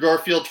 Andrew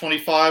Garfield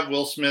 25,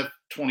 Will Smith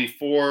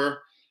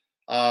 24,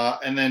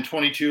 and then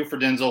 22 for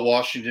Denzel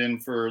Washington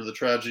for The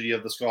Tragedy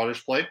of the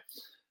Scottish Play.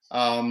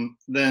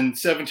 Then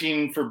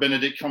 17 for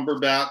Benedict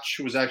Cumberbatch,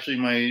 who was actually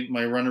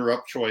my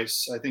runner-up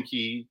choice. I think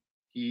he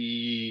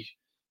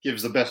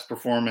gives the best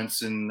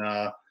performance in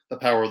The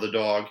Power of the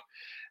Dog.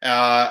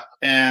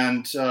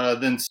 And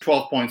then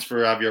 12 points for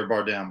Javier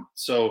Bardem.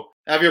 So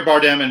Javier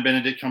Bardem and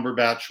Benedict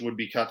Cumberbatch would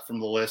be cut from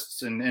the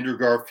lists, and Andrew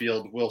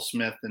Garfield, Will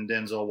Smith, and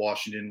Denzel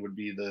Washington would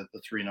be the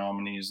 3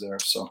 nominees there.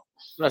 So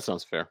that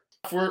sounds fair.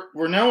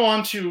 We're now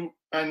on to,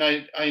 and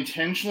I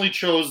intentionally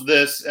chose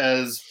this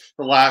as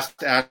the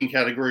last acting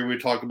category we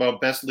talk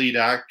about, Best Lead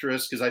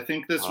Actress, because I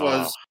think this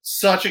was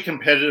such a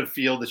competitive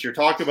field this year.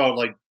 Talk about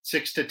like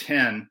 6 to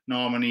 10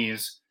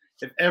 nominees.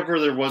 If ever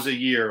there was a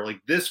year,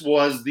 like this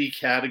was the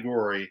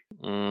category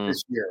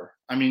this year.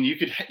 I mean, you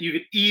could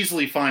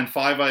easily find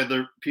 5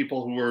 other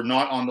people who were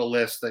not on the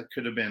list that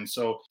could have been.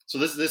 So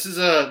this is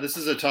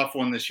a tough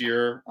one this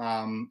year.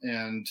 Well,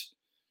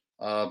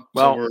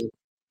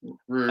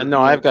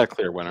 so I've got a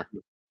clear winner.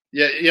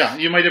 Yeah,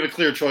 you might have a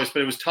clear choice,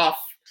 but it was tough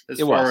as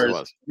far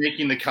as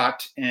making the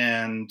cut,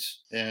 and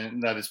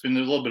that it's been a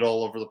little bit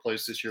all over the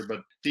place this year.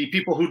 But the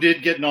people who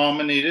did get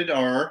nominated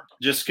are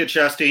Jessica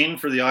Chastain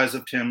for The Eyes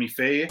of Tammy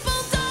Faye,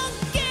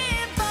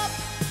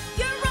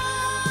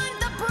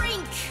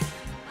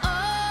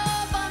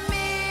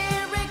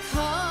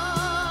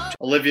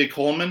 Olivia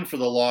Colman for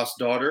The Lost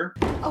Daughter.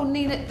 Oh,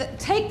 Nina,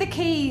 take the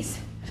keys.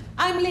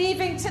 I'm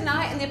leaving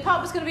tonight, and the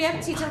apartment's going to be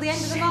empty till the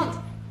end of the month.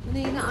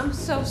 Nina, I'm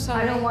so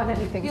sorry. I don't want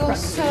anything You're from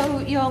so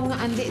young,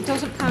 and it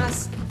doesn't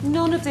pass.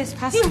 None of this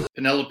passes.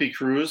 Penelope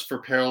Cruz for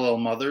Parallel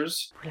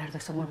Mothers. Las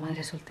dos somos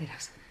madres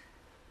solteras.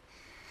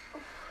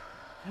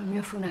 Lo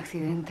mío fue un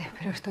accidente,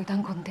 pero estoy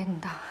tan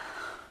contenta.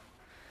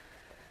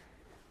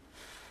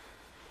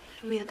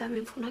 Lo mío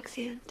también fue un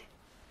accidente.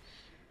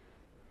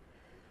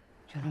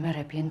 Yo no me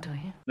arrepiento,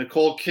 ¿eh?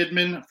 Nicole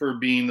Kidman for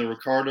Being the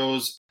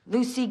Ricardos.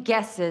 Lucy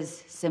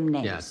guesses some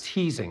names. Yeah,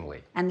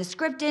 teasingly. And the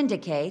script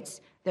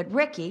indicates that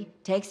Ricky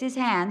takes his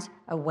hands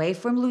away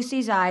from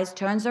Lucy's eyes,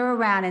 turns her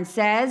around, and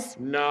says,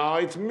 "No,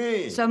 it's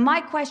me." So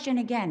my question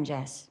again,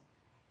 Jess.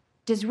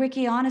 Does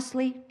Ricky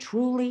honestly,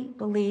 truly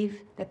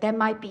believe that there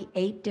might be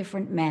 8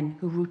 different men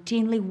who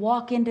routinely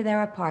walk into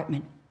their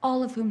apartment,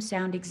 all of whom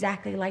sound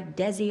exactly like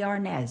Desi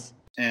Arnaz?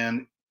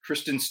 And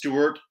Kristen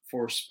Stewart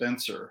for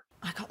Spencer.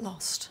 I got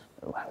lost.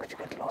 Oh, how could you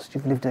get lost?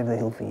 You've lived over the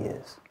hill for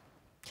years.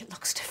 It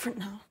looks different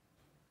now.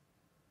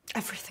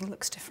 Everything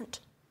looks different.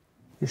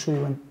 You sure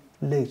you went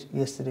late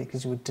yesterday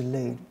because you were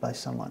delayed by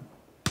someone?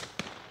 Why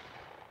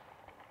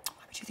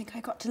would you think I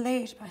got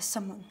delayed by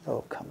someone?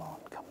 Oh, come on,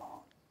 come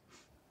on.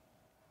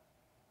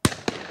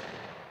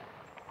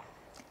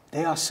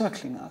 They are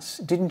circling us.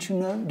 Didn't you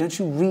know? Don't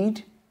you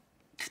read?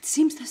 It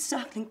seems they're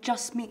circling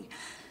just me.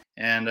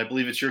 And I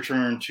believe it's your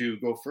turn to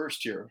go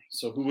first here.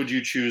 So who would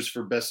you choose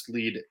for Best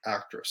Lead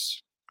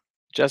Actress?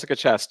 Jessica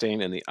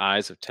Chastain in The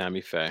Eyes of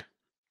Tammy Faye.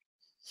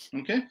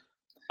 Okay.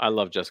 I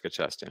love Jessica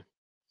Chastain.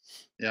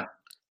 Yeah.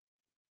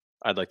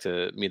 I'd like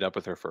to meet up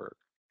with her for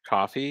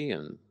coffee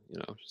and,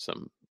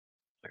 some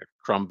like a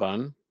crumb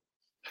bun,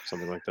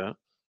 something like that.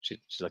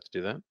 She'd like to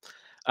do that.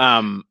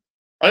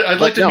 I'd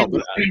like to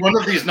be one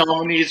of these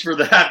nominees for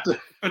that,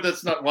 but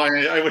that's not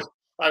why I would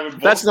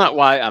vote. That's not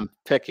why I'm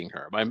picking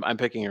her. I'm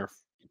picking her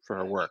for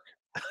her work.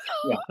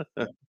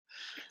 Yeah.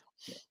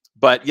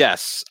 But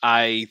yes,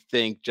 I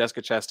think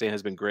Jessica Chastain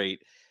has been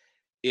great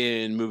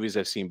in movies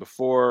I've seen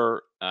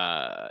before,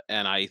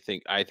 and I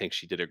think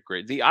she did a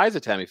great. The Eyes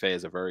of Tammy Faye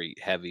is a very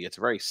heavy. It's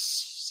a very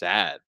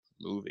sad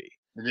movie.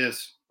 It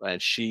is,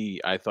 and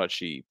I thought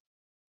she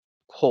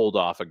pulled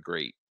off a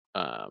great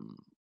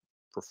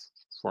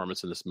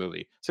performance in this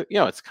movie. So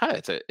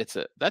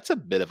that's a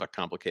bit of a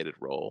complicated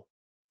role.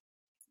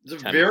 It's a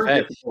Tammy very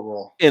Faye. difficult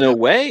role. In a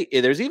way,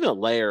 there's even a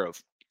layer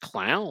of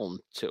clown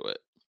to it.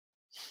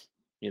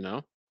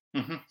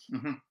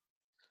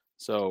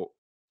 So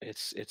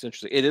it's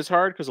interesting. It is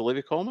hard because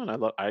Olivia Colman.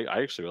 I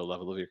actually really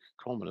love Olivia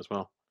Colman as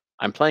well.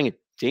 I'm playing a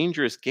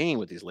dangerous game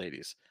with these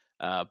ladies,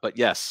 but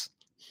yes,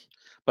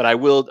 but I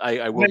will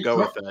go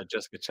with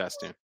Jessica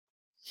Chastain.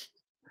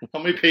 How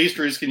many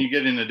pastries can you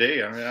get in a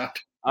day? I mean,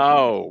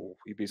 oh,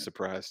 you'd be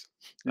surprised.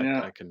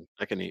 Yeah.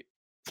 I can eat.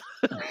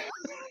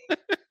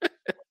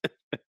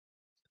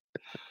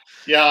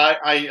 Yeah,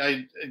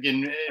 I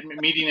again,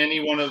 meeting any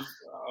one of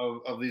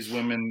these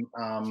women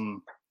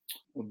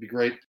would be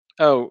great.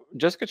 Oh,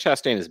 Jessica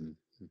Chastain is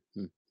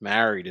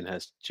married and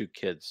has 2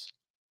 kids.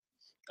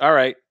 All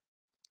right.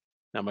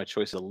 Now my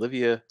choice is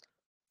Olivia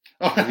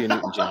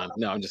Newton-John.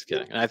 No, I'm just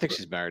kidding. And I think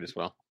she's married as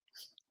well.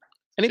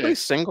 Anybody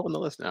single on the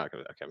list? No, okay,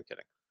 I'm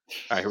kidding.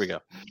 All right, here we go.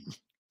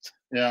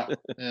 Yeah.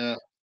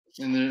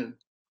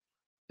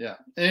 Yeah.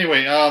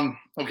 Anyway,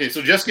 okay,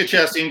 so Jessica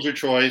Chastain's your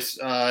choice,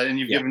 and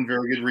you've given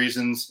very good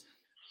reasons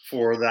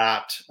for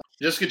that.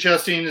 Jessica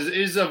Chastain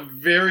is a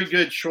very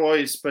good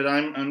choice, but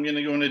I'm going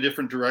to go in a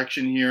different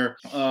direction here.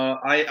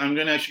 I'm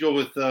going to actually go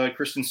with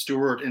Kristen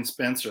Stewart and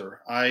Spencer.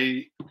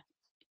 I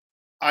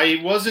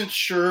wasn't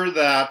sure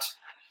that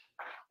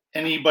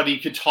anybody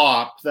could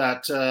top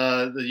that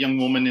the young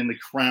woman in The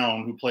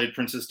Crown who played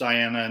Princess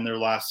Diana in their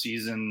last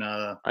season.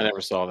 I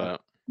never saw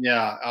that.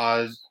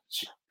 Yeah,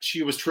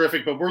 she was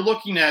terrific, but we're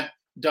looking at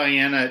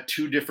Diana at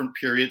 2 different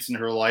periods in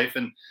her life,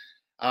 and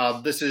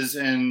this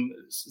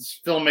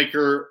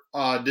filmmaker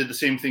did the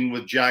same thing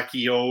with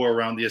Jackie O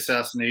around the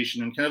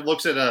assassination, and kind of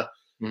looks at a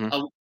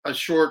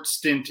short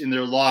stint in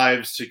their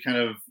lives to kind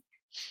of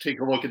take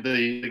a look at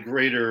the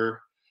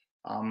greater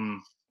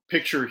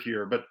picture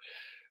here. But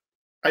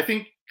I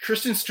think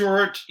Kristen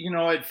Stewart,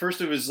 at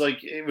first it was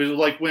like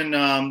when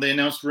they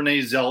announced Renee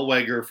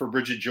Zellweger for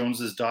Bridget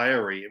Jones's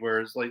Diary, where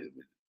it's like,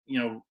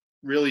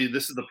 really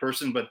this is the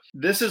person. But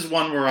this is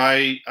one where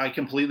I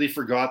completely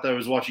forgot that I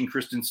was watching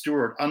Kristen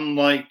Stewart,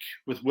 unlike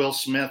with Will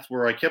Smith,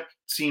 where I kept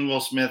seeing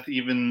Will Smith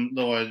even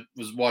though I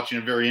was watching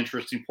a very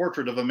interesting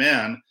portrait of a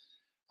man,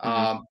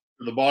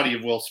 the body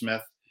of Will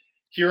Smith.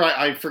 Here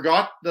I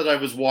forgot that I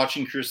was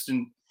watching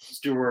Kristen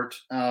Stewart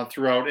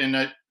throughout, and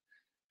it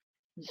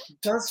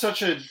does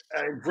such a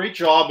great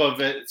job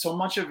of it. So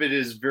much of it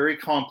is very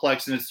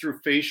complex, and it's through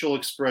facial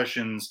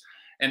expressions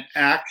and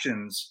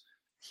actions.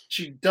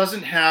 She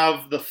doesn't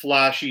have the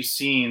flashy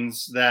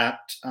scenes that,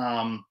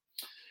 and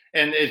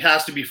it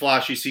has to be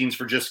flashy scenes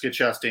for Jessica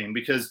Chastain,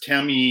 because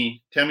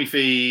Tammy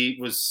Faye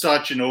was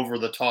such an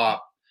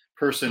over-the-top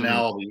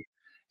personality,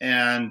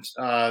 and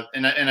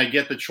I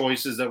get the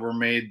choices that were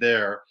made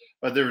there,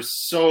 but there's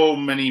so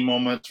many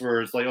moments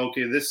where it's like,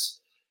 okay, this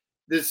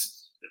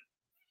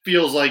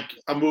feels like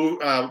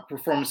a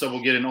performance that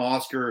will get an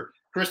Oscar.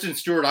 Kristen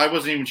Stewart, I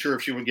wasn't even sure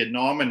if she would get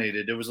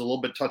nominated. It was a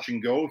little bit touch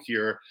and go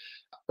here.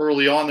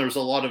 Early on, there was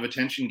a lot of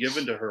attention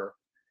given to her.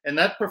 And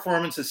that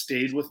performance has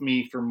stayed with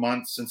me for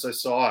months since I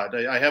saw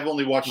it. I have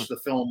only watched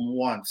the film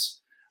once.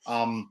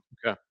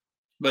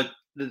 But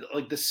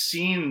the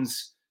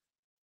scenes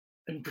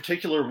in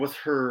particular with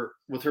her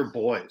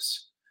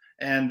boys,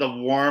 and the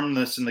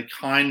warmness and the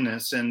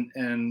kindness,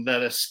 and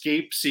that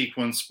escape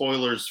sequence,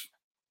 spoilers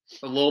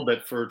a little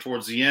bit for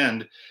towards the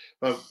end,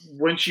 but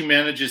when she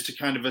manages to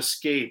kind of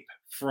escape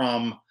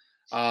from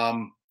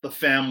the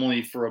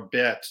family for a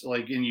bit,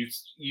 like, and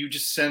you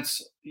just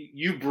sense,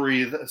 you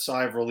breathe a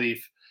sigh of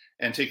relief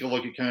and take a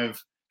look at kind of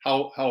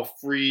how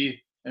free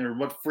and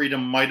what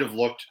freedom might have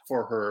looked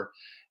for her,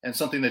 and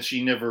something that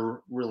she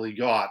never really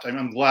got.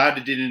 I'm glad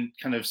it didn't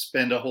kind of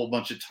spend a whole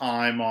bunch of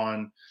time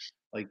on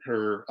like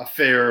her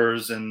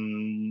affairs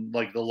and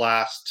like the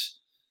last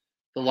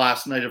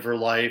night of her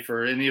life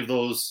or any of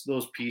those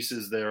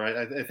pieces there.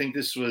 I think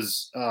this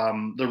was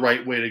the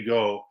right way to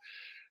go.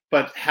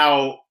 But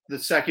how the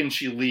second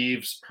she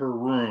leaves her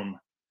room,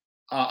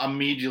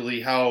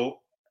 immediately how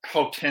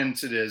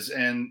tense it is.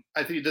 And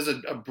I think it does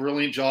a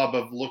brilliant job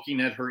of looking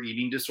at her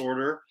eating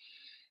disorder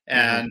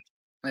and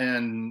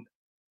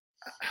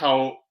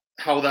how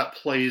that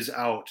plays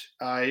out.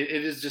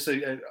 It is just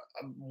a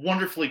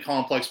wonderfully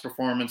complex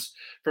performance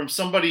from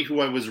somebody who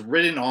I was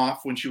written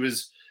off when she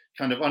was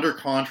kind of under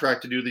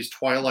contract to do these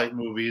Twilight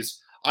movies.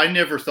 I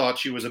never thought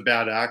she was a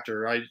bad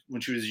actor.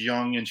 When she was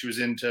young and she was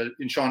in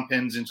Sean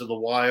Penn's Into the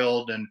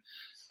Wild and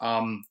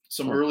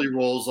some early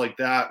roles like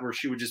that where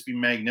she would just be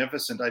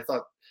magnificent. I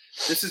thought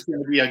this is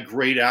going to be a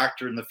great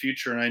actor in the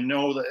future. And I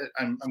know that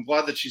I'm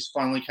glad that she's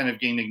finally kind of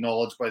gained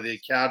acknowledged by the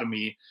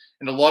Academy,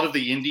 and a lot of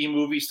the indie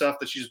movie stuff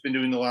that she's been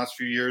doing the last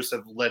few years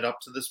have led up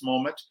to this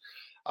moment.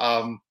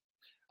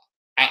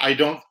 I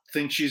don't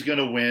think she's going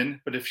to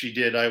win, but if she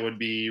did, I would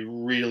be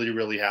really,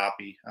 really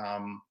happy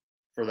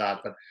for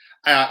that. But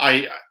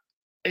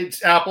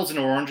it's apples and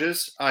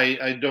oranges.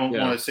 I don't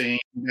want to say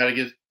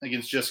anything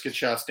against Jessica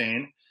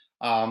Chastain.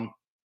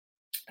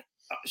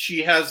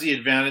 She has the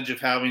advantage of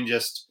having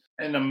just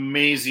an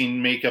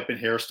amazing makeup and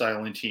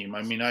hairstyling team.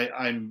 I mean,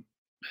 I'm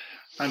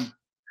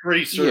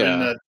pretty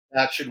certain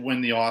that should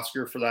win the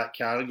Oscar for that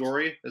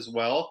category as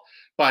well.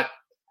 But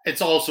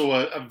it's also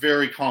a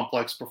very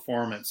complex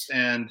performance,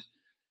 and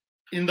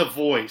the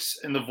voice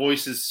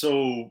is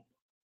so,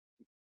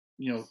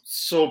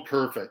 so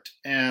perfect,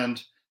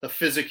 and the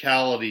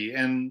physicality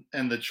and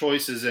the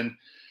choices, and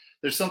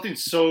there's something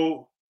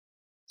so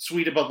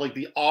sweet about like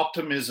the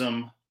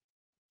optimism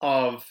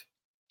of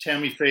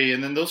Tammy Faye,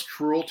 and then those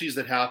cruelties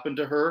that happened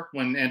to her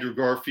when Andrew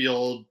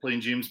Garfield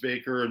playing James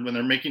Baker, and when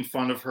they're making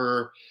fun of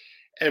her,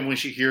 and when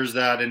she hears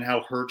that and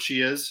how hurt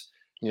she is.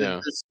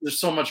 Yeah, there's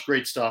so much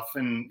great stuff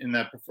in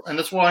that, and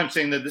that's why I'm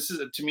saying that this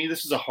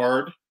is a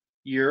hard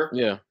year.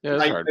 Yeah,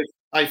 it's hard.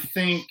 I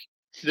think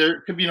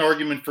there could be an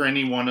argument for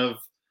any one of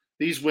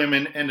these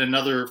women and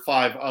another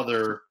 5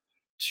 other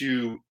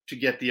to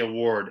get the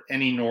award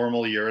any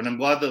normal year, and I'm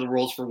glad that the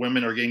roles for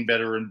women are getting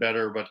better and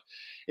better, but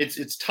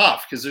it's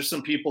tough because there's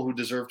some people who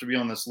deserve to be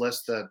on this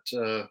list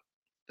that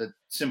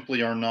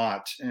simply are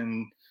not,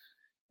 and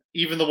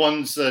even the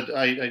ones that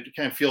I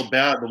kind of feel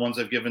bad, the ones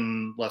I've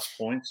given less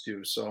points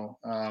to. So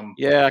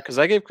because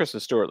I gave Kristen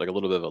Stewart like a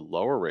little bit of a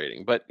lower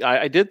rating, but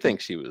I did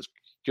think she was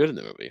good in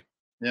the movie.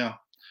 Yeah,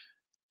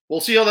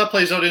 we'll see how that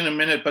plays out in a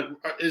minute. But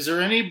is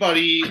there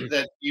anybody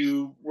that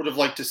you would have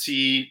liked to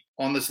see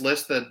on this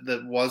list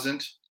that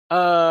wasn't?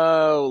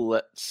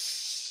 Let's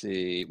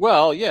see.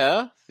 Well,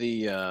 yeah,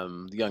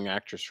 the young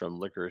actress from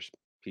Licorice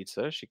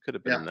Pizza, she could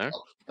have been in there.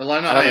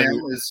 Alana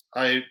Haim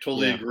I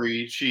totally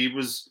agree.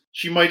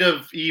 She might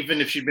have, even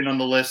if she'd been on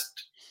the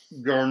list,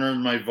 garnered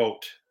my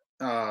vote.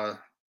 I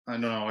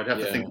don't know. I'd have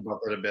to think about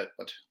that a bit,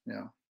 but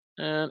yeah.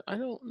 And I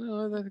don't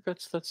know. I think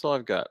that's all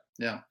I've got.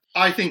 Yeah,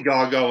 I think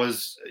Gaga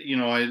was.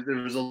 There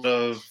was a lot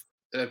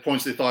of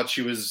points they thought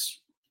she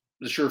was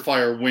the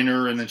surefire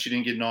winner, and then she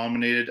didn't get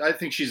nominated. I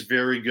think she's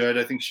very good.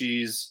 I think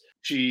she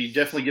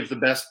definitely gives the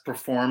best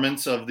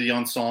performance of the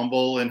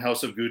ensemble in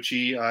House of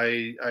Gucci.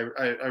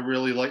 I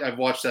really like. I've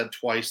watched that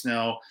twice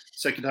now.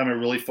 Second time I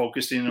really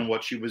focused in on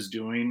what she was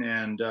doing,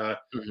 and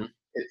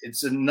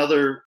it's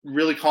another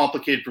really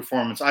complicated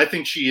performance. I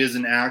think she is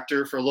an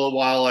actor. For a little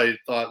while, I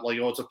thought like,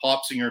 it's a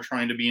pop singer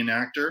trying to be an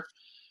actor,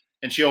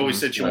 and she always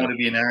said she wanted to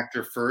be an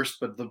actor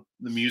first, but the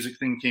music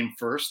thing came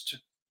first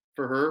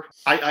for her.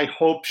 I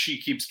hope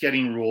she keeps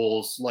getting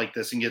roles like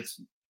this and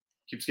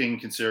keeps getting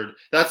considered.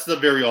 That's the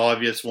very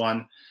obvious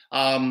one.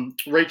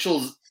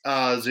 Rachel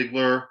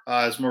Ziegler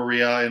as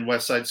Maria in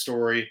West Side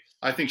Story.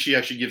 I think she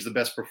actually gives the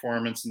best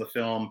performance in the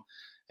film,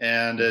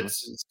 and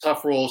it's a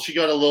tough role. She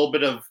got a little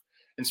bit of,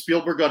 and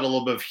Spielberg got a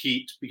little bit of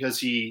heat because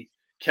he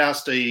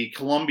cast a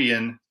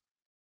Colombian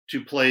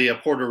to play a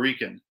Puerto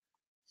Rican,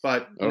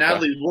 but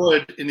Natalie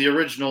Wood in the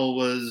original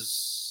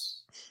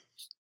was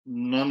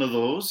none of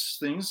those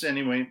things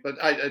anyway.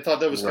 But I thought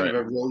that was kind of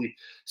a really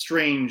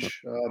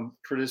strange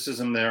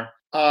criticism there.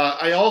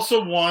 I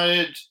also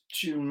wanted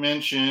to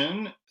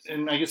mention,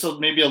 and I guess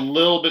maybe a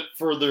little bit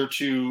further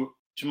to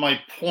my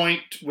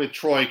point with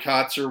Troy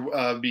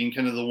Kotsur being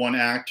kind of the one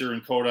actor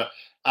in Coda,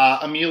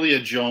 Amelia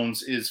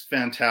Jones is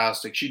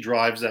fantastic. She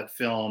drives that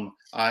film,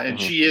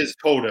 and she is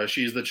Coda.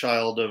 She's the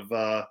child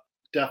of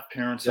deaf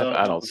parents. Deaf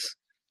adults.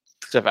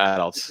 Deaf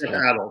adults. Deaf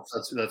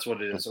adults. That's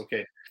what it is.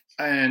 Okay.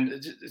 And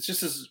it's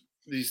just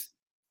these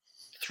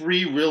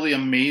 3 really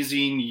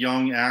amazing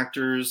young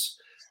actors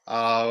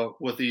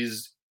with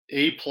these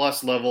A+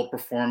 level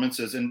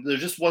performances, and there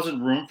just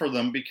wasn't room for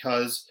them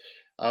because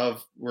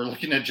we're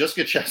looking at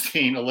Jessica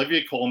Chastain,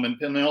 Olivia Colman,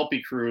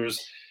 Penelope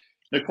Cruz,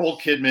 Nicole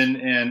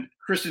Kidman, and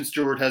Kristen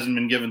Stewart hasn't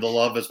been given the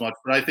love as much,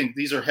 but I think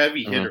these are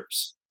heavy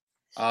hitters.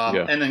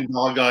 And then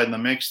Gaga in the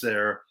mix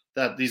there,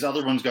 that these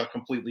other ones got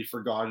completely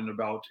forgotten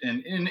about.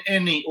 And in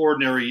any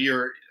ordinary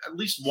year, at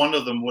least one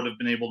of them would have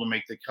been able to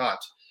make the cut.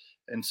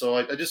 And so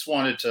I just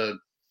wanted to,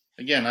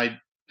 again, I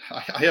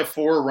have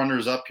 4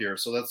 runners up here,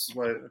 so that's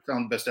why I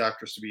found Best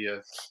Actress to be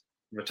a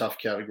tough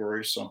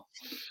category. So,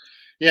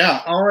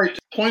 yeah, all right.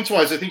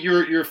 Points-wise, I think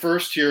you're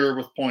first here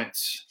with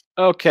points.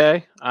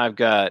 Okay, I've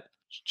got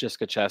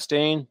Jessica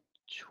Chastain,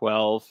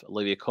 12,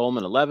 Olivia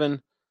Colman,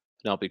 11,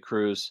 Penelope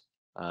Cruz,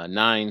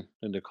 9,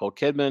 and Nicole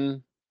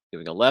Kidman,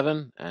 giving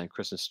 11, and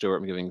Kristen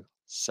Stewart, I'm giving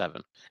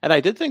 7. And I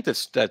did think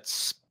that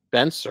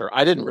Spencer,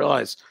 I didn't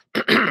realize,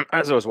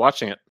 as I was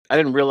watching it, I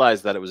didn't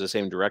realize that it was the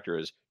same director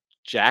as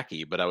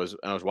Jackie, but I was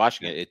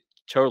watching it, it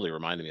totally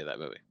reminded me of that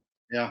movie.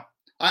 Yeah,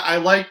 I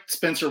liked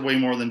Spencer way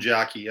more than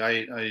Jackie.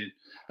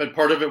 But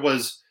part of it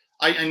was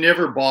I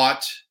never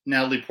bought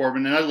Natalie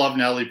Portman, and I love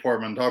Natalie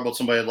Portman. Talk about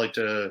somebody I'd like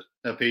to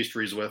have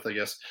pastries with, I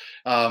guess.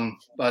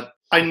 But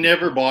I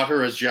never bought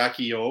her as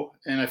Jackie O,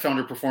 and I found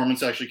her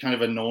performance actually kind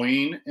of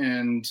annoying,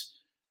 and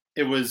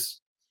it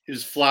was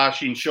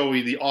flashy and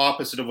showy, the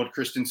opposite of what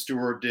Kristen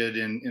Stewart did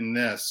in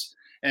this.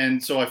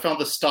 And so I found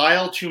the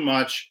style too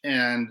much.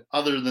 And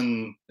other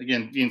than,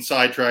 again, being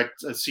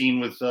sidetracked, a scene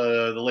with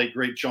the late,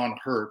 great John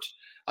Hurt,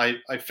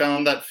 I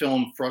found that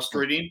film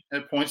frustrating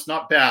at points.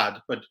 Not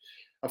bad, but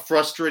a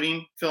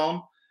frustrating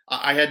film.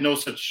 I had no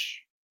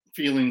such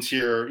feelings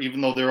here,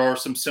 even though there are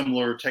some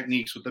similar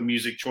techniques with the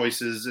music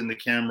choices and the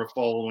camera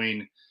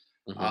following.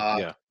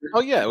 Yeah. Oh,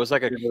 yeah. It was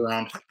like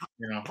around,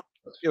 you know.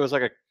 It was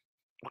like a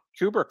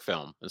Kubrick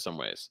film in some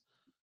ways.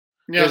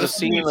 Yeah, There's a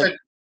scene like,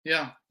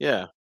 yeah.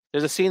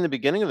 There's a scene in the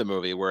beginning of the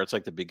movie where it's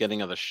like the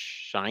beginning of The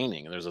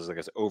Shining, and there's like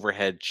this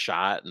overhead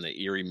shot, and the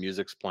eerie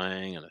music's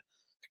playing, and the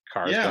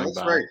cars going That's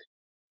by. right.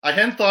 I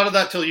hadn't thought of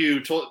that till you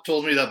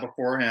told me that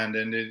beforehand,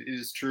 and it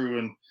is true.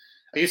 And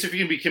I guess if you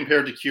can be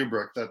compared to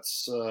Kubrick,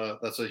 that's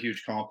a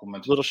huge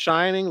compliment. Little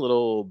Shining,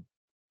 little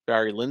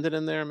Barry Lyndon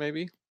in there,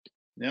 maybe.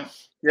 Yeah,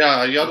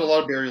 you got a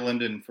lot of Barry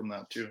Lyndon from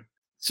that too.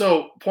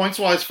 So points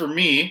wise for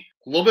me,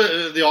 a little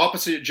bit the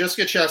opposite.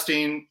 Jessica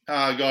Chastain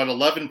got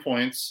 11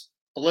 points.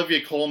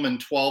 Olivia Colman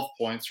 12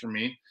 points for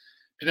me.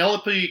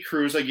 Penelope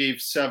Cruz I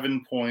gave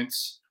 7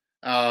 points.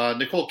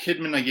 Nicole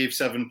Kidman I gave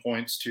 7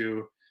 points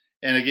to,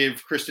 and I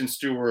gave Kristen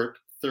Stewart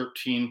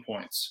 13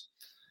 points.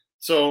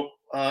 So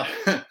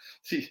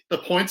see, the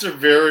points are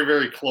very,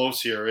 very close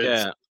here.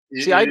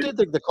 I did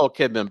think Nicole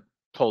Kidman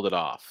pulled it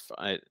off.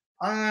 I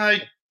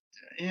love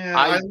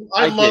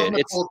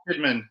Nicole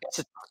Kidman. It's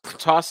a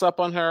toss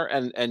up on her,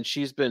 and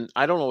she's been.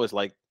 I don't always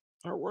like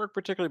her work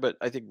particularly, but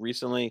I think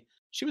recently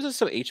she was in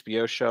some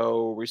HBO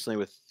show recently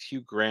with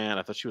Hugh Grant.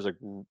 I thought she was like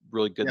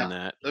really good in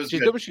that. She's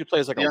good when she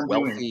plays like a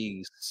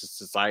wealthy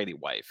society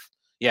wife.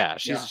 Yeah,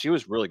 she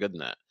was really good in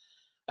that.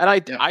 And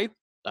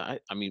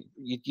I mean,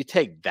 you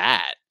take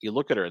that, you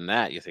look at her in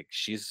that, you think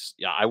she's.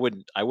 I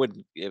wouldn't.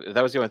 If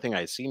that was the only thing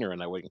I had seen her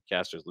in, I wouldn't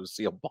cast her as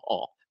Lucille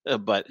Ball.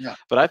 But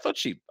I thought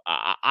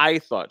I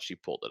thought she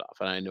pulled it off,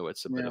 and I know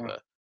it's a bit of a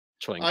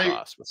swing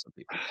cost with some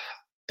people.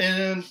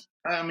 And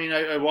I mean,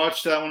 I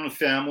watched that one with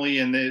family,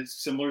 and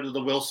it's similar to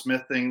the Will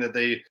Smith thing that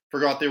they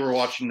forgot they were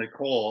watching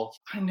Nicole.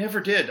 I never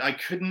did. I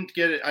couldn't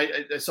get it.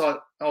 I saw,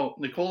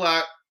 Nicole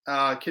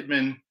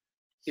Kidman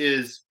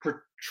is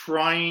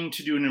trying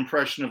to do an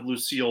impression of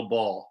Lucille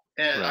Ball.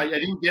 And I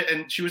didn't get,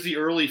 and she was the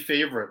early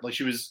favorite. Like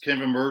she was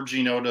kind of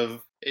emerging out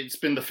of, it's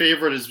been the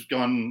favorite has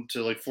gone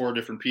to like 4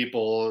 different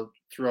people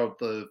throughout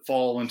the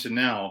fall into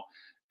now.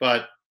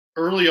 But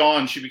early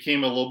on, she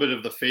became a little bit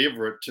of the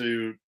favorite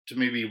to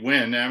maybe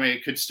win. I mean,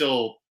 it could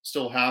still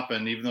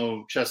happen, even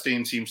though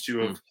Chastain seems to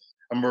have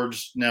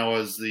emerged now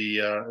as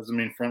the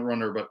main front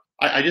runner. But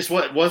I just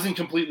wasn't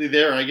completely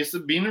there. I guess the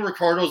Bina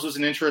Ricardo's was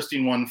an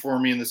interesting one for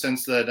me in the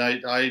sense that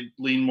I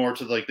lean more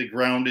to like the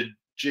grounded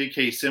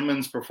J.K.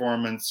 Simmons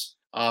performance,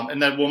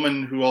 and that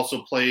woman who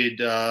also played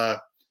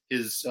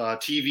his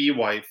TV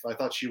wife. I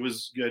thought she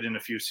was good in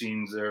a few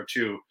scenes there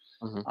too.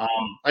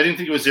 I didn't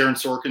think it was Aaron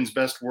Sorkin's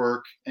best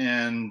work,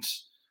 and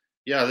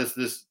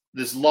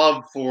this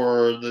love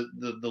for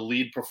the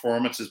lead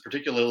performances,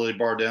 particularly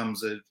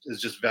Bardem's,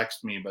 has just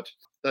vexed me. But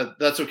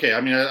that's okay.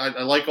 I mean,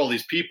 I like all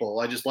these people.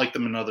 I just like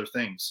them in other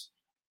things.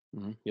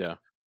 Yeah.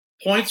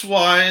 Points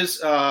wise,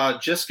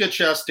 Jessica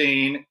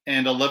Chastain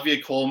and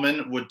Olivia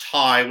Colman would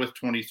tie with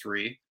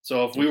 23.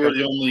 So if we were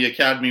the only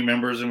Academy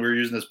members and we were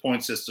using this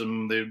point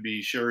system, they would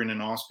be sharing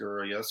an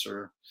Oscar, I guess.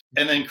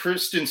 And then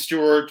Kristen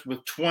Stewart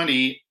with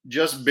 20,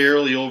 just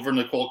barely over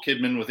Nicole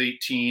Kidman with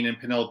 18, and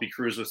Penelope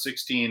Cruz with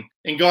 16.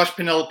 And gosh,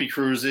 Penelope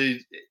Cruz,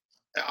 it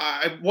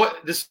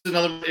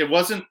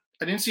wasn't.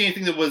 I didn't see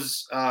anything that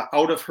was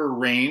out of her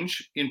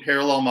range in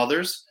Parallel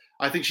Mothers.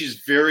 I think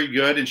she's very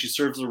good and she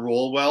serves the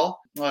role well.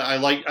 I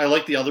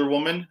like the other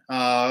woman,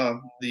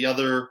 the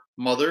other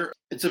mother.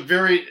 It's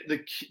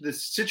the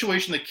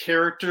situation the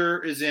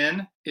character is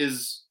in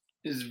is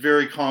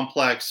very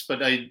complex.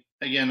 But I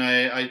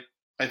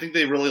think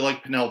they really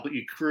like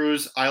Penelope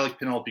Cruz. I like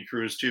Penelope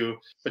Cruz too,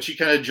 but she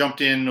kind of jumped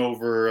in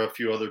over a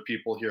few other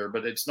people here.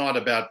 But it's not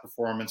a bad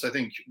performance. I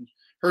think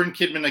her and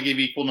Kidman I gave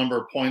equal number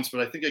of points, but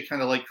I think I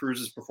kind of like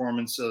Cruz's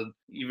performance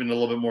even a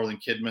little bit more than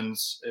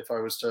Kidman's if I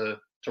was to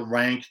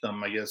rank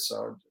them, I guess,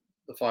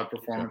 the 5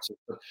 performances.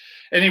 But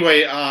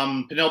anyway,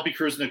 Penelope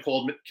Cruz and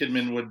Nicole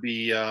Kidman would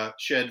be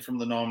shed from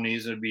the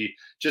nominees. It would be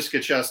Jessica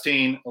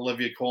Chastain,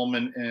 Olivia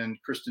Colman,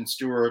 and Kristen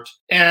Stewart.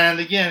 And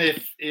again,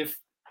 if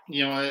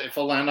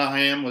Alana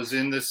Haim was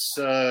in this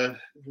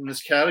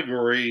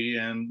category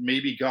and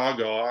maybe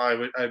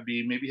Gaga, I'd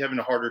be maybe having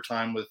a harder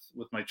time with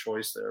my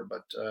choice there.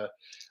 But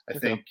I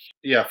think,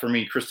 for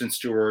me, Kristen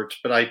Stewart.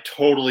 But I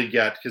totally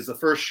get, because the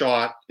first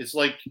shot, it's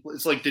like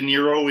De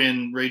Niro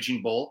in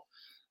Raging Bull.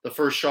 The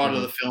first shot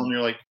of the film,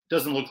 you're like,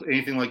 doesn't look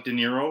anything like De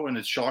Niro, and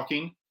it's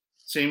shocking.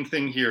 Same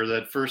thing here.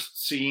 That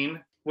first scene,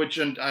 which,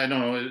 and I don't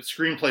know, a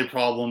screenplay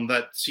problem.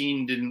 That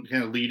scene didn't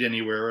kind of lead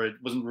anywhere. It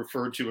wasn't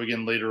referred to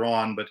again later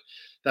on, but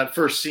that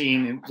first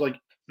scene, like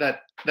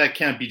that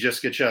can't be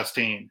Jessica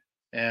Chastain.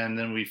 And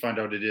then we find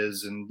out it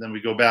is, and then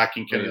we go back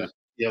and kind of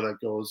see how that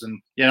goes.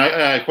 And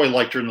I quite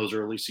liked her in those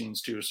early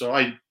scenes too. So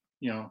I'm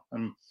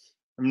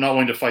not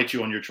going to fight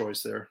you on your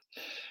choice there.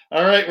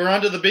 All right, we're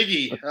on to the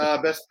biggie,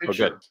 Best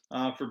Picture.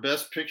 For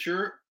Best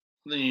Picture,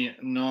 The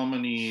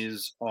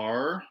nominees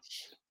are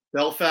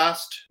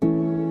Belfast.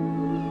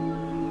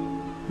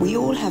 We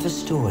all have a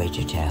story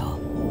to tell.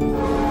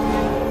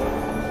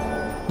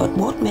 But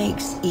what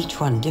makes each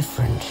one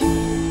different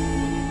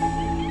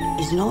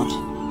is not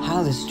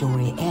how the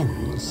story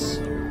ends,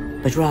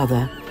 but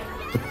rather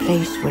the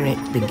place where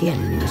it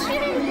begins.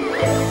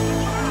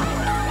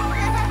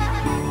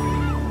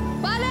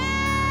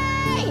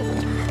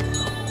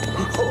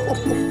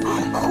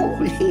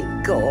 Holy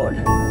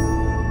God.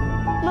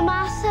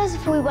 Mama says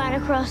if we went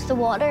across the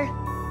water,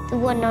 they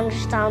wouldn't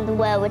understand the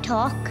way we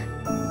talk.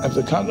 If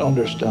they can't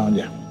understand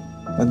you,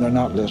 then they're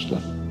not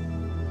listening.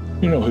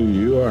 You know who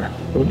you are,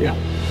 don't you?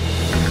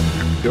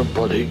 Your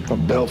buddy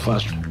from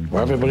Belfast,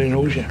 where everybody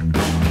knows you.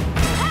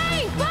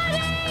 Hey, buddy!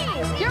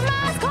 Your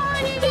mom's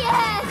calling you.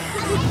 Yes!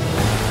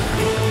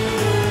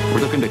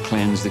 We're looking to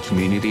cleanse the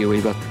community a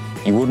wee bit.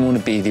 You wouldn't want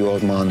to be the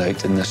odd man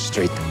out in the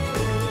street.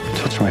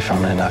 Touch my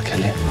family and I'll kill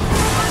you.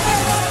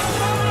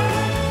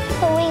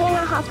 Are we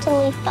gonna have to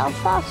leave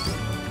Belfast?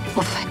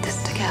 We'll fight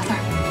this together.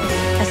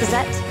 This is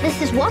it?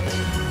 This is what?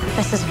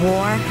 This is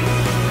war.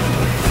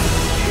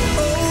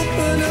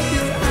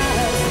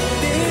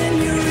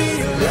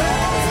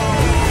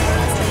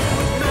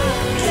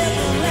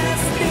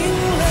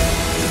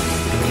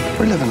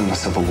 We're living in a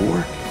civil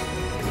war.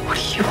 What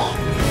do you want?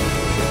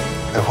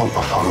 I want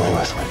my family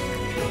with me.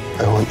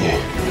 I want you.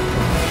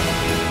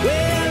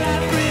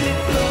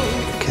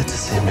 Kids the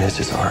same age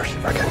as ours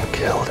are getting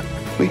killed.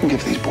 We can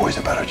give these boys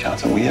a better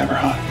chance than we ever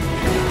had.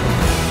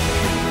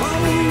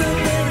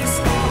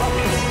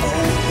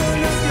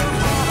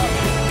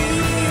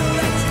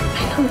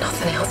 I know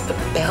nothing else but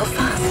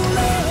Belfast.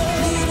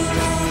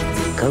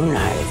 Go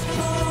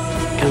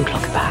now. Don't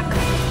look back.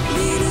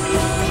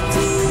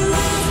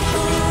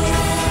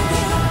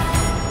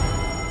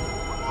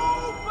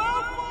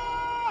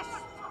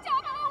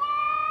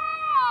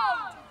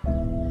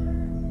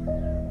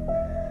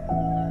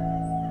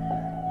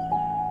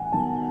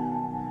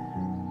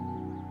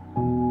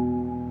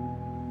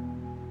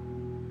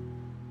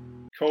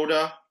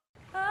 Coda.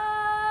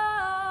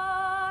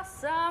 Oh,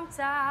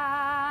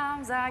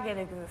 sometimes I get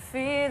a good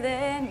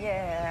feeling,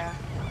 yeah.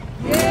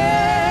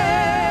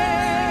 Yeah.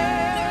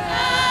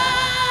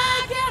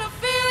 I get a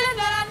feeling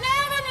that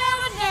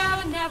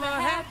I never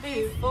had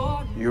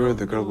before. You're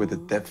the girl with the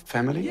deaf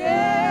family?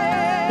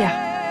 Yeah.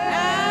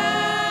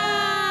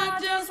 I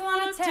just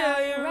want to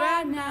tell you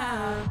right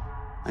now.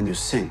 And you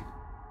sing.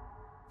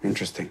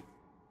 Interesting.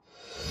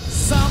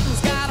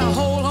 Something's got a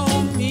hold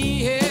on me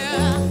here.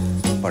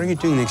 What are you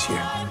doing next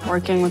year?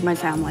 Working with my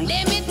family.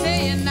 Let me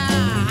tell you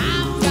now,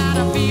 I've got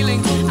a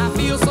feeling, I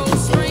feel so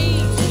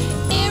strange.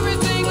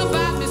 Everything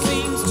about me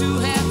seems to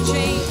have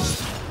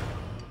changed.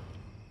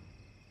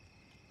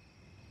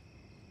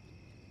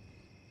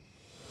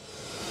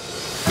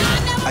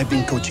 I've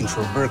been coaching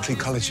for Berklee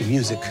College of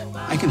Music.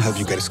 I can help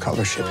you get a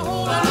scholarship. I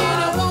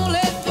won't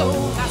let go.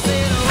 I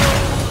said,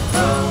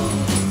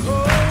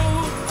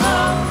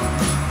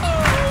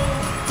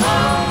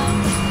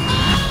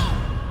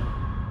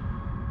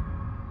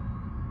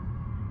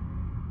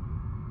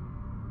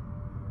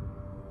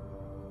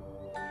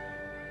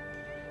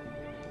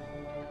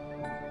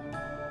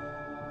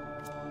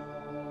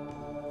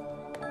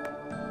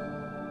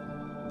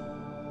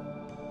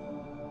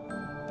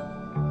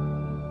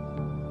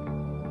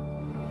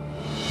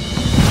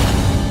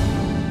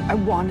 I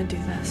want to do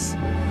this.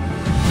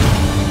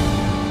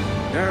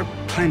 There are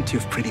plenty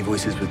of pretty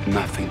voices with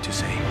nothing to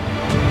say.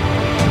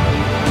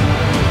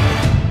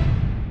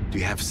 Do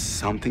you have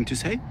something to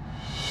say?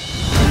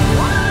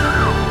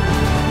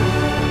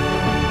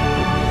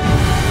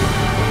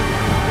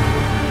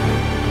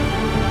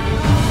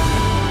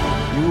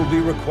 You will be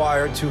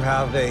required to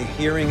have a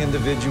hearing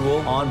individual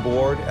on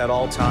board at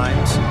all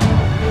times.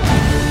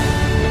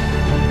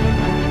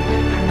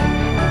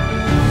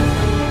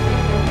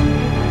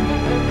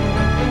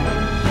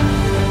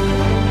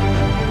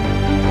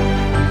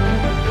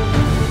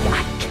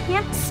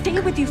 Stay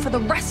with you for the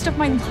rest of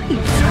my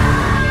life.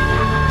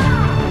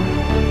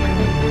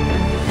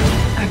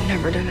 I've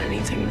never done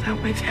anything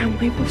without my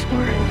family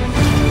before.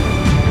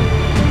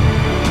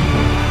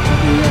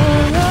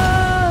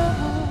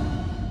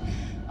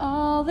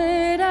 all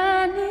that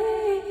I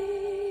need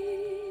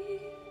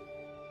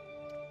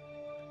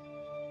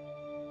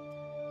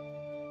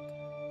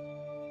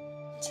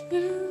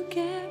to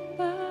get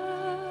by.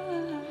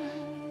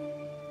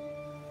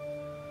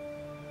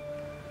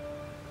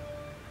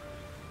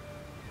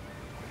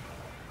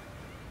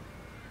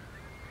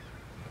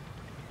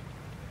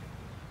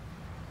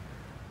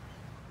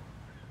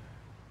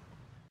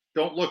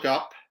 Don't Look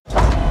Up.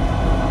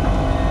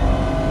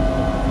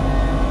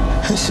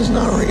 This is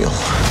not real.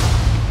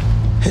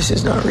 This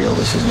is not real.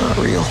 This is not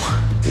real.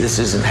 This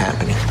isn't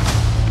happening.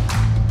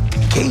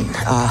 Kate,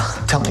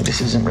 tell me this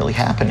isn't really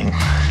happening.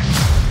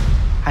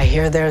 I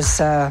hear there's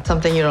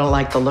something you don't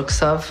like the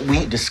looks of.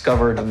 We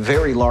discovered a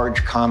very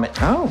large comet.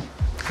 Oh,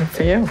 good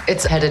for you.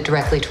 It's headed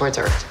directly towards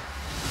Earth.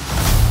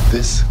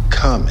 This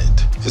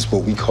comet is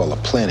what we call a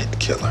planet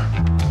killer.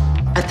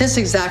 At this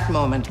exact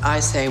moment, I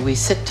say we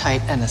sit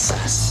tight and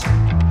assess.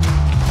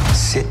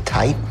 sit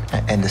tight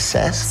and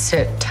assess?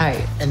 Sit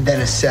tight. And then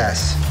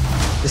assess.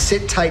 The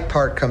sit tight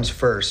part comes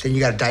first, then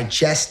you gotta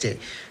digest it.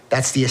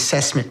 That's the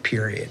assessment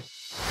period.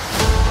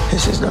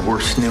 This is the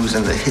worst news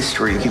in the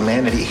history of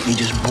humanity. He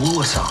just blew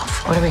us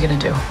off. What are we gonna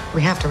do?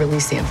 We have to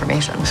release the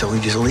information. So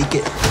we just leak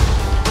it.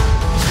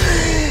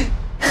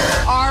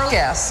 Our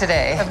guests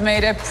today have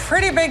made a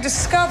pretty big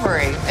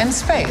discovery in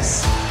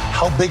space.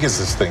 How big is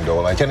this thing,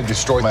 though? Like, can it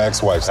destroy my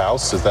ex-wife's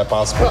house? Is that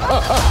possible?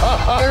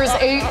 There's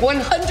a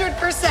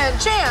 100%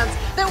 chance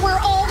that we're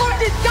all going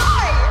to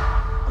die.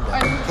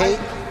 Kate?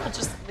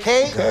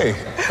 Kate? Hey.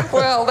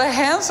 Well, the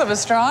handsome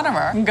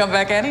astronomer can come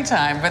back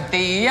anytime, but the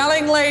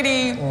yelling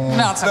lady,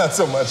 not so Not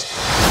so much.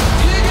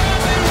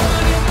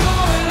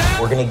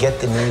 We're gonna get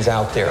the news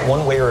out there,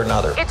 one way or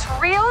another. It's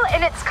real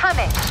and it's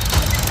coming.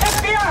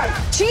 FBI!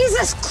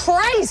 Jesus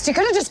Christ, you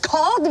could have just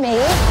called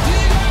me.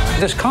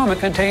 This comet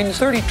contains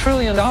 $30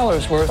 trillion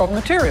worth of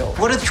material.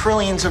 What do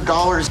trillions of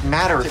dollars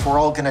matter if we're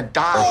all gonna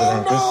die?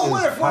 Oh no,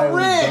 what if we're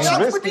rich?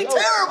 That would be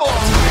terrible.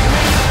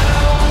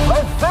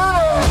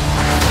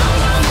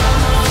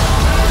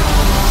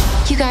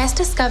 You guys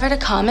discovered a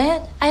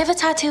comet? I have a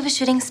tattoo of a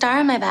shooting star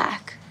on my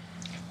back.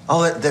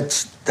 Oh,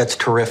 that's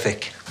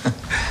terrific.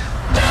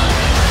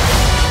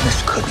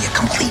 This could be a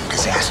complete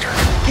disaster.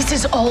 This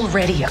is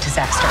already a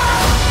disaster.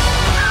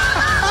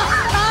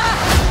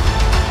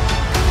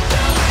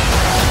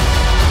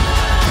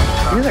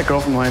 You know that girl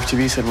from Live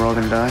TV said we're all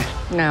gonna die?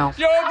 No.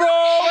 Yo, bro!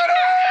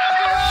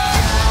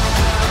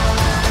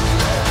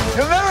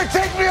 You'll never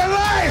take me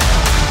alive!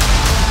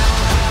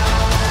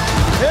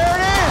 There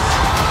it is!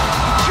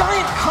 A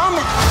giant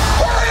comet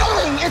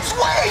whirling its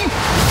way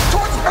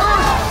towards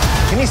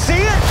Earth! Can you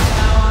see it?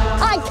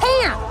 I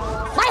can't!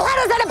 My head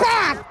is in a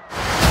bag!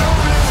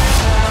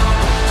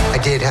 I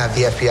did have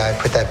the FBI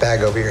put that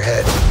bag over your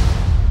head.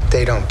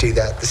 They don't do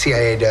that. The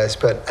CIA does,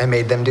 but I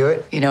made them do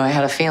it. You know, I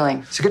had a feeling.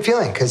 It's a good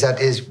feeling, because that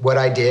is what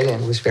I did,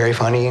 and it was very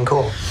funny and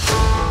cool.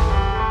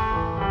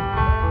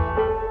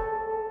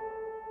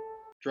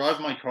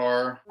 Drive my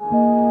car.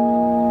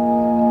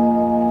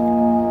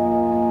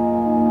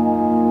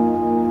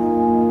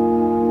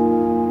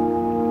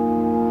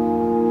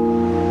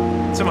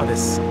 妻で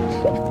す。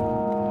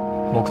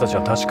僕たち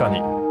は確か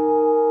に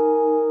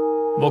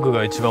僕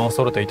が一番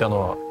恐れていたの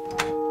は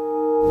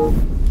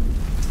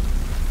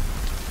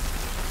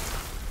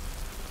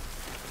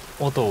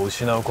音を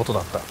失うこと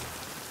だった。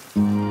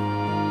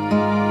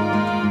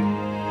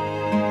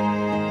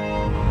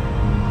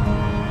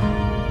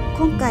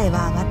今回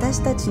は私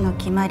たちの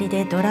決まり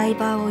でドライ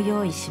バーを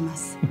用意しま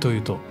す。とい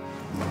うと、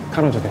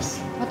彼女で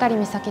す。渡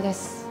美咲で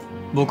す。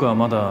僕は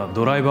まだ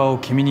ドライバーを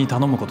君に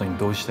頼むことに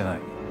同意してない。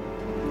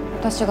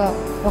私が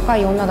若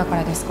い女だか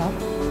らですか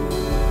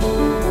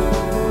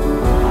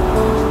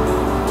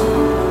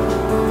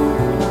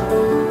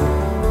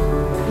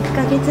？1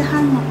ヶ月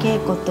半の稽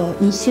古と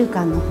2週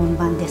間の本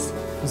番です。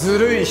ず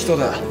るい人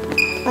だ。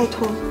拜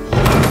托。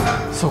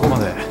そこま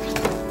で。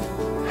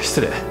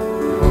失礼。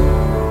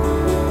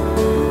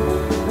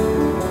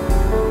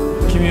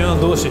君は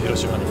どうして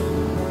広島に？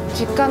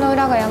実家の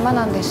裏が山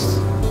なんで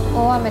す。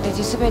大雨で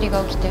地滑り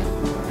が起きて、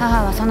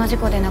母はその事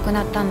故で亡く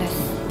なったんです。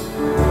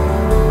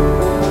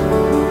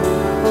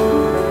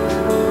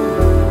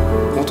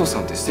元さ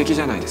んって素敵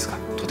じゃないですか、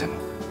とても。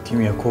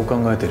君はこう考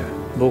えてる。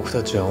僕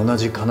たちは同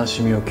じ悲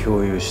しみを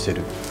共有して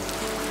る。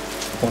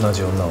同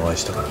じ女を愛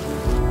したから。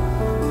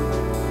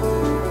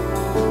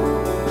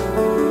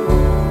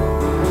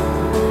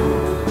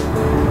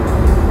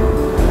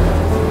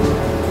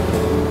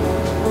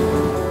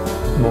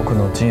僕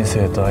の人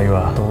生と愛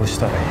はどうし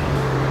たらい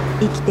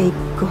い？生きてい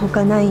くほ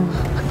かないの。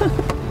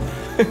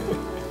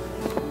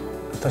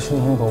私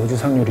の方がおじ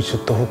さんよりずっ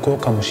と不幸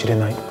かもしれ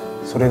ない。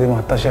それでも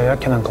私はや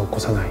けなんか起こ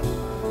さない。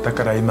だ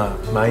から今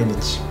毎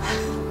日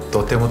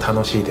とても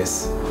楽しいで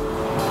す。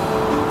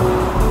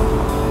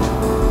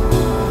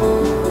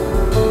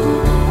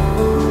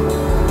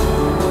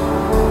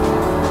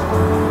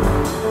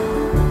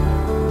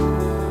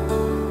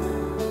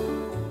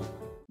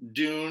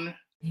Dune.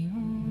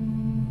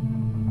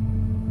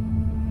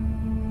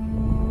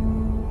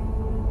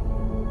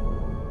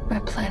 My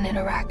planet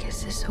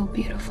Arrakis is so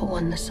beautiful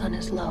when the sun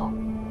is low.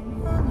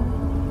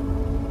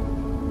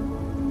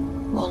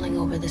 Rolling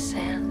over the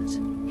sands,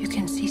 you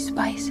can see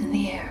spice in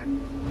the air.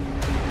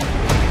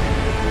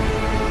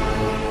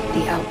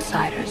 The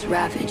outsiders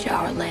ravage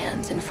our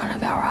lands in front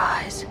of our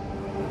eyes.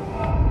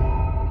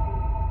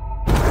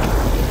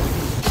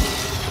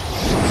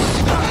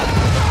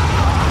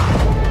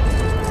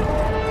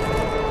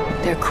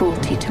 Their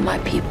cruelty to my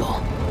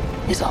people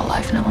is all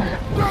I've known.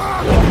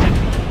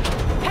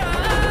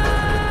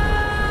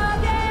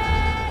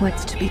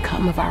 What's to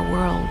become of our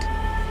world?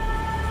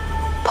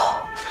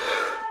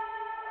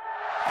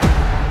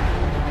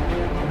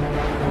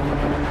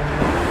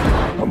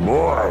 A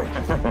boy.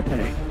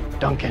 Hey,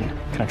 Duncan,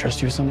 can I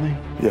trust you with something?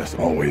 Yes,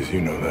 always.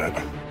 You know that.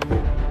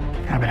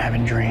 I've been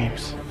having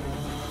dreams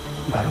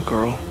about a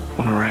girl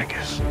on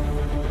Arrakis.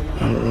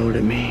 I don't know what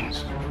it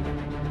means.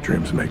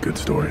 Dreams make good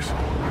stories.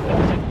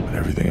 But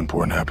everything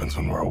important happens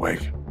when we're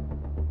awake.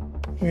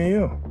 Who are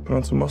you? Put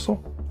on some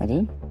muscle? I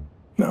did?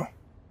 No.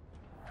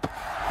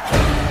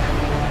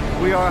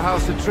 We are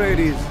House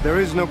Atreides. There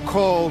is no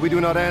call we do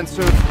not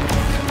answer.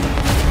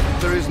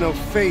 There is no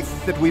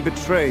faith that we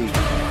betray.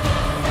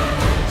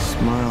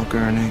 Smile,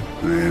 Gurney.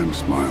 I am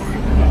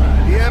smiling.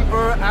 The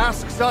Emperor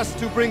asks us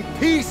to bring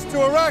peace to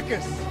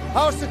Arrakis.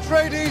 House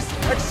Atreides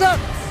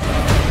accepts.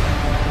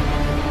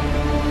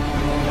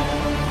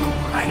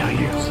 I know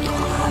you.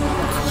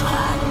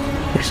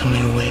 There's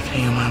something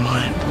awakening in my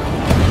mind.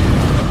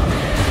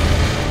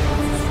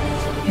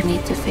 You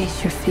need to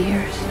face your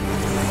fears.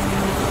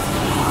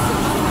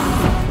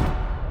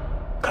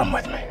 Come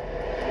with me.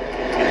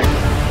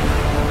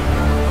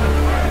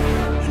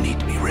 You need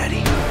to be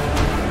ready.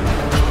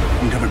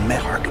 You never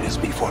met Harkonnens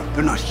before.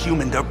 They're not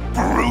human, they're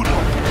brutal.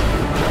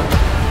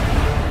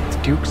 The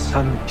Duke's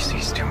son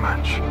sees too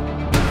much.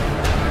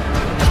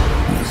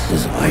 This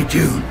is my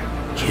June.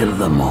 Kill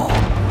them all.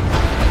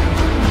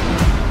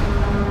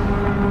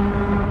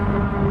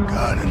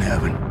 God in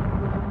heaven.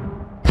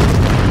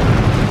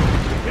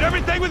 Get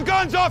everything with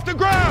guns off the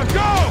ground!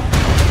 Go!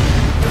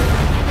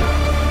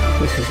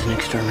 This is an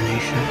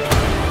extermination.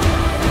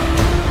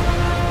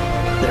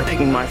 They're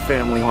picking my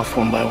family off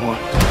one by one.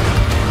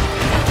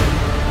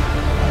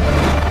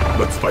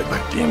 Let's fight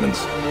like demons.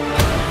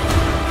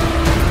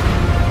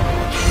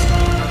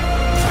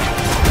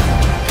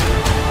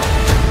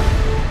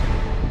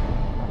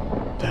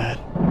 Dad,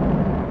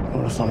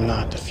 what if I'm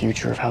not the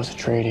future of House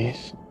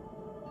Atreides?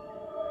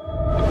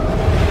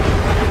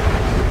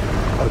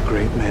 A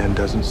great man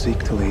doesn't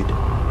seek to lead.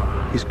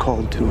 He's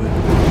called to it.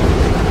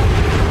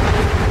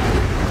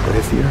 But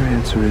if your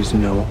answer is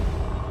no,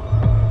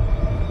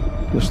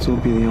 you'll still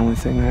be the only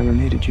thing I ever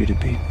needed you to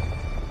be.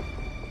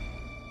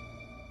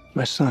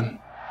 My son.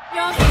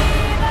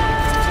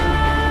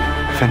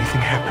 If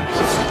anything happens,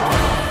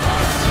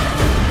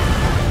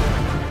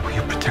 will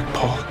you protect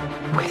Paul?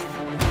 With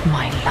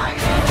my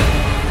life.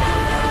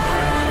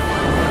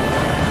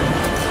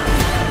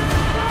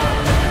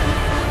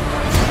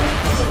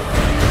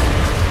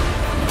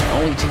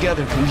 Only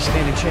together can we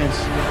stand a chance.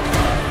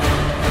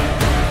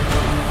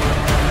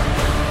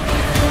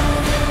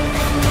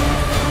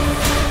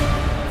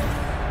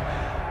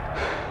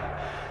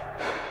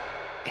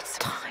 It's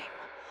time.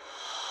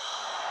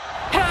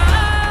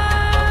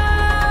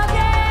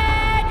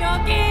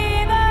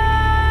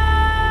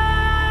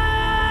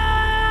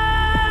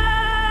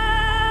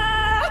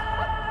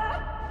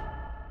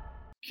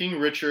 King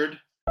Richard.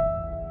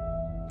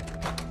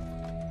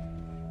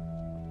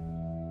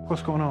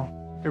 What's going on?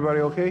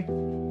 Everybody okay?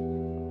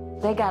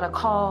 They got a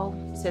call,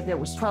 said there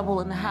was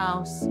trouble in the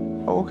house.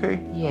 Oh,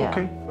 okay. Yeah.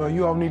 Okay.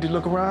 You all need to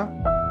look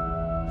around?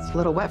 It's a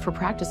little wet for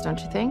practice,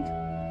 don't you think?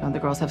 Don't the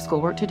girls have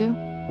schoolwork to do?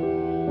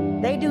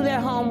 They do their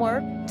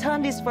homework.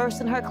 Tundi's first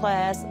in her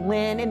class.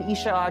 Lynn and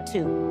Isha are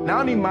too. Now, I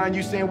don't even mind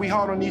you saying we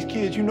hard on these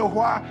kids. You know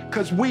why?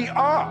 Because we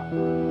are.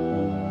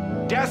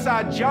 That's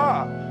our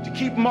job, to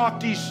keep them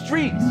off these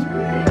streets.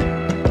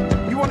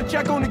 You want to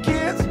check on the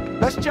kids?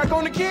 Let's check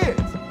on the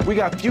kids. We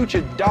got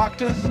future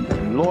doctors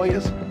and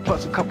lawyers,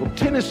 plus a couple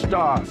tennis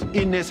stars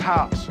in this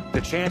house.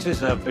 The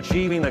chances of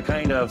achieving the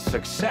kind of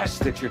success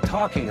that you're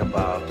talking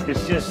about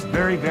is just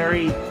very,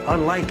 very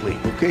unlikely.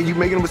 Okay, you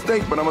making a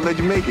mistake, but I'm gonna let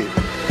you make it.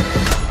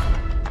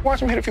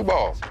 Watch him hit a few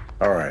balls.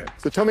 All right.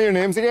 So tell me your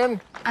names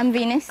again. I'm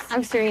Venus.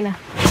 I'm Serena.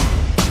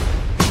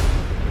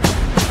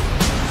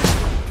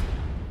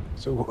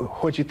 So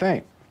what'd you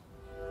think?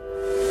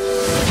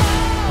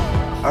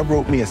 I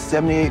wrote me a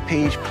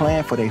 78-page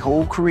plan for their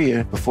whole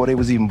career before they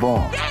was even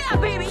born. Yeah,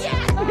 baby,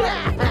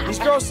 yeah! These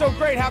girls so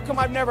great, how come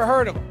I've never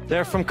heard of them?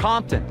 They're from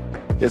Compton.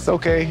 It's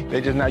okay. They're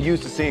just not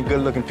used to seeing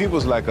good-looking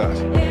peoples like us.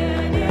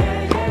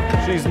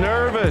 She's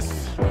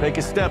nervous. Take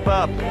a step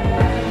up.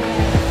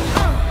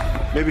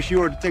 Maybe she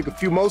ought to take a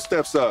few more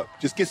steps up.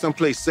 Just get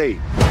someplace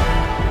safe.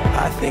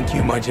 I think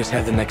you might just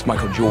have the next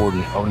Michael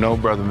Jordan. Oh, no,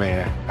 brother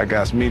man. I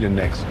got me the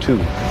next, too.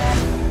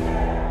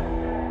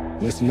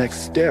 What's the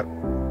next step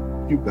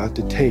you got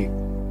to take?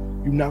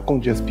 You're not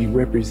gonna just be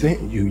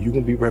representing you. You're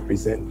gonna be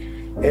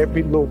representing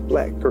every little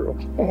black girl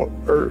on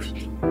earth.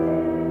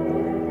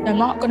 I'm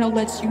not gonna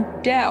let you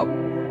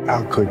down.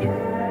 How could you?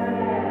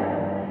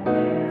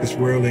 This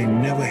world ain't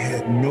never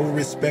had no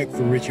respect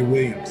for Richard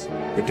Williams,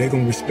 but they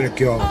gonna respect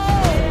y'all.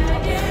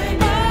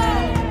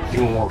 You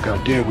gonna walk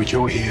out there with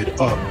your head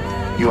up.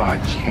 You are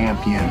a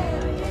champion,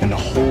 and the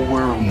whole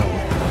world knows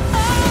it.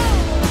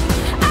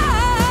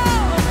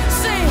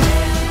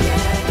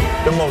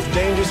 The most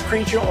dangerous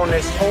creature on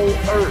this whole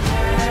earth.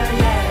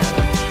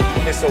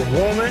 It's a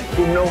woman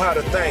who know how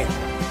to think.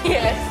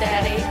 Yes,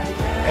 Daddy.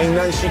 Ain't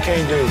nothing she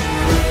can't do.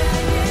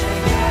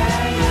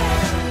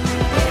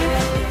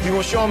 You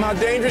gonna show them how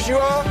dangerous you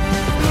are?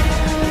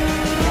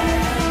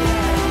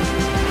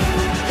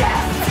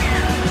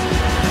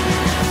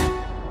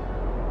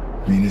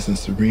 Venus and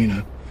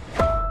Serena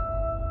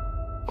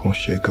gonna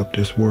shake up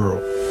this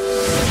world.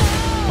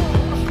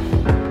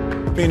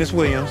 Venus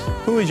Williams,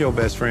 who is your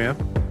best friend?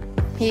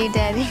 You,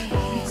 Daddy.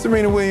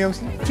 Serena Williams,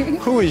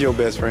 who is your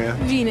best friend?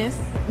 Venus.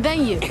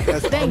 Then you.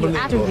 That's then you.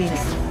 After unbelievable.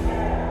 Venus.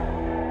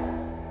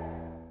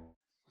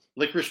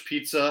 Licorice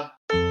Pizza.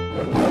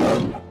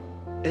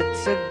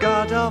 It's a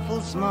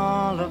god-awful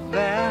small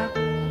affair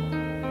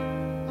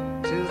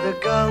to the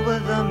girl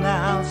with the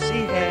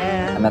mousy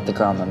hair. I met the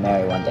girl I'm gonna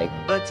marry one day.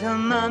 But her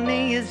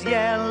mommy is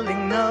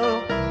yelling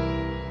no,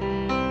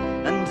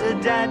 and her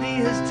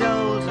daddy has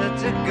told her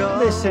to go.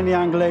 Listen,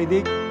 young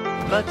lady.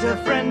 But her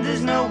friend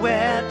is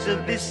nowhere to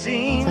be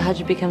seen. So how'd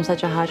you become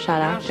such a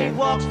hotshot actor? She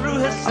walks through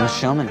her I'm a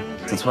showman.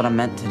 That's what I'm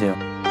meant to do.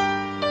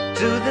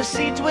 to the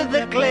seat with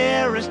the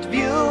clearest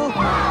view.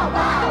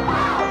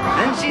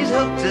 And she's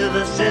hooked to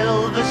the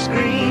silver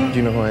screen. Do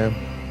you know who I am?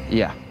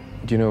 Yeah.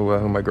 Do you know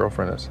who my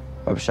girlfriend is?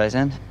 Barbara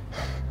Streisand?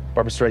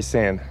 Barbara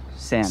Streisand.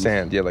 Sand.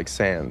 Sand, yeah, like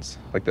sands.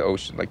 Like the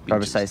ocean, like beaches.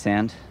 Barbara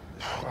Streisand?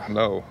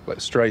 No, like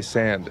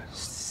Streisand.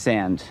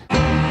 Sand.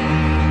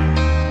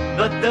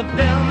 But the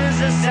film is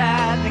a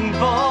sad thing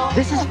for.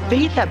 This is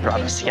fate that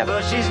brought us together.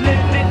 But she's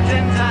lived it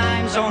 10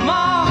 times or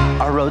more.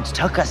 Our roads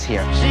took us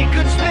here. She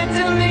could spit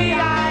in the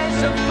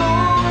eyes of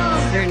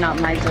fools. You're not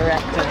my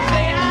director.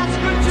 They ask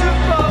her to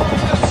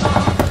focus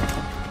on.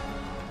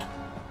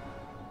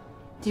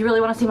 Do you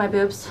really want to see my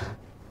boobs?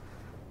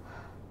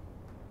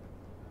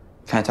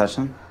 Can I touch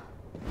them?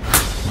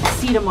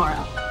 See you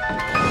tomorrow.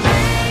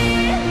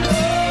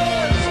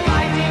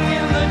 Fighting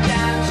in the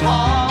dance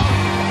hall.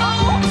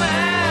 Oh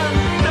man,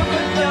 look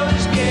at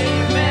those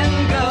cavemen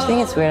go. I think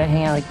it's weird I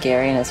hang out with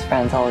Gary and his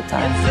friends all the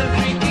time.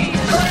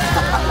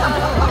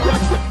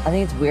 I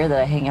think it's weird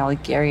that I hang out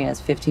with Gary and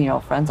his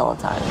 15-year-old friends all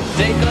the time.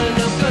 Take a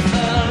look at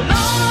the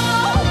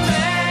long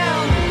man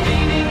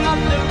beating up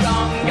the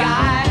wrong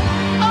guy.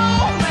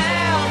 Oh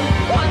man,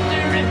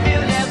 wonder if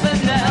you'll ever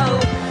know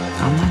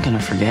I'm not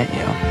gonna forget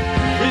you.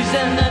 who's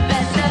in the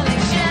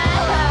best-selling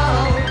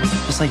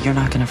show. Just like you're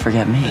not gonna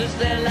forget me.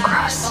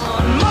 Gross.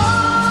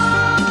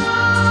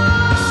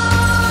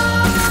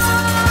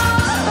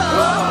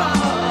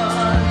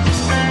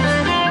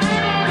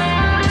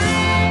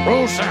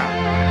 Roll sound.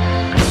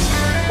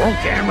 Roll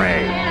camera A.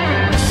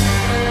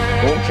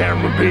 Roll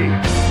camera B.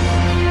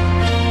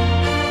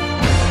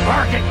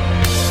 Parking.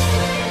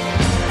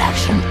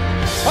 Action.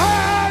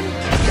 I'm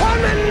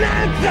coming,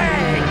 Nancy!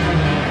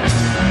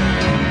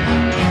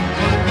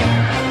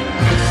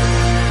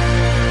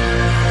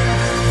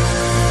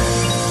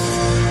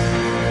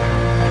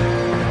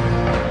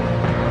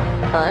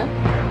 Hello?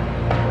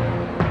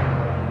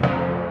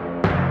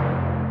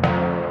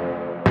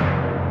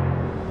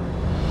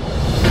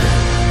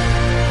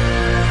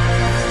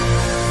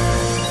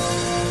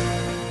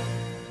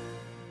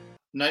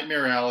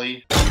 Nightmare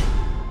Alley.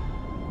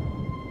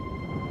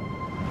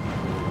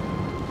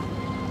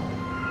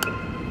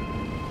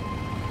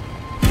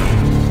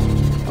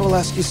 I will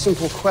ask you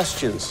simple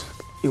questions.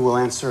 You will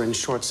answer in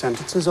short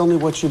sentences only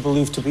what you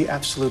believe to be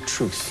absolute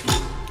truth.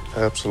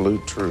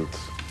 Absolute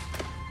truth.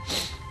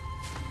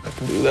 I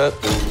can do that.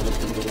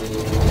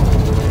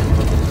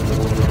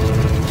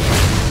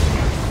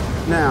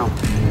 Now,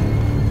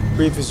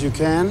 brief as you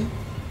can,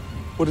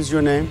 what is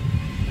your name?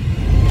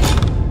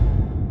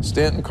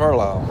 Stanton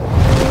Carlisle.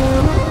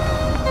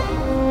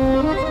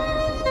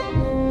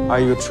 Are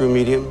you a true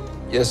medium?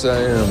 Yes, I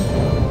am.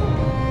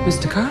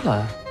 Mr.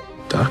 Carlisle,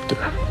 Doctor,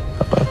 how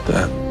about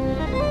that?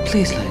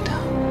 please lie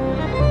down.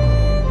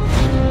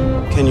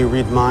 Can you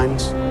read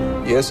minds?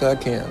 Yes, I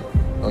can.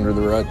 Under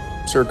the right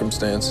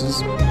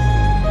circumstances.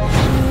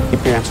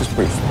 Keep your answers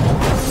brief.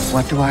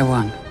 What do I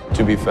want?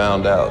 To be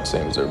found out,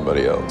 same as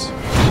everybody else.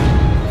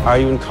 Are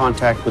you in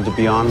contact with the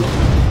beyond?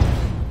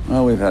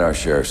 Well, we've had our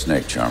share of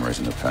snake charmers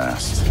in the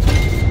past.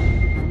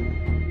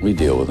 We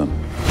deal with them.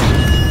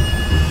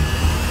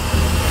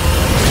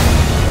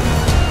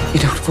 You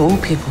don't fool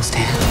people,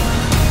 Stan.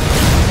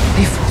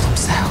 They fool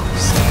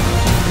themselves.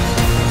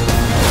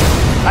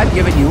 I've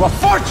given you a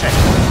fortune.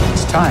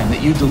 It's time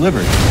that you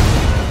delivered.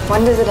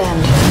 When does it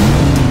end?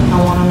 I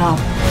want to know.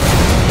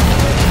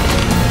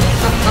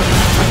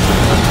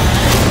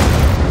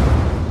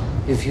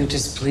 If you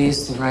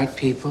displease the right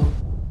people,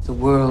 the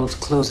world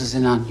closes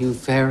in on you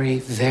very,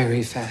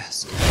 very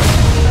fast.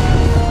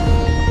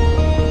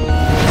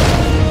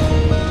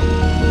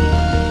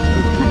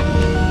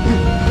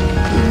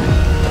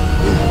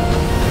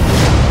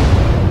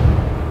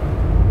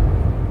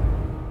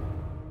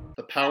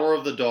 The Power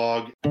of the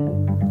Dog.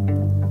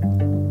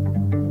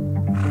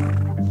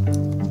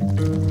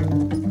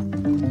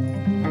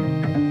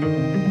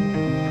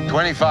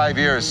 "25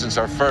 years since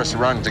our first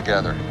run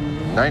together.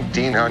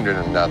 1900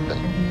 and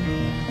nothing.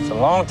 It's a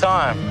long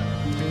time.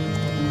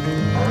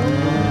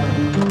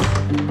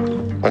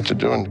 What you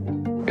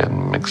doing?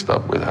 Getting mixed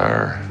up with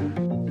her.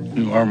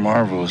 You are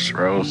marvelous,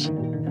 Rose.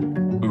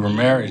 We were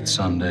married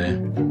Sunday.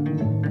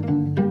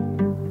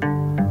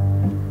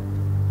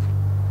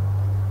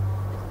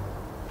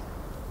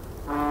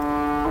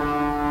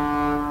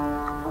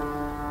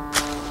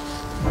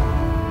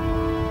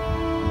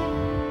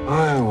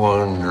 I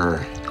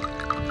wonder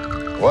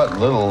what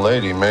little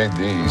lady made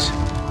these.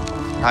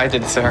 I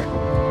did, sir.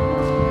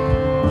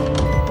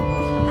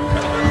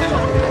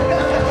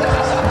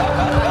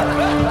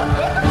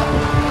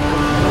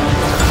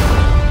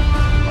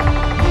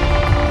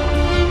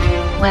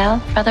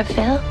 Well, Brother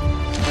Phil,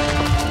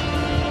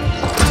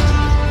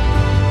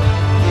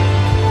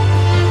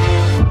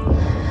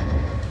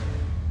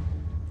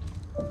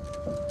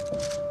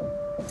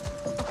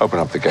 Open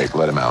up the gate.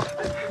 Let him out.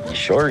 You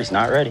sure he's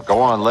not ready?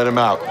 Go on, let him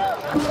out.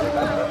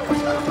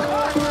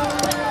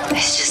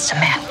 He's just a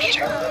man,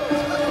 Peter.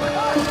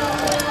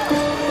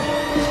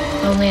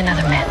 Only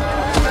another man.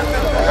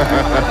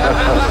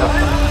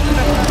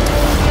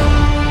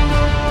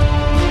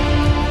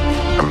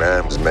 A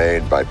man was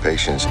made by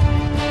patience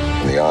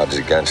and the odds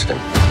against him.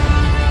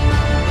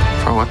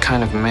 For what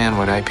kind of man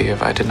would I be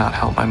if I did not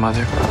help my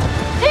mother?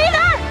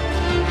 Peter!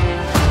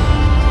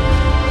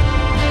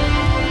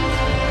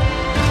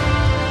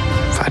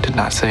 If I did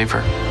not save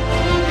her?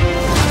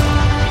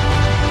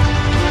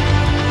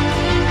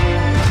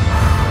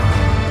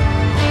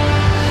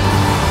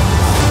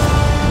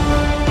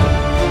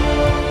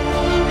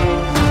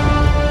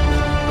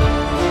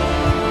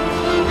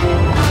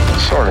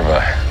 Sort of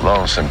a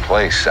lonesome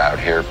place out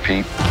here,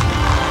 Pete,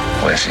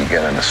 unless you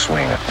get in the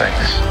swing of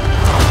things.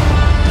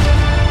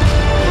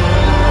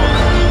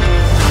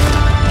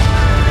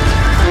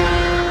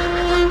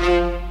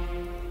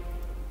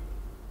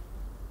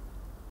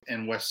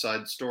 And West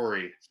Side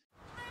Story.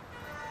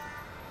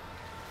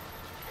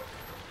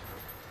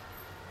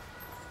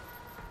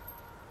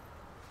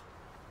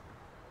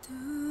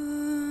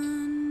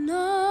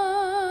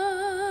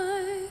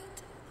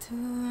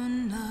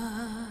 Tonight,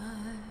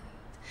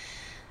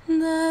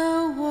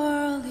 the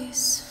world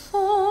is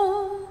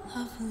full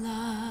of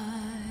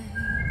light.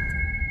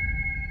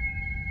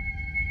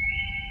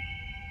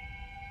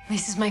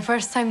 This is my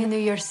first time in New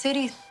York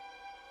City.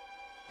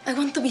 I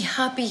want to be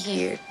happy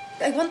here.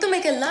 I want to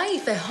make a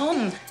life, a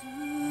home.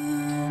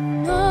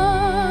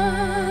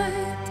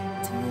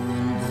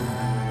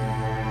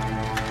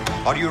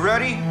 Are you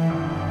ready?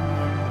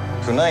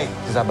 Tonight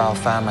is about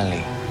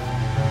family.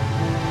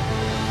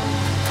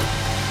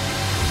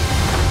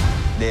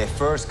 The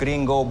first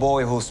gringo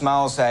boy who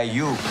smiles at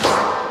you.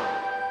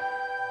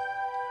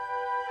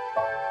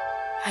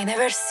 I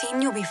never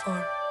seen you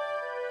before.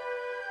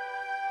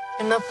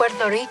 You're not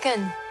Puerto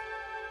Rican.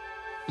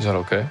 Is that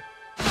okay?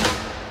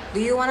 Do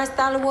you want to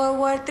start World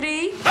War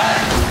III?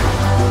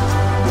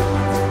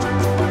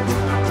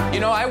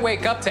 You know, I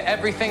wake up to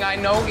everything I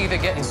know either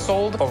getting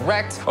sold or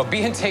wrecked or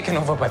being taken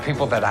over by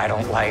people that I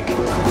don't like.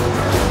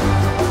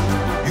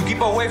 You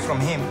keep away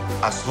from him.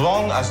 As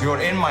long as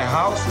you're in my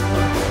house.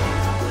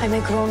 I'm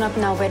a grown-up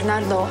now,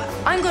 Bernardo.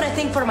 I'm gonna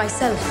think for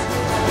myself.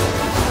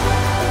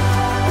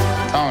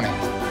 Tony,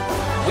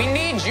 we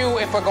need you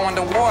if we're going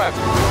to war.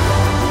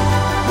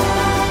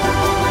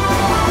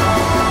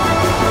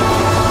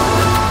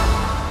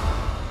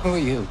 Who are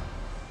you?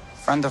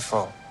 Friend or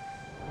foe?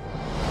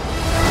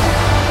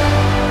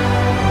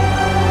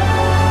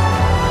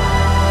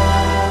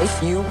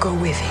 If you go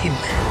with him,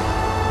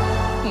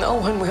 no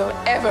one will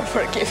ever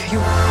forgive you.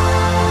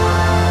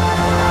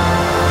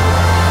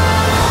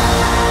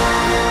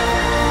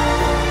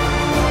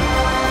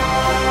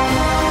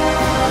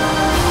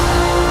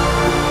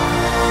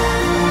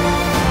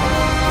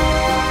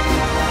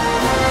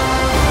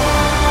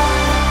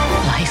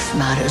 Life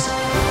matters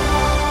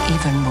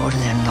even more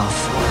than love.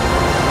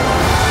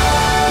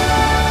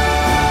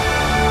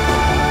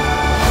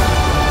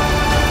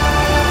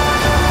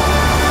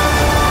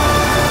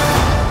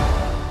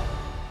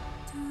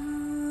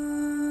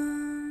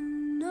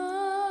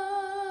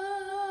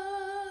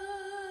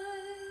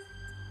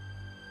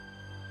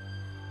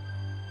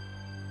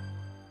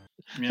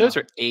 Those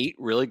are 8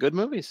 really good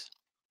movies.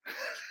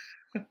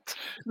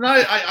 No,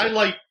 I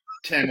like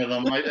 10 of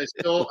them. I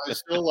still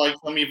like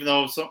them, even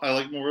though I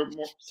like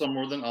some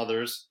more than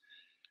others.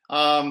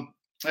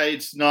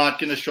 It's not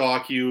going to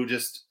shock you.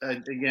 Just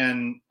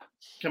again,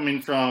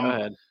 coming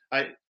from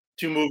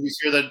 2 movies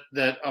here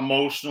that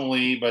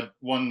emotionally, but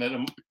one that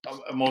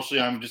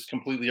emotionally I'm just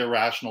completely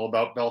irrational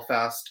about.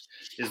 Belfast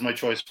is my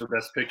choice for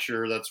Best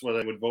Picture. That's what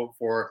I would vote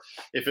for.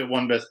 If it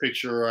won Best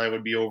Picture, I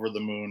would be over the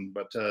moon.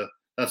 But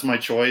that's my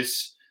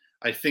choice.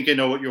 I think I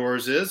know what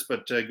yours is,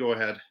 but go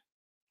ahead.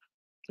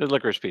 The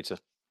Licorice Pizza.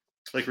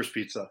 Licorice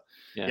Pizza.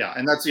 Yeah.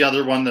 And that's the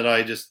other one that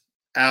I just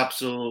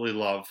absolutely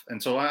love. And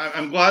so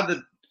I'm glad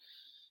that,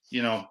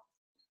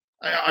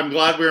 I'm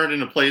glad we aren't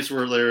in a place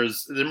where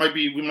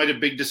we might have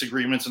big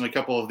disagreements on a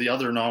couple of the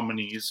other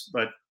nominees,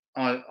 but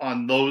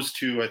on those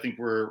 2, I think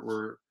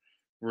we're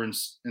in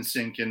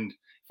sync. And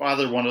if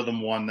either one of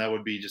them won, that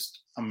would be just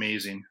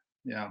amazing.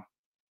 Yeah.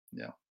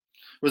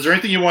 Was there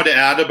anything you wanted to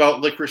add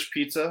about Licorice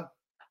Pizza?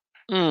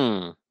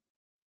 Well,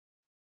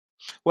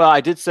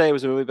 I did say it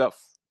was a movie about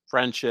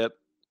friendship.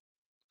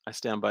 I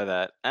stand by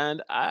that.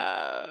 And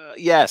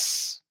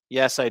yes,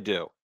 I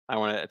do. I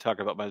want to talk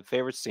about my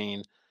favorite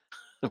scene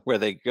where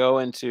they go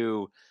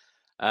into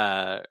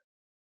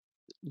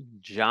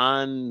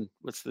John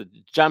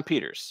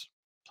Peters,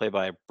 played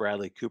by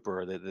Bradley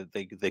Cooper.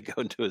 They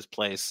go into his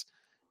place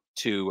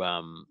to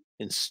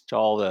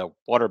install the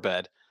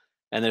waterbed,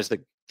 and there's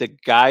the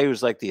guy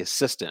who's like the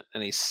assistant,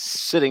 and he's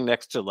sitting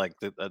next to like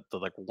the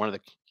one of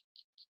the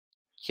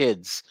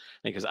kids,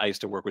 because I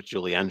used to work with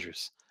Julie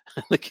Andrews.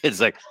 The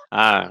kid's like,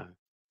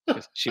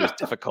 she was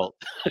difficult.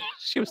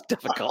 She was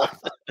difficult.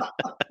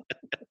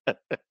 I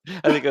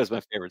think it was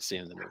my favorite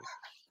scene in the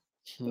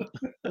movie.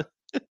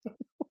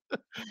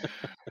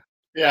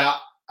 Yeah,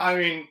 I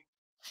mean,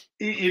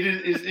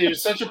 it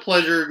is such a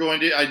pleasure going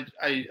to.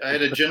 I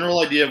had a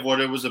general idea of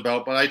what it was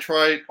about, but I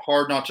try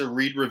hard not to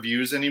read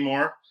reviews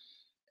anymore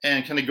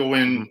and kind of go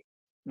in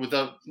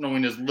without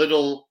knowing as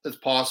little as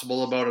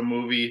possible about a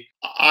movie.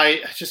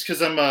 I just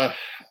because I'm a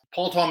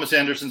Paul Thomas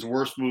Anderson's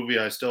worst movie,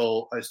 I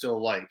still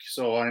like.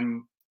 So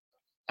I'm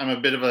a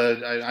bit of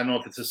I don't know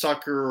if it's a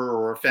sucker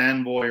or a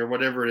fanboy or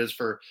whatever it is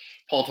for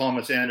Paul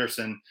Thomas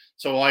Anderson.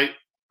 So I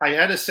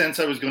had a sense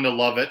I was going to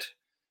love it.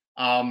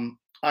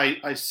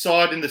 I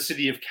saw it in the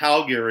city of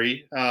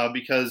Calgary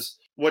because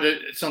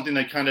something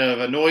that kind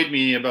of annoyed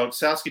me about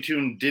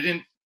Saskatoon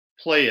didn't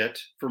play it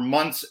for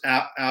months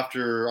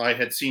after I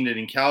had seen it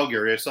in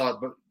Calgary. I saw it,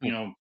 but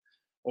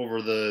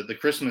over the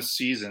Christmas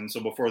season, so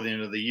before the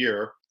end of the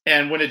year.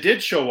 And when it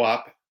did show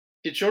up,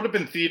 it showed up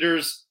in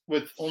theaters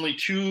with only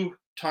 2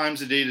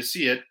 times a day to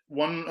see it.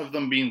 One of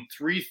them being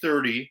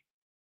 3:30,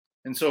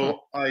 and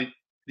so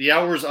the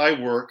hours I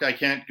work, I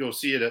can't go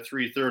see it at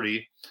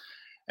 3:30,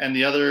 and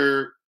the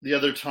other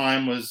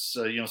time was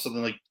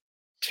something like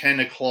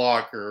 10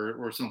 o'clock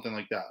or something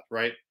like that,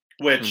 right?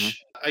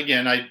 Which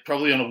again, I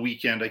probably on a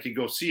weekend I could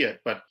go see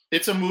it, but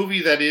it's a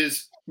movie that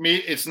is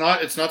it's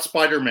not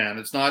Spider-Man.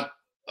 It's not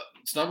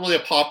really a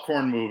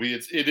popcorn movie.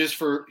 It is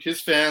for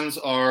his fans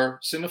are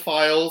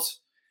cinephiles,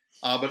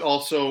 but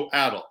also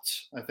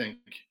adults, I think.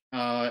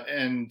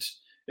 And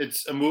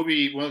it's a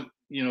movie.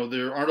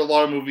 There aren't a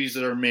lot of movies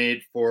that are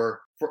made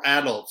for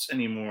adults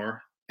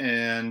anymore,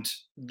 and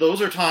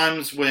those are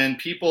times when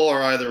people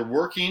are either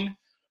working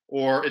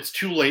or it's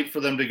too late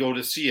for them to go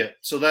to see it.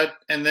 So that,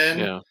 and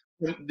then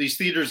when these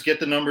theaters get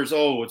the numbers.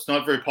 Oh, it's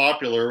not very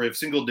popular. We have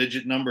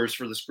single-digit numbers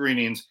for the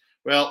screenings.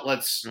 Well,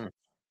 let's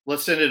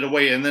send it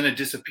away, and then it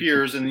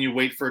disappears, and then you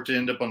wait for it to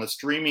end up on a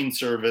streaming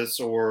service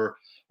or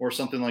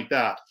something like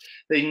that.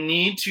 They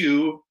need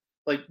to,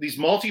 like these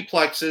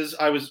multiplexes.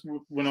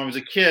 When I was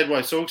a kid, I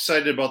was so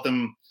excited about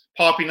them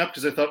popping up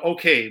because I thought,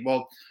 okay,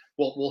 well,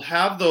 we'll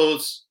have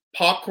those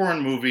popcorn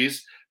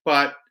movies,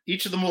 but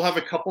each of them will have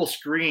a couple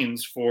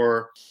screens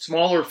for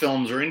smaller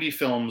films or indie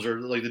films or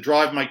like the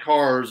Drive My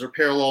Cars or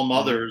Parallel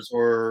Mothers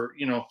or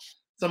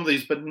some of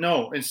these. But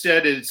no,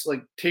 instead it's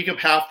like take up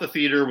half the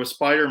theater with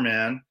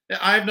Spider-Man.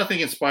 I have nothing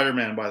against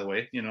Spider-Man, by the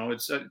way.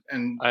 It's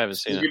and I haven't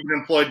seen it. You've been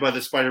employed by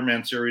the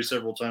Spider-Man series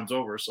several times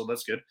over, so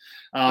that's good.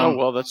 Oh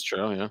well, that's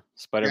true. Yeah,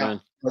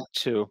 Spider-Man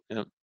 2.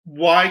 Yeah.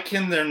 Why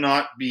can there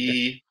not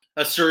be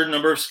a certain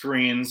number of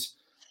screens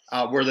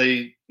where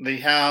they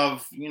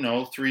have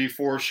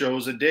 3-4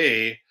 shows a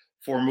day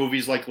for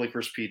movies like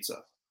Licorice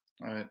Pizza?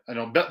 I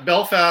know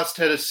Belfast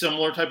had a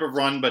similar type of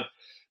run, but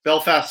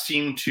Belfast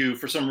seemed to,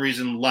 for some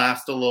reason,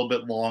 last a little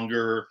bit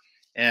longer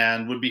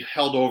and would be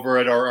held over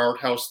at our art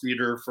house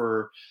theater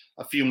for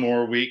a few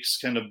more weeks,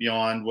 kind of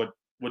beyond what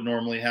would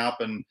normally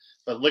happen.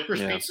 But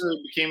Licorice Pizza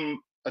became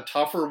a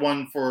tougher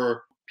one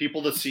for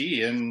people to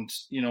see, and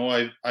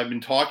I've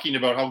been talking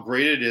about how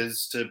great it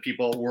is to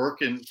people at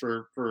work and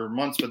for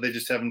months, but they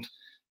just haven't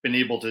been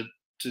able to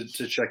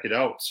check it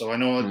out. So I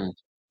know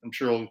I'm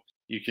sure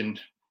you can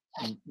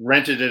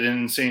rent it at an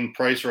insane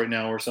price right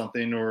now or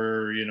something,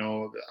 or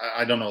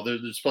I don't know.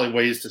 There's probably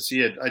ways to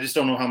see it. I just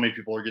don't know how many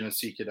people are going to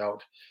seek it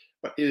out,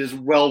 but it is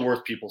well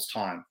worth people's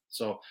time.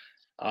 So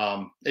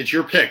it's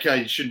your pick.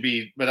 I should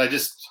be, but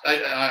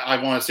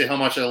I want to say how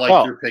much I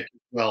like your pick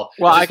as well.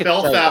 Well, I could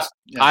Belfast.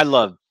 I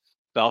love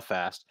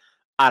Belfast.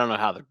 I don't know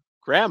how the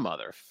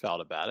grandmother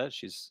felt about it.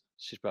 She's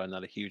probably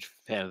not a huge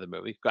fan of the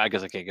movie. I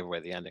guess I can't give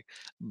away the ending,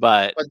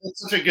 but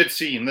that's such a good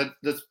scene.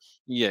 That's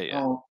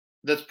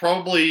that's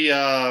probably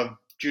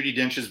Judi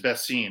Dench's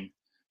best scene.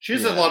 She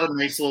has a lot of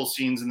nice little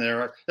scenes in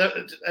there.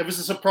 It was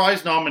a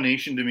surprise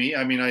nomination to me.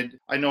 I mean,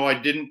 I know I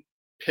didn't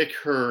pick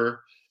her,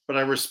 but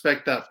I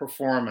respect that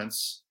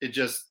performance. It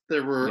just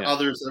there were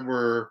others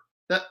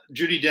that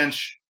Judi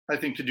Dench, I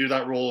think, could do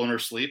that role in her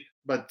sleep,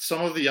 but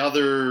some of the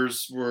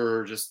others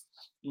were just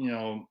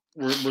were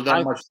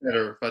that much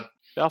better. But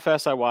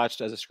Belfast I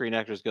watched as a Screen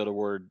Actors Guild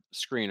Award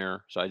screener,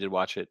 so I did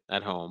watch it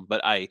at home.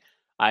 But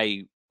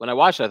when I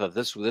watched it, I thought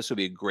this would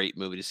be a great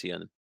movie to see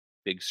on the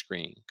big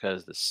screen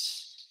because the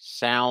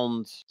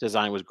sound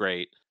design was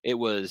great. It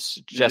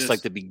was just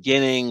like the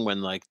beginning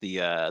when like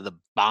the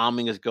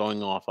bombing is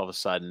going off all of a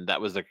sudden.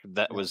 That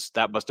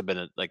must have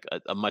been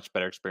a much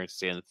better experience to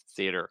see in the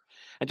theater.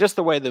 And just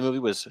the way the movie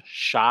was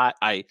shot,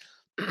 I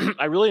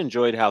really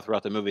enjoyed how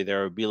throughout the movie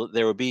there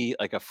would be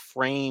like a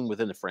frame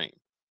within the frame.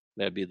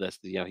 There'd be this,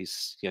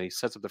 he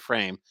sets up the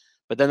frame,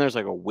 but then there's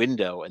like a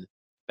window in the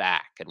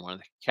back, and one of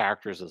the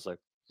characters is like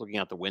looking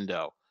out the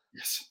window.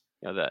 Yes.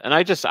 And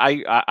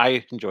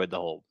I enjoyed the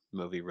whole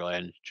movie really. I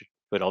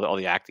enjoyed all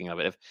the acting of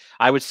it. If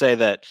I would say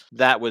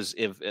that was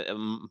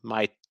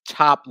my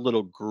top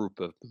little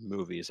group of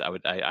movies,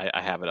 I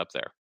have it up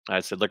there. I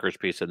said Licorice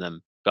Pizza, and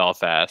then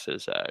Belfast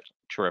is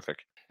terrific.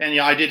 And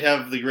I did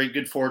have the great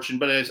good fortune,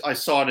 but I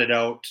sought it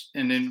out,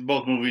 and in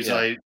both movies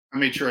I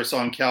made sure I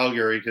saw in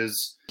Calgary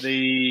because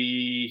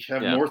they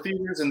have more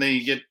theaters and they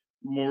get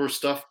more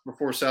stuff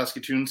before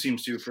Saskatoon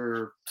seems to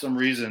for some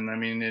reason. I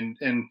mean,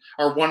 and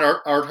our one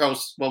art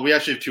house, well, we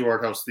actually have 2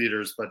 art house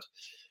theaters, but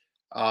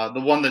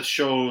The one that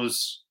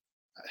shows,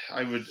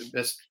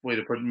 best way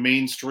to put it,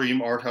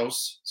 mainstream art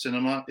house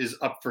cinema is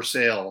up for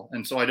sale,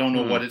 and so I don't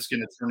know what it's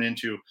going to turn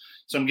into.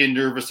 So I'm getting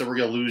nervous that we're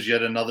going to lose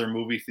yet another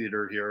movie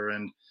theater here,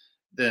 and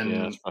then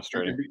it's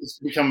frustrating. It's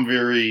become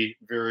very,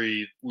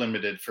 very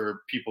limited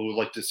for people who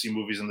like to see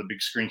movies on the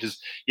big screen. Because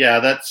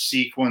that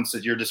sequence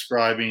that you're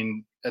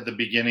describing at the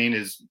beginning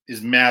is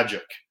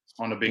magic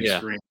on a big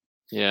screen.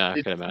 Yeah,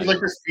 I can imagine.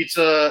 Licorice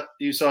Pizza,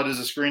 you saw it as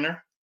a screener?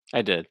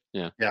 I did.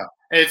 Yeah. Yeah,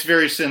 and it's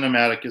very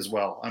cinematic as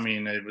well. I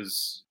mean, it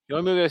was the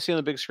only movie I see on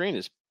the big screen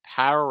is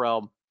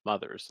Parallel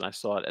Mothers, and I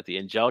saw it at the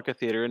Angelica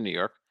Theater in New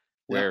York,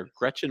 where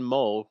Gretchen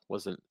Mol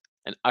was an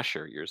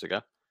usher years ago.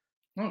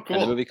 Oh, cool.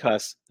 And the movie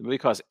cost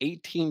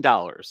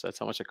 $18. That's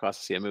how much it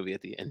costs to see a movie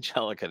at the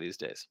Angelica these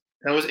days.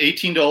 That was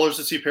 $18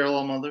 to see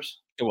Parallel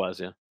Mothers? It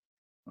was, yeah.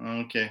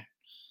 Okay.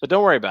 But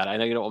don't worry about it. I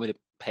know you don't want me to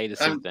pay to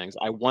see things.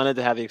 I wanted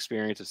to have the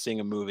experience of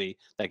seeing a movie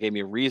that gave me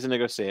a reason to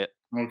go see it.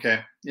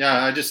 Okay.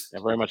 Yeah, I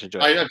very much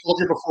enjoyed it. I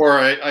told you before,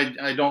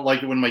 I don't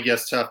like it when my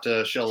guests have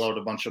to shell out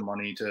a bunch of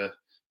money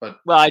but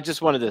I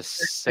just wanted to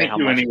say how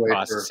much it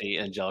costs to see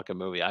an Angelica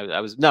movie.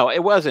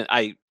 It wasn't.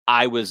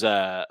 I was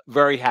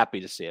very happy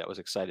to see it. I was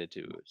excited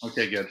to.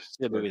 Okay, good.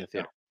 See the movie in the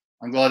theater.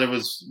 Yeah. I'm glad it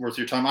was worth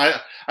your time.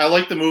 I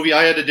like the movie.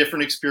 I had a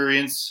different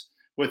experience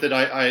with it.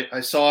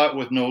 I saw it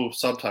with no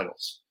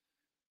subtitles.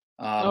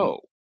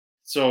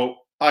 So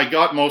I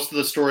got most of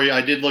the story.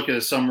 I did look at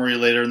a summary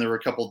later, and there were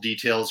a couple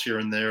details here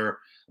and there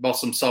about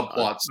some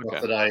subplot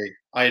stuff that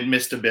I had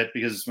missed a bit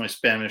because my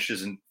Spanish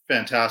isn't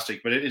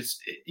fantastic. But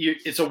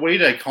it's a way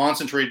to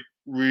concentrate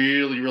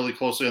really, really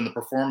closely on the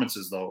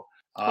performances, though.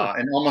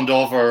 And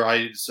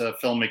Almodovar, is a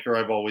filmmaker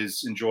I've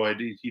always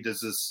enjoyed. He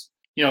does this,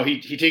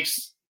 he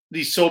takes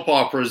these soap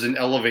operas and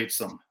elevates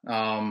them,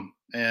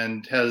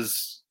 and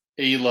has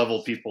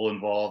A-level people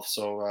involved.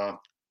 So,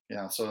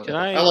 so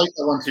I like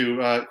that one too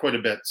quite a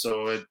bit.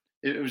 So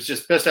it was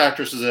just Best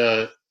Actress is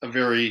a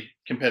very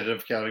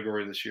competitive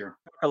category this year.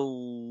 A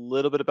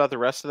little bit about the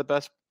rest of the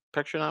Best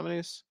Picture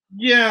nominees.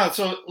 Yeah,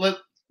 so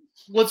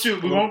let's do.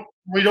 We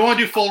don't want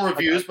to do full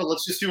reviews, but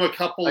let's just do a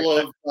couple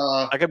of.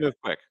 I can move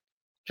quick.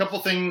 Couple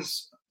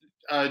things.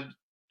 Are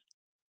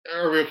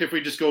we okay if we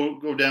just go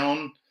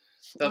down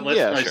that list?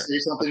 And I say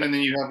something, and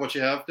then you have what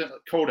you have.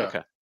 Coda.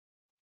 Okay.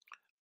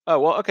 Oh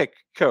well, okay.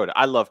 Coda.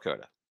 I love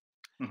Coda.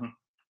 Mm-hmm.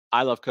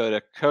 I love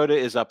Coda. Coda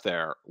is up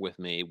there with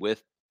me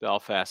with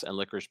Belfast and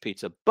Licorice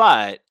Pizza,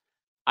 but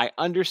I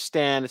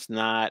understand it's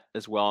not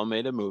as well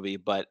made a movie.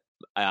 But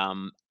it's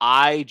a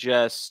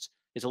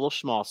little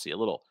schmaltzy, a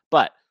little.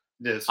 But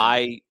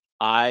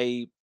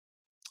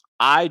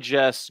I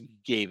just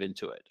gave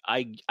into it.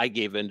 I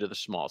gave into the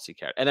schmaltzy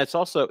character, and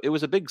it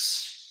was a big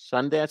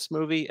Sundance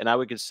movie, and I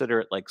would consider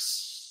it like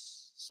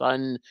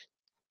Sun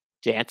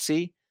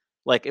dancey.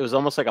 Like it was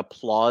almost like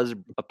applause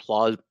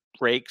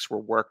breaks were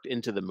worked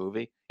into the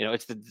movie.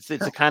 It's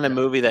the kind of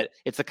movie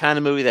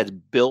that's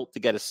built to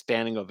get a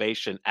standing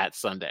ovation at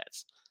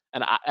Sundance.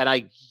 And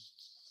I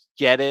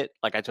get it,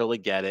 like I totally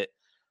get it.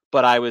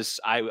 But I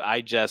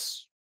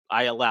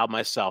allowed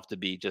myself to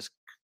be just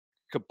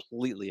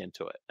completely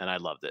into it, and I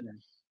loved it.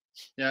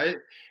 Yeah,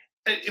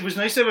 it was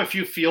nice to have a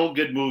few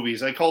feel-good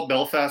movies. I call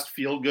Belfast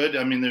feel-good.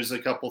 I mean, there's a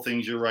couple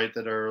things, you're right,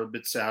 that are a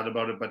bit sad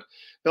about it, but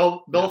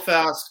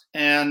Belfast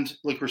and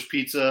Licorice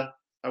Pizza,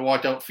 I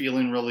walked out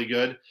feeling really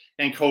good,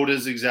 and Coda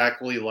is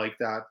exactly like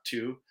that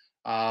too.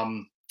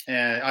 And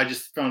I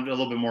just found it a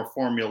little bit more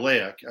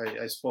formulaic,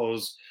 I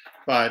suppose,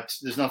 but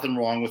there's nothing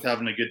wrong with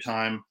having a good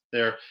time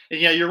there. And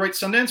yeah, you're right.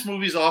 Sundance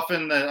movies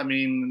often,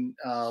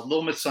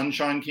 Little Miss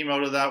Sunshine came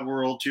out of that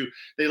world too.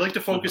 They like to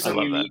focus on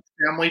unique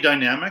family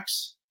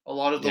dynamics, a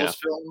lot of those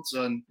films.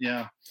 And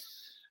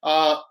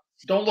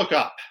Don't Look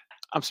Up.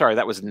 I'm sorry,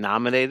 that was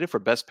nominated for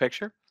Best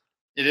Picture?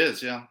 It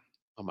is, yeah.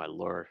 Oh my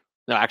Lord.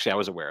 No, actually, I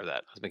was aware of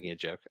that. I was making a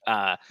joke.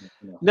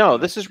 No,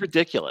 this is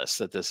ridiculous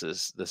that this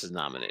is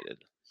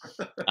nominated.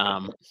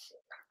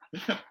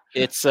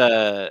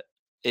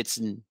 It's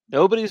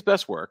nobody's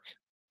best work.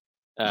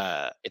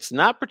 It's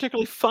not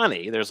particularly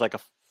funny. There's like a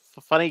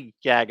funny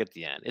gag at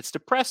the end. It's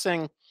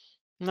depressing,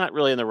 not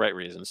really in the right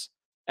reasons.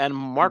 And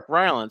Mark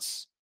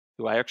Rylance,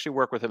 who I actually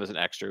work with him as an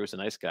extra, who's a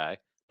nice guy,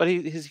 but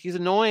he's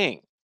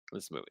annoying in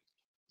this movie.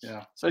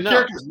 Yeah, so the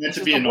character's meant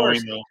to be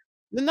annoying though.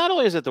 Not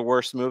only is it the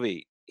worst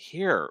movie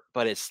here,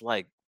 but it's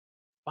like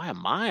by a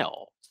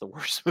mile, it's the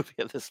worst movie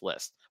of this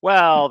list.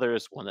 Well,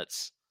 there's one that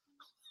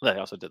I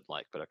also didn't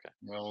like, but okay.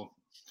 Well,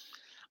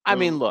 I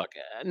mean, look,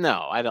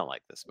 no, I don't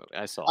like this movie.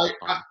 I saw it.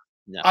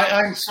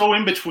 I'm so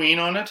in between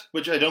on it,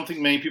 which I don't think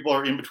many people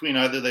are in between.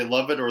 Either they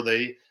love it or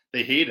they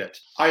hate it.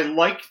 I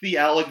like the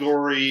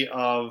allegory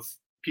of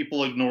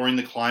people ignoring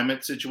the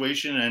climate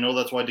situation, and I know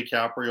that's why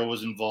DiCaprio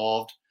was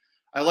involved.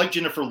 I like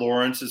Jennifer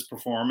Lawrence's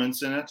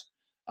performance in it,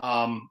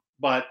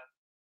 but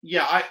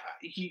yeah,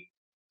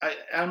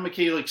 Adam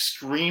McKay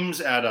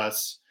screams at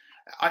us.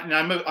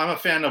 I'm a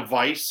fan of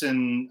Vice,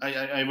 and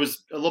I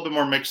was a little bit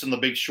more mixed in The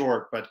Big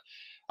Short, but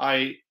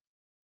I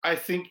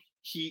think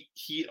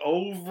he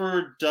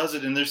overdoes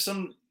it, and there's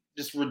some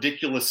just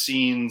ridiculous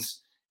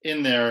scenes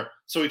in there.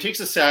 So he takes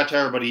a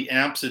satire, but he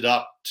amps it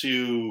up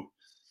to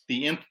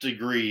the nth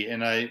degree.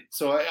 And I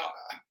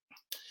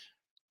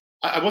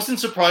wasn't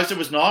surprised it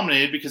was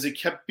nominated because it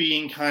kept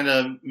being kind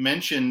of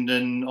mentioned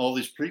in all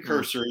these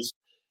precursors.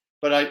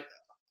 But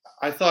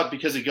I thought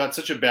because it got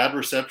such a bad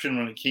reception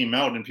when it came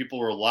out and people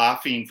were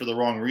laughing for the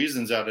wrong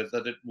reasons at it,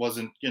 that it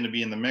wasn't going to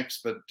be in the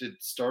mix, but it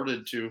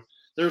started to.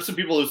 There are some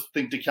people who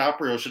think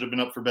DiCaprio should have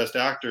been up for Best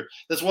Actor.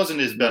 This wasn't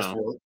his best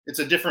work. It's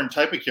a different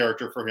type of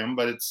character for him,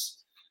 but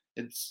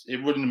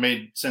it wouldn't have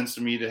made sense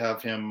to me to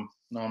have him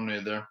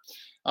nominated there.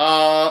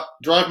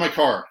 Drive My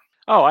Car.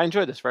 Oh, I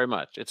enjoyed this very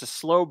much. It's a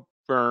slow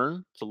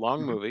burn. It's a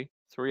long movie,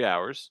 3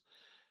 hours.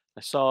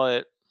 I saw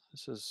it.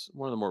 This is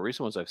one of the more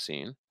recent ones I've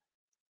seen.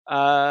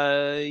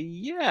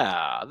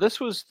 Yeah, this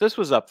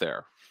was up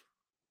there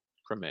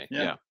for me.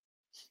 Yeah.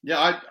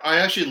 I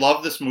actually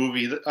love this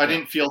movie. I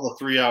didn't feel the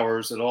 3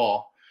 hours at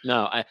all.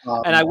 No,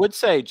 and I would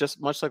say, just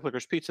much like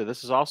Licorice Pizza,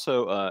 this is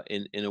also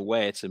in a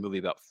way it's a movie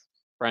about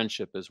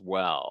friendship as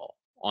well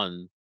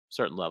on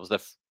certain levels. The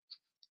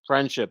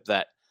friendship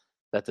that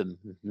the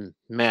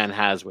man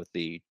has with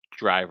the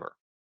driver,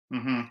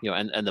 and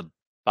the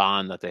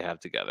bond that they have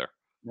together.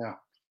 Yeah.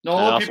 No, a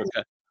lot of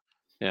people.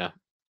 Yeah.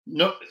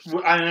 No,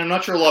 I'm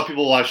not sure a lot of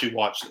people will actually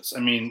watch this. I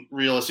mean,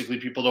 realistically,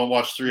 people don't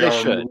watch 3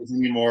 hour movies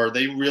anymore.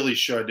 They really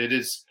should. It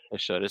is. They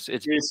should. It's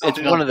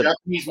one of the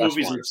Japanese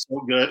movies are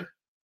so good.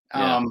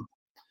 Yeah.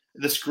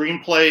 The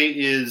screenplay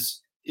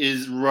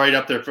is right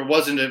up there. If it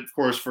wasn't, of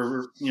course,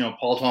 for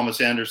Paul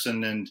Thomas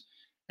Anderson and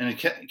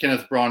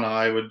Kenneth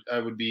Branagh, I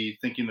would be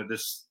thinking that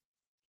this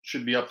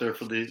should be up there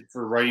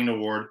for writing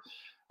award.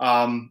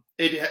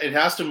 It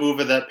has to move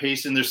at that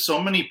pace, and there's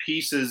so many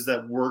pieces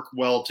that work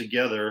well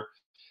together.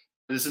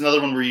 This is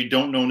another one where you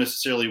don't know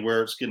necessarily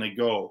where it's going to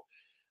go.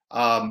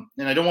 And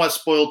I don't want to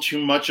spoil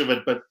too much of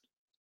it, but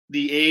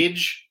the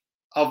age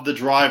of the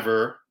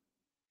driver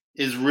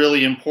is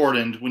really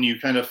important when you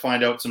kind of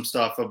find out some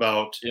stuff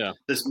about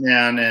this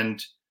man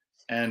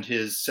and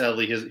his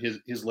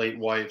late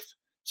wife.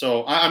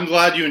 So I'm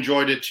glad you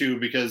enjoyed it too,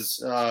 because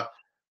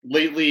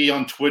lately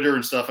on Twitter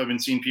and stuff, I've been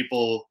seeing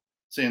people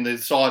saying they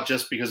saw it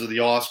just because of the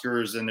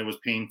Oscars and it was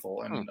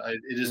painful. And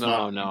it is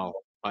not. No.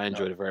 I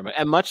enjoyed it very much.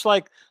 And much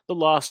like The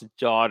Lost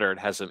Daughter, it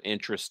has some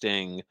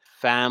interesting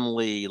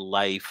family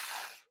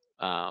life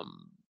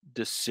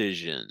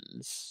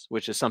decisions,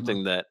 which is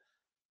something that,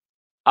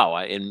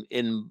 I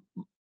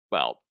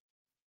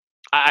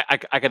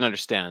can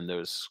understand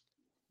those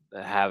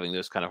having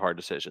those kind of hard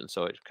decisions.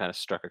 So it kind of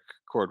struck a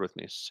chord with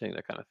me seeing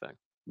that kind of thing.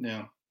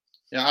 Yeah.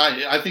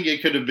 Yeah, I think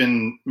it could have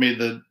been made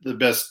the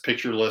best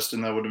picture list,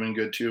 and that would have been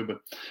good too.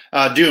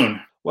 But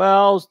Dune.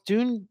 Well,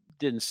 Dune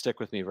didn't stick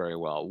with me very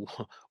well.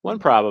 One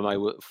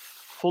problem,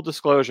 full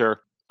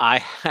disclosure, I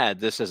had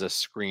this as a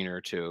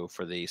screener too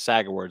for the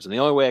SAG Awards, and the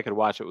only way I could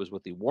watch it was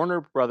with the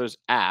Warner Brothers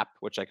app,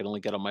 which I could only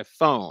get on my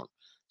phone.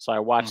 So I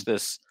watched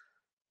this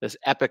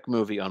epic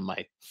movie on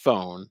my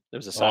phone. There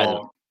was a side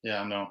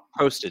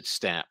postage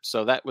stamp,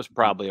 so that was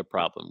probably a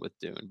problem with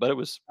Dune, but it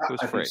was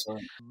free.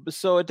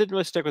 So it didn't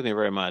really stick with me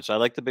very much. I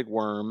like the big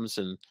worms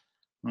and.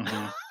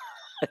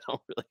 I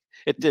don't really.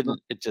 It didn't.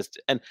 It just.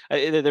 And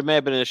there may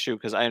have been an issue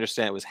because I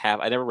understand it was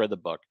half. I never read the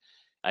book.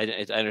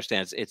 I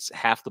understand it's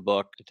half the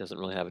book. It doesn't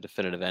really have a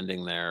definitive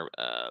ending there.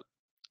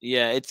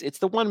 It's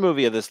the one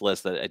movie of this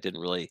list that it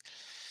didn't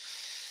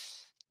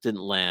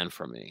land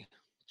for me.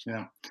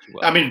 Yeah,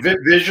 well. I mean,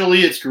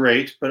 visually it's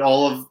great, but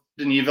all of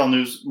Denis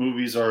Villeneuve's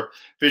movies are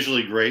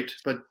visually great.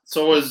 But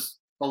so is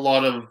a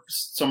lot of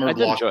summer. I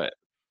did enjoy it.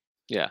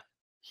 Yeah,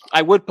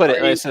 I would put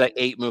it. I said like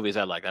 8 movies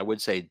I liked. I would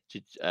say.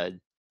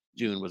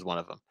 Dune was one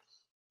of them.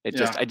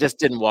 I just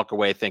didn't walk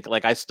away thinking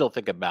like I still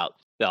think about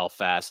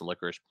Belfast and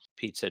Licorice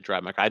Pizza,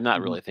 Drive My Car. I'm not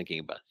really thinking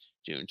about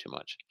Dune too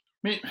much.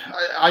 I mean,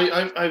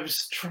 I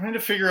was trying to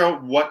figure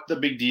out what the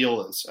big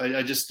deal is.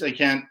 I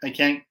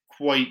can't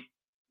quite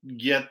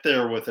get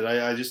there with it.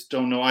 I just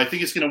don't know. I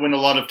think it's going to win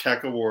a lot of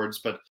tech awards,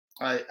 but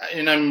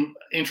I'm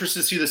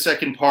interested to see the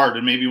second part,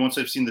 and maybe once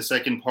I've seen the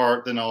second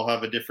part, then I'll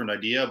have a different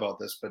idea about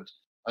this. But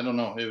I don't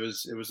know. It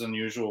was an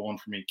unusual one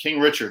for me. King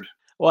Richard.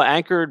 Well,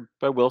 anchored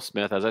by Will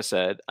Smith, as I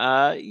said.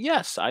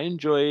 Yes, I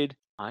enjoyed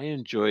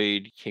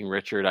King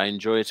Richard. I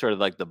enjoyed sort of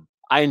like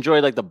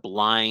the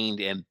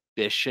blind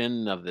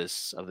ambition of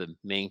the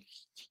main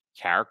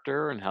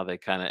character and how they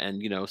kind of,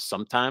 and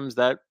sometimes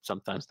that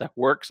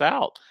works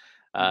out.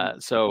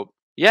 So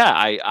yeah,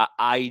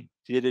 I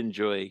did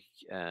enjoy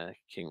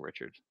King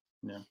Richard.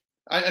 Yeah,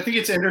 I think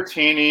it's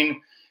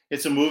entertaining.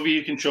 It's a movie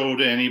you can show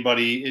to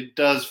anybody. It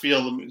does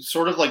feel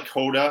sort of like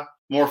Coda.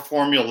 More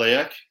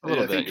formulaic.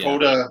 I think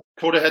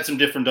Coda had some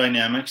different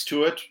dynamics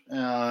to it,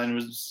 and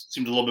it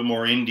seemed a little bit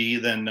more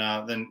indie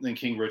than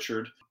King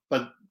Richard.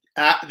 But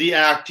the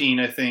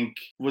acting, I think,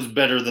 was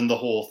better than the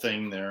whole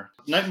thing there.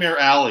 Nightmare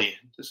Alley.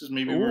 This is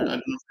maybe we're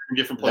in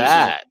different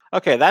places.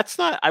 Okay, that's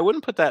not. I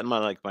wouldn't put that in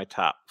my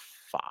top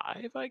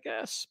 5, I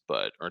guess,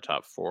 or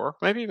top 4,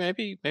 maybe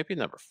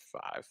number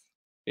 5.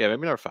 Yeah,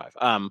 maybe number 5.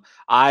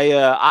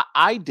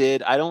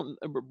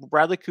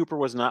 Bradley Cooper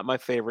was not my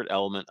favorite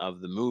element of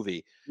the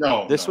movie.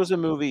 No, this was a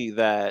movie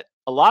that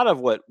a lot of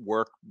what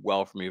worked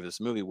well for me with this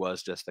movie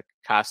was just the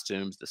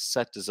costumes, the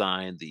set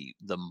design, the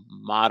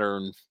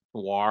modern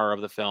noir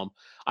of the film.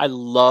 I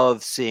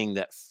love seeing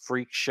that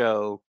freak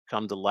show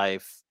come to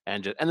life,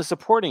 and the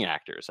supporting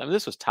actors. I mean,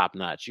 this was top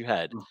notch. You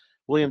had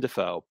William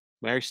Dafoe,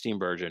 Mary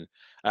Steenburgen,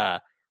 uh,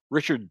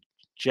 Richard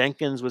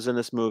Jenkins was in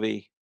this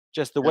movie.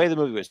 Just the way the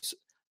movie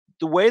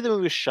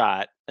was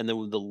shot, and the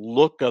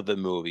look of the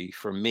movie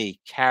for me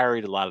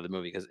carried a lot of the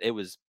movie because it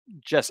was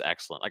just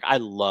excellent. Like I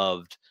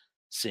loved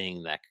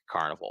seeing that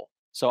carnival.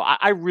 So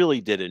I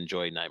really did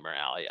enjoy Nightmare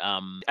Alley.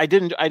 I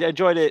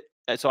enjoyed it.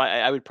 So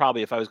I would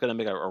probably, if I was going to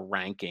make a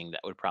ranking,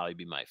 that would probably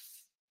be my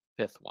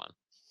fifth one.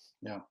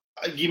 Yeah.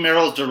 Guy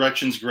Merrill's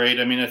direction's great.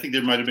 I mean, I think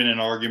there might have been an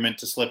argument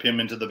to slip him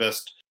into the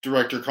best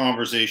director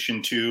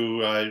conversation too.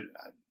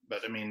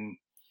 But I mean,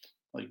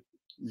 like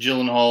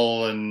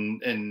Gyllenhaal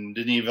and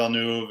Denis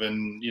Villeneuve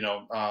and,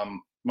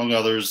 among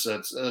others,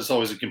 that's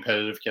always a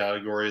competitive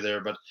category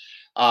there. But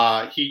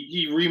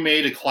he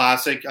remade a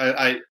classic.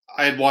 I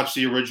had watched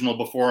the original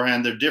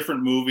beforehand. They're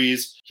different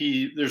movies.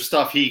 There's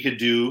stuff he could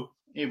do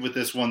with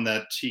this one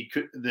that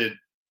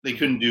they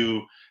couldn't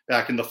do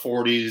back in the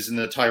 40s in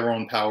the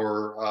Tyrone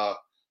Power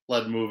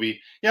led movie.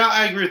 Yeah,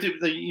 I agree with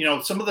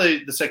you. Some of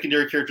the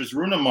secondary characters,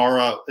 Rooney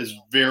Mara is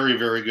very,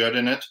 very good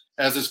in it,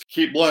 as is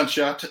Kate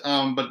Blanchett.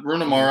 But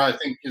Rooney Mara, I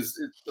think, is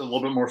a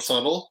little bit more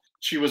subtle.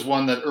 She was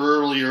one that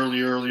early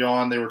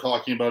on they were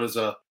talking about as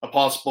a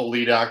possible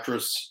lead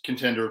actress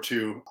contender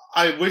too.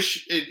 I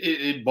wish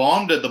it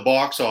bombed at the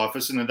box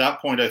office, and at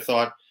that point I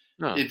thought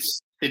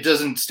it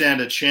doesn't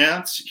stand a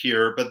chance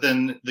here. But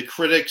then the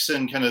critics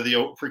and kind of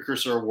the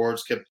precursor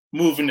awards kept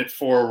moving it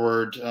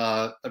forward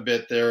a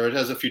bit there. It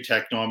has a few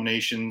tech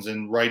nominations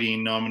and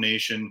writing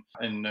nomination,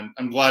 and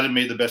I'm glad it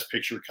made the Best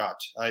Picture cut.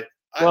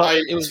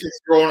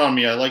 It's grown on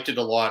me. I liked it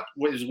a lot.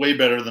 It was way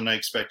better than I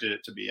expected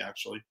it to be,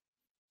 actually.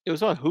 It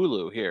was on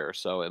Hulu here,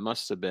 so it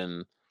must have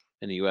been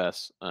in the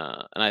U.S.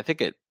 And I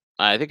think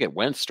it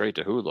went straight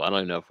to Hulu. I don't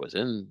even know if it was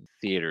in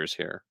theaters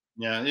here.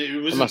 Yeah,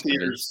 it was in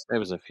theaters. It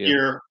was a few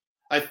here.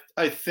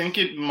 I think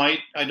it might.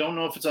 I don't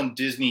know if it's on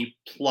Disney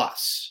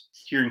Plus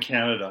here in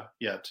Canada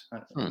yet.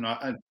 I'm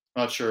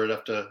not sure. I'd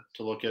have to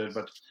look at it,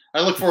 but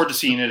I look forward to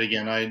seeing it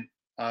again.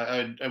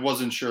 I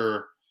wasn't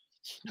sure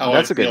how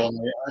I'd feel.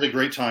 I had a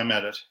great time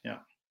at it. Yeah,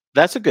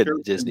 that's a good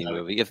Disney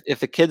movie. If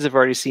the kids have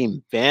already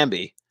seen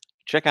Bambi,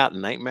 check out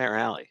Nightmare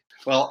Alley.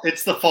 Well,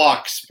 it's the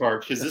Fox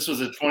part, because this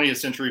was a 20th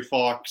Century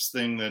Fox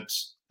thing that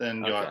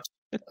then got.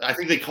 I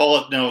think they call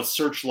it now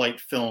Searchlight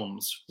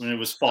Films, when it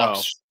was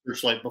Fox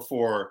Searchlight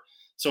before.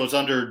 So it's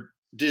under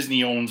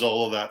Disney owns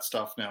all of that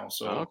stuff now.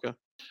 So okay.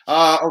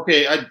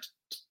 I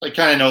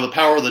kind of know the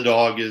Power of the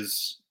Dog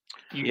is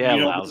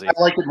lousy. I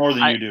like it more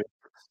than you do.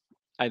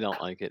 I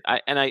don't like it.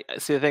 I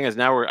see, the thing is,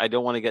 now I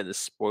don't want to get into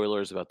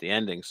spoilers about the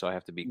ending, so I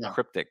have to be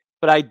cryptic.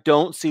 But I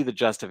don't see the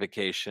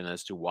justification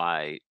as to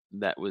why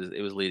it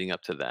was leading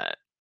up to that.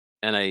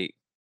 And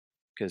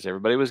because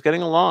everybody was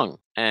getting along.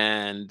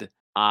 And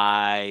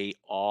I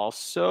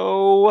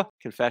also,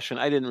 confession,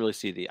 I didn't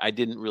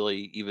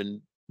really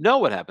even know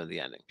what happened at the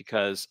ending,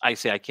 because I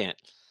can't.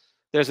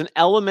 There's an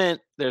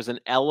element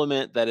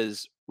that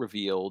is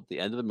revealed at the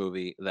end of the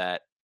movie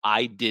that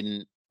I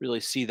didn't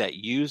really see that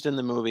used in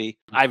the movie.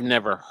 I've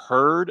never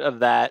heard of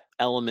that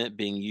element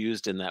being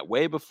used in that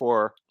way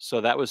before,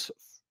 so that was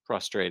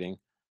frustrating.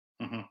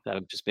 That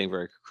I'm just being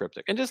very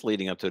cryptic, and just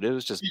leading up to it, it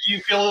was just. Did you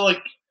feel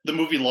like the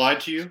movie lied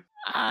to you?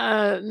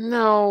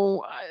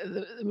 No,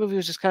 the movie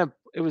was just kind of.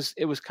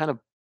 It was kind of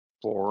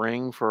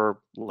boring, for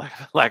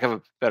lack of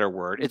a better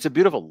word. It's a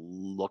beautiful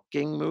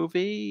looking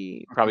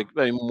movie,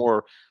 probably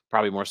more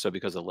so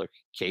because of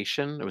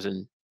location. It was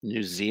in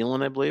New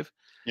Zealand, I believe.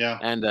 Yeah.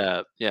 And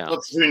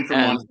Let's zoom from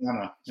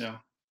Montana. Yeah.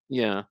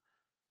 Yeah.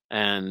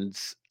 And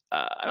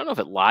I don't know if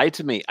it lied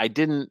to me. I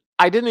didn't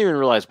even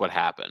realize what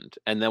happened.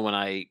 And then when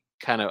I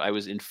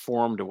was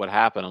informed of what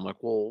happened, I'm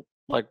like, well,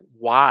 like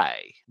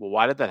why? Well,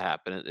 why did that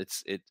happen?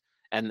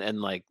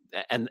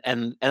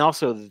 And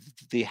also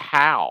the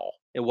how.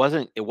 It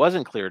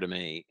wasn't clear to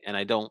me, and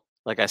I don't,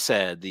 like I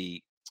said,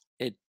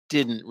 it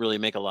didn't really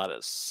make a lot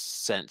of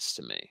sense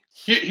to me.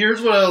 Here's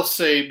what I'll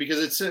say, because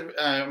it's,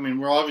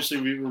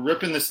 we're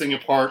ripping this thing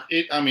apart.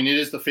 It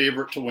is the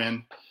favorite to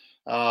win.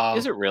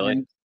 Is it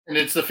really? And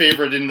it's the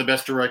favorite in the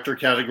Best Director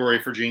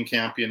category for Jane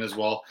Campion as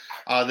well.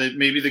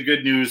 Maybe the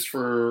good news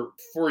for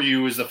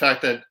you is the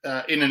fact that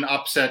in an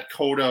upset,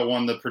 Coda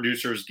won the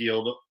Producers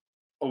Guild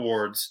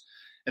Awards.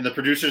 And the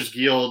Producers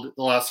Guild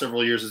the last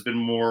several years has been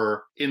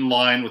more in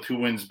line with who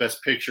wins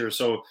Best Picture.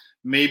 So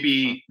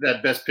maybe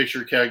that Best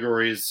Picture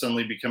category is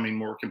suddenly becoming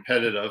more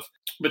competitive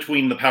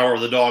between The Power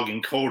of the Dog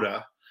and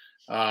Coda.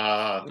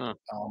 Not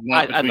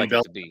between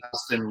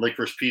Belfast and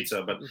Licorice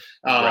Pizza. But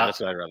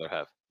that's what I'd rather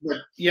have. But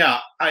yeah,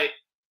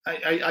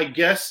 I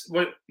guess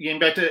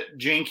getting back to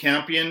Jane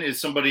Campion is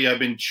somebody I've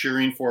been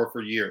cheering for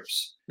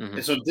years.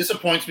 And so it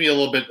disappoints me a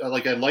little bit.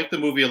 Like, I like the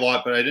movie a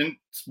lot, but I didn't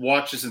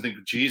watch this and think,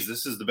 geez,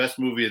 this is the best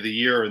movie of the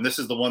year, and this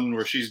is the one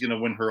where she's going to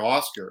win her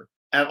Oscar.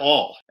 at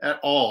all.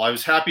 I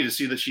was happy to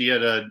see that she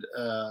had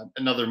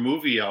another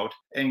movie out.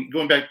 And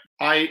going back,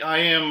 I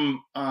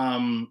am,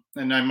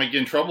 and I might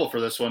get in trouble for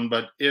this one,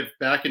 but if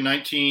back in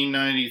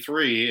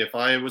 1993, if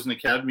I was an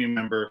Academy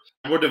member,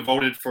 I would have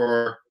voted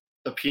for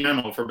The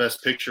Piano for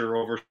Best Picture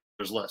over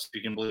Schindler's List.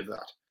 You can believe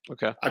that.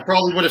 Okay. I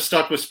probably would have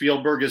stuck with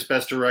Spielberg as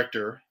Best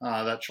Director,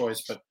 that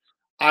choice, but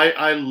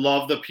I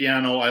love The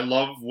Piano. I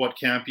love what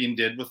Campion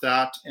did with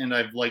that, and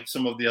I've liked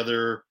some of the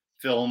other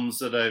films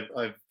that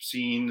I've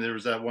seen. There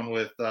was that one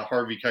with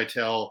Harvey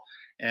Keitel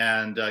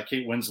and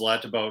Kate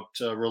Winslet about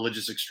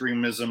religious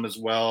extremism as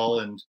well,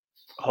 and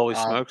Holy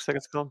Smokes, I think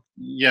it's called.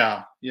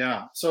 Yeah.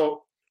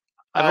 So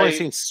I've only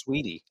seen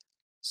Sweetie.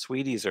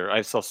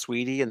 I saw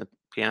Sweetie and The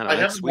Piano. I I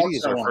think haven't Sweetie watched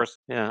is that her one. first.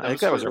 Yeah, I think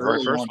was that was her her very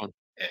early first one.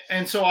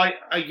 And so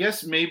I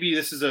guess maybe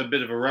this is a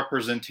bit of a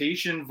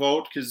representation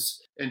vote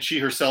and she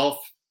herself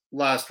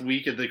last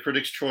week at the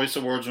Critics' Choice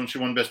Awards when she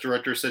won Best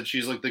Director said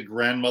she's like the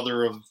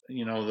grandmother of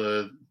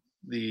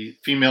the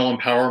female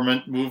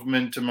empowerment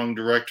movement among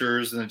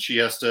directors, and that she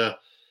has to,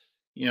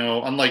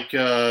 unlike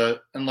the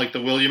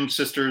Williams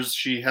sisters,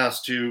 she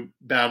has to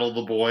battle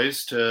the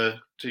boys to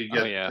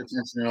get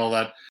attention and all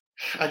that.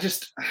 I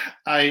just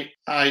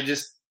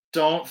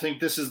don't think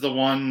this is the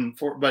one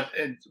for, but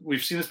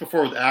we've seen this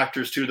before with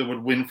actors too that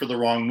would win for the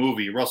wrong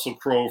movie. Russell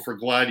Crowe for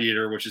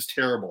Gladiator, which is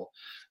terrible,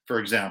 for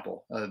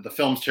example. The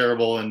film's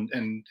terrible,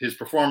 and his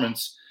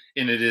performance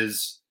in it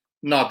is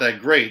not that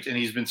great, and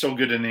he's been so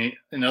good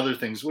in other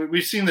things.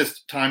 We've seen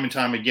this time and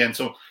time again.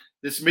 So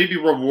this may be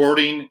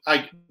rewarding.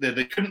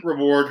 They couldn't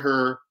reward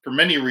her for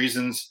many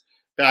reasons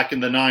back in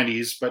the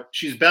 90s, but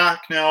she's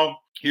back now.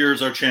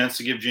 Here's our chance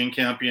to give Jane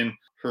Campion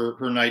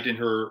her night in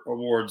her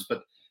awards,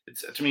 but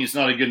to me, it's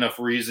not a good enough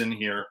reason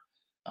here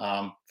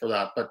for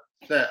that. But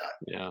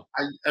I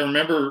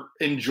remember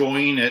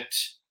enjoying it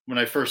when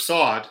I first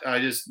saw it. I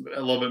just a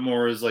little bit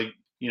more is like,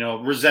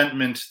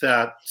 resentment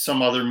that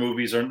some other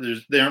movies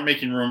they aren't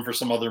making room for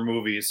some other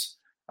movies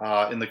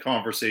in the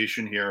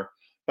conversation here.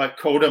 But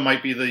Coda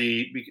might be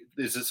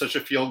is it such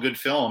a feel-good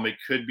film? It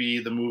could be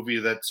the movie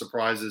that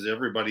surprises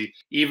everybody,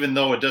 even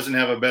though it doesn't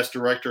have a Best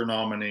Director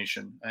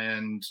nomination.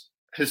 And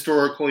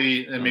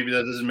historically, and maybe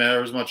that doesn't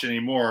matter as much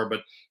anymore, but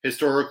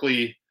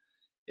historically,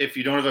 if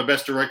you don't have a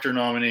Best Director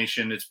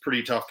nomination, it's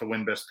pretty tough to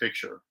win Best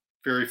Picture.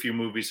 Very few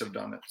movies have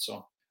done it.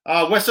 So,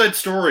 West Side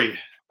Story.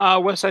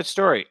 West Side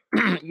Story.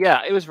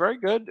 Yeah, it was very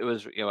good. It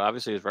was,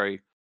 obviously it was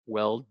very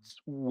well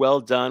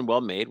done,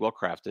 well made, well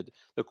crafted.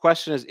 The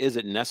question is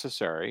it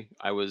necessary?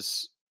 I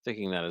was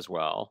thinking that as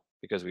well,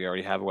 because we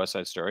already have a West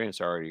Side Story, and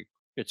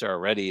it's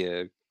already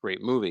a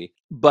great movie.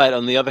 But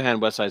on the other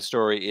hand, West Side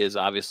Story is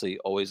obviously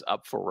always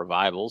up for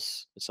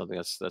revivals. It's something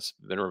that's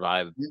been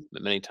revived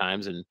many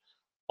times in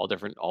all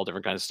different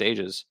kinds of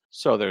stages.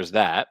 So there's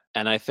that.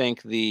 And I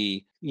think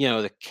the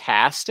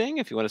casting,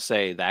 if you want to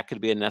say that could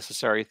be a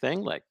necessary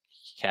thing, like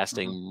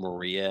casting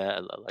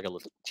Maria, like a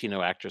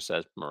Latino actress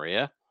as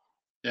Maria.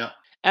 Yeah.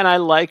 And I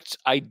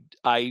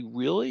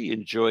really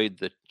enjoyed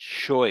the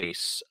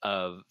choice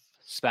of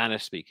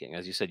Spanish speaking.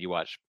 As you said, you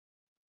watched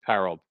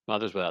Parallel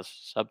Mothers Without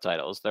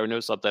Subtitles. There were no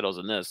subtitles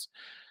in this.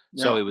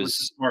 So it was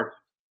smart.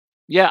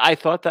 Yeah, I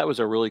thought that was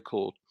a really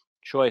cool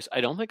choice. I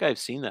don't think I've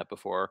seen that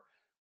before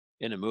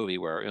in a movie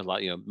where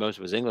most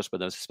of it was English, but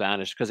there's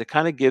Spanish, because it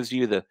kind of gives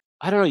you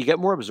you get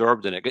more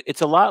absorbed in it.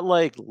 It's a lot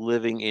like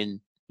living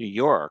in New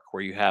York,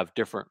 where you have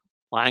different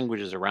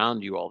languages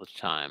around you all the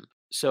time.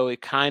 So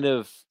it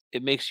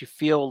makes you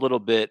feel a little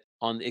bit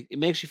on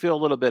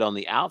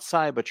the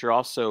outside, but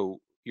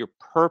you're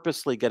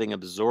purposely getting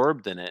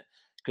absorbed in it,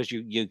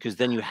 because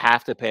then you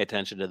have to pay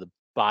attention to the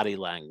body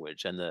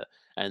language and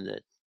the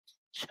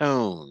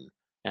tone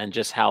and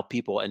just how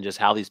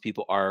these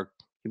people are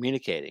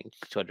communicating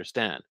to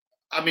understand.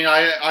 I mean,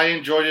 I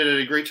enjoyed it at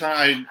a great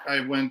time. I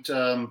went.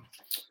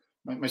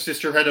 My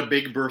sister had a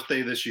big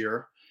birthday this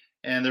year,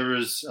 and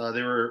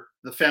the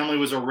family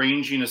was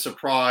arranging a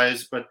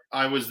surprise, but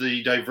I was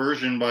the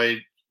diversion by,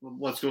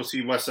 let's go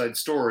see West Side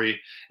Story.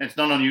 And it's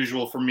not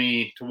unusual for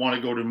me to want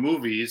to go to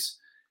movies,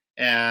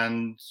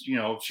 and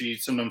she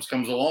sometimes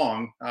comes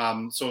along.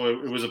 So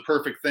it was a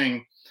perfect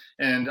thing,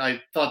 and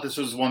I thought this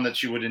was one that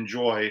she would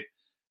enjoy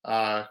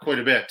quite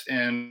a bit,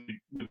 and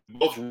we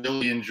both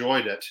really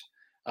enjoyed it.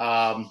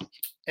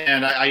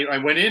 And I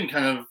went in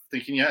kind of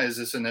thinking, is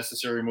this a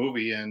necessary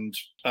movie? And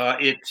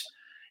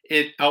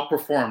it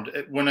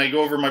outperformed. When I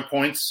go over my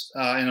points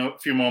in a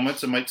few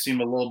moments, it might seem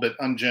a little bit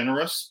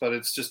ungenerous, but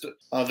it's just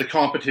the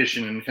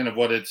competition and kind of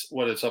what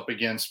it's up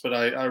against. But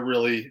I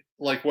really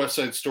like West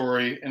Side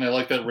Story, and I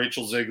like that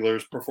Rachel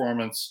Zegler's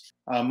performance.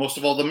 Most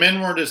of all, the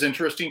men weren't as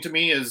interesting to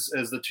me as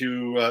the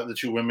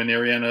two women.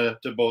 Ariana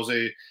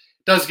DeBose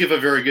does give a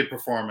very good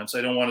performance.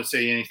 I don't want to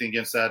say anything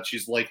against that.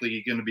 She's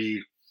likely going to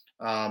be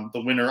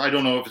the winner. I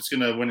don't know if it's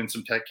going to win in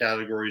some tech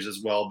categories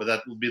as well, but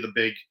that will be the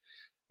big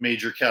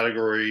major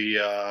category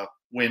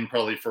win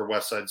probably for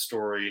West Side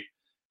Story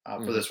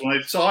for this. When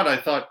I saw it, I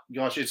thought,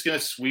 gosh, it's going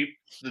to sweep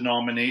the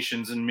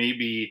nominations, and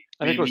maybe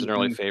I think it was an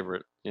early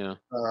favorite. Yeah.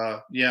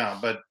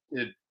 But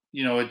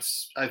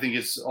I think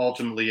it's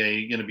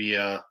ultimately going to be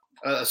a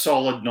a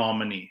solid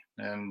nominee.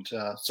 And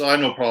so I have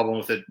no problem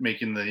with it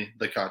making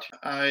the cut.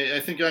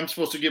 I think I'm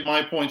supposed to give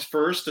my points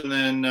first, and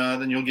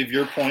then you'll give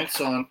your points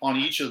on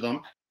each of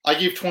them. I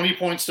gave 20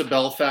 points to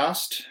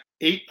Belfast,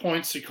 8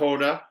 points to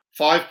Coda,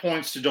 5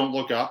 points to Don't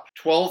Look Up,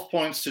 12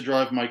 points to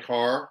Drive My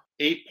Car,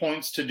 8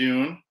 points to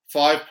Dune,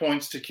 5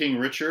 points to King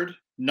Richard,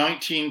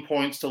 19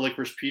 points to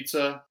Licorice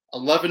Pizza,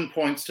 11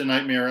 points to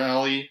Nightmare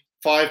Alley,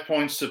 5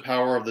 points to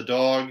Power of the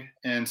Dog,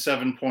 and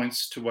 7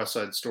 points to West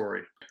Side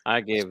Story.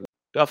 I gave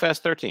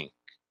Belfast 13,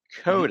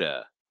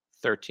 Coda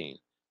 13,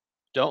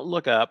 Don't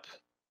Look Up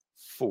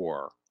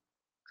 4,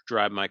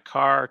 Drive My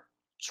Car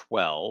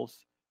 12,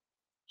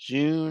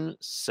 June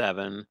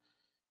 7,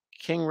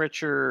 King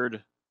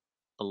Richard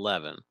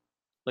 11,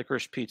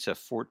 Licorice Pizza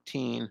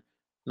 14,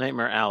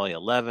 Nightmare Alley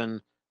 11,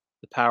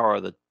 The Power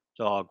of the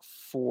Dog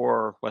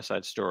 4, West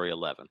Side Story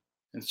 11.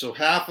 And so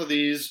half of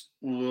these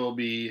will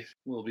be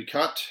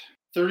cut.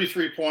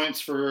 33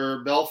 points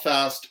for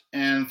Belfast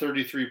and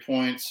 33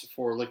 points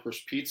for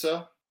Licorice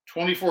Pizza.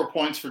 24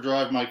 points for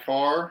Drive My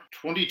Car.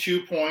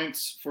 22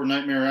 points for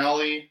Nightmare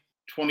Alley.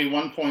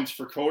 21 points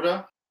for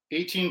Coda.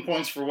 18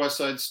 points for West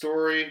Side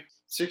Story.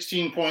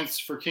 16 points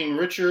for King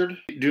Richard.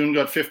 Dune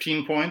got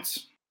 15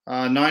 points.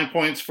 9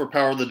 points for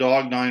Power of the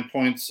Dog. 9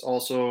 points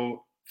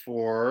also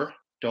for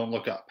Don't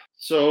Look Up.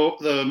 So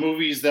the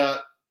movies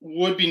that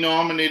would be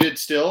nominated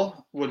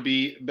still would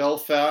be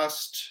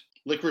Belfast,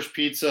 Licorice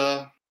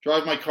Pizza,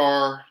 Drive My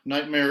Car,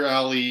 Nightmare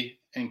Alley,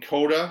 and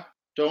Coda.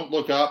 Don't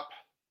Look Up,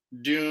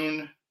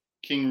 Dune,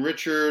 King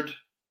Richard,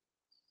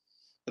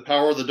 The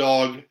Power of the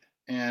Dog,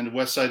 and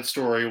West Side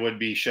Story would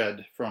be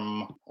shed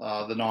from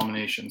the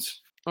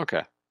nominations.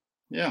 Okay.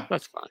 Yeah.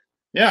 That's fine.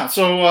 Yeah,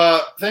 so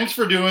thanks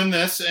for doing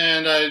this,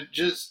 and I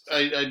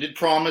did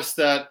promise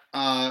that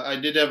I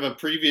did have a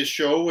previous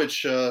show,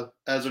 which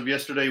as of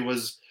yesterday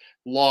was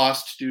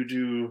lost due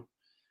to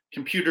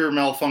computer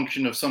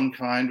malfunction of some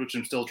kind, which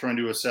I'm still trying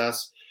to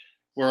assess,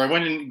 where I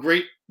went in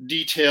great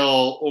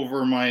detail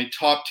over my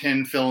top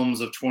 10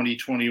 films of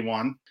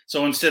 2021.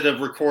 So instead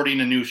of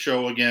recording a new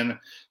show again,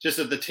 just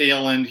at the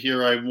tail end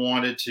here, I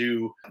wanted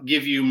to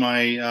give you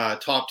my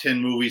top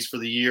 10 movies for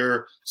the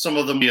year. Some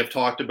of them we have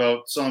talked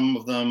about, some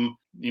of them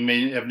you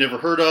may have never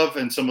heard of,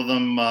 and some of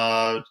them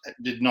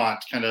did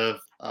not kind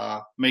of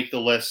make the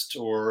list,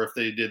 or if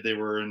they did, they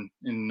were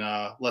in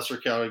lesser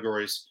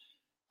categories.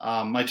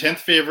 My 10th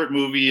favorite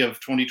movie of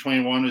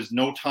 2021 is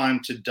No Time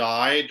to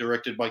Die,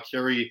 directed by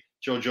Cary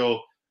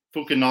Jojo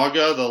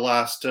Fukunaga, the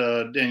last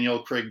Daniel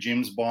Craig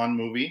James Bond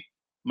movie.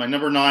 My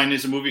number 9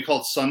 is a movie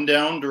called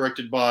Sundown,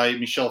 directed by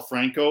Michel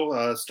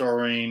Franco,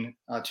 starring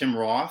Tim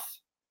Roth.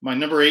 My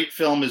number 8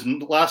 film is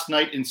Last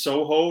Night in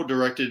Soho,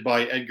 directed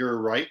by Edgar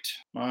Wright.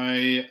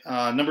 My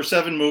number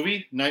 7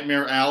 movie,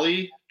 Nightmare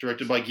Alley,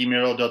 directed by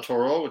Guillermo del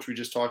Toro, which we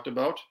just talked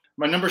about.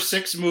 My number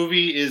 6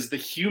 movie is The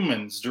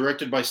Humans,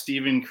 directed by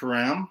Stephen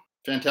Karam.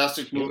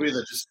 Fantastic movie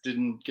that just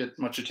didn't get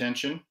much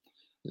attention.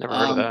 Never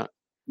heard of that.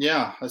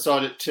 Yeah, I saw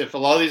it at TIFF. A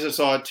lot of these I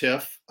saw at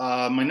TIFF.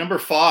 My number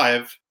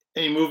 5,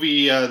 a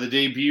movie, the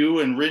debut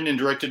and written and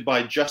directed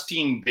by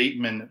Justine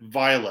Bateman,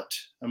 Violet,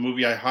 a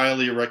movie I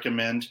highly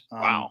recommend.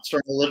 Wow.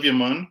 Starring Olivia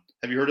Munn.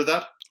 Have you heard of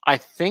that? I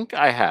think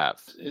I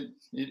have.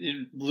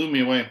 It blew me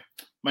away.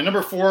 My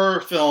number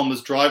 4 film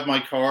is Drive My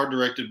Car,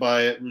 directed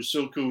by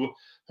Rusuku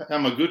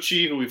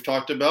Hamaguchi, who we've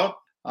talked about.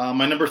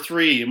 My number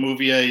 3, a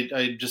movie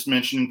I just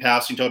mentioned in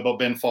passing, talked about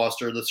Ben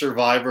Foster, The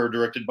Survivor,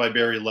 directed by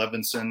Barry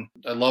Levinson.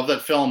 I love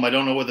that film. I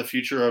don't know what the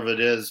future of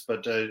it is,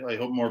 but I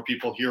hope more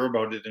people hear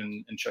about it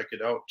and check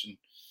it out. And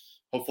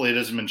hopefully it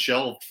hasn't been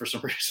shelved for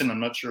some reason.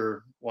 I'm not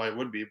sure why it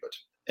would be.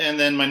 And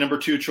then my number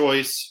 2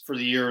 choice for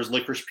the year is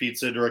Licorice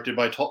Pizza, directed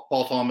by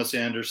Paul Thomas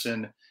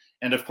Anderson.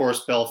 And of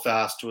course,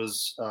 Belfast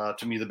was,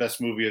 to me, the best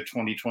movie of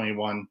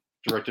 2021,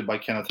 directed by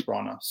Kenneth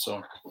Branagh.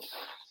 So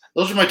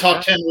those are my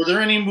top 10. Were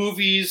there any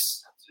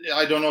movies?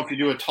 I don't know if you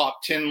do a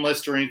top 10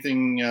 list or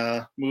anything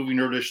movie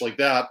nerdish like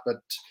that, but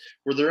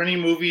were there any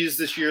movies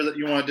this year that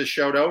you wanted to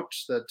shout out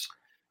that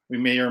we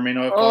may or may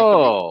not have talked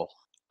about?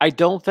 I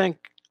don't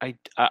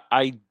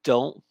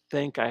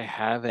think I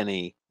have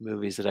any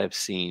movies that I've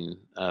seen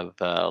of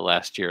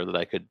last year that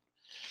I could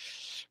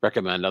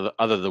recommend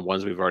other than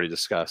ones we've already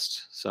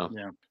discussed. So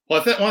yeah.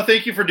 Well, I want to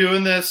thank you for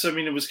doing this. I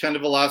mean, it was kind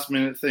of a last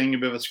minute thing, a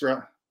bit of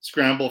a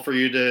scramble for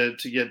you to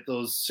get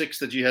those 6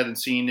 that you hadn't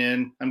seen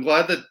in. I'm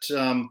glad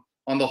that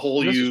on the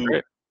whole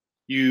you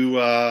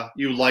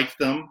liked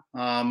them.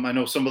 I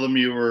know some of them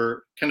you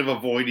were kind of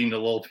avoiding a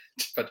little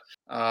bit, but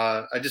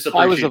I just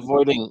appreciate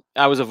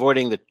I was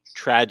avoiding the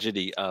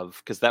tragedy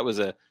because that was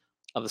of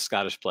the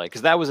Scottish play,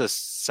 because that was a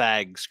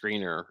SAG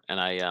screener, and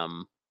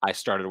I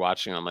started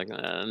watching. I'm like,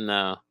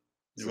 no,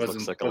 it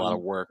looks like a lot of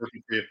work. For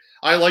you.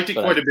 I liked it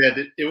quite a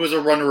bit. It was a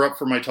runner-up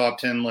for my top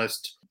 10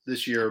 list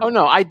this year. Oh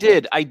no, I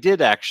did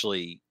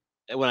actually.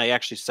 When I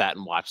actually sat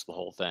and watched the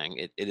whole thing,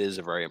 it is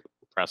a very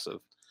impressive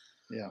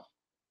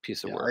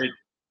piece of work.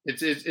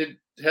 it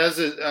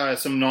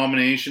has some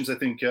nominations. I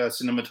think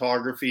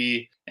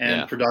cinematography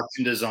and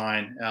production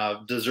design,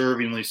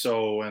 deservingly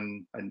so.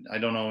 And I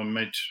don't know,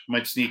 I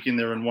might sneak in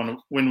there and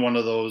win one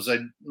of those.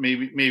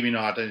 Maybe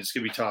not. It's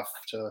gonna be tough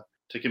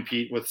to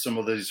compete with some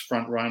of these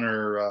front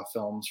runner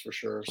films for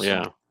sure. So,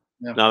 yeah.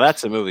 Now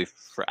that's a movie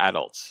for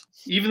adults.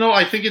 Even though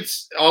I think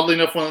it's oddly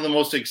enough one of the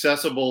most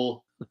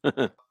accessible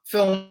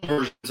film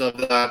versions of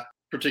that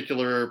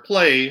particular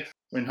play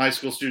when high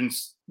school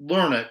students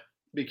learn it,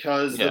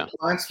 because the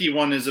Polanski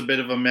one is a bit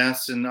of a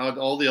mess, and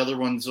all the other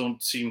ones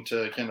don't seem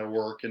to kind of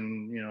work.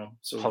 And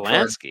so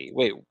Polanski.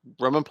 Wait,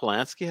 Roman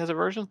Polanski has a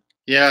version?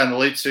 Yeah, in the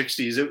late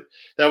 '60s.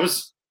 That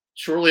was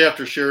shortly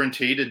after Sharon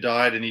Tate had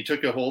died, and he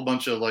took a whole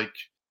bunch of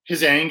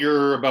his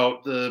anger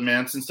about the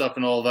Manson stuff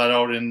and all that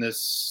out in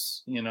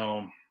this, in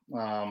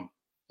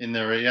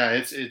there. Yeah,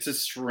 it's a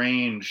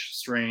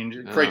strange.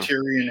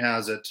 Criterion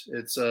has it.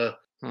 It's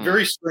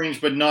very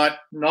strange, but not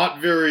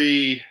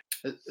very.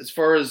 As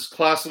far as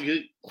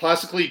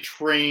classically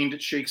trained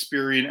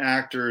Shakespearean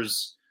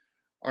actors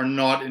are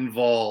not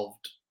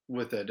involved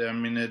with it. I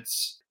mean,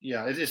 it's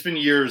been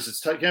years.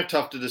 It's kind of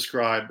tough to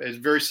describe. It's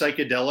very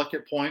psychedelic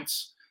at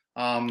points.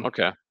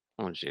 Okay.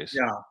 Oh, jeez.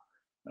 Yeah,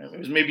 it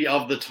was maybe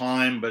of the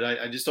time, but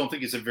I just don't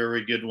think it's a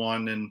very good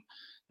one. And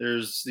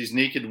there's these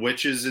naked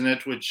witches in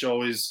it, which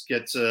always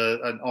gets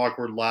an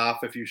awkward laugh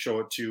if you show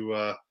it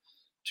to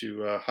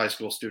high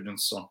school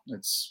students. So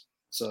it's.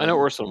 I know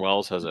Orson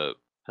Welles has a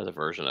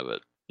version of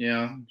it.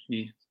 Yeah,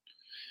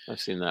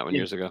 I've seen that one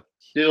years ago.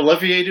 Did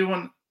Olivier do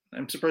one?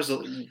 I'm surprised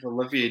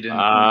Olivier didn't.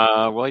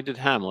 Well, he did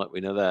Hamlet. We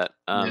know that.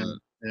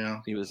 Yeah.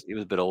 He was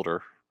a bit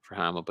older for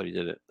Hamlet, but he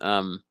did it.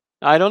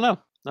 I don't know.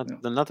 Not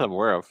that I'm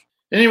aware of.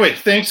 Anyway,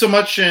 thanks so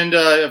much, and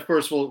of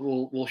course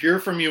we'll hear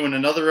from you in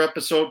another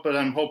episode. But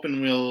I'm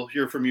hoping we'll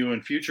hear from you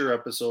in future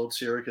episodes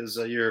here, because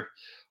you're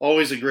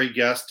always a great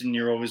guest, and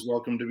you're always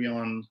welcome to be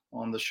on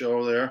the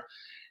show there.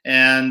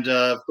 And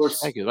of course,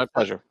 thank you. My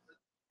pleasure.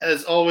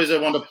 As always, I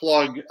want to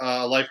plug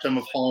A Lifetime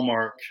of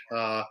Hallmark,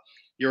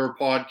 your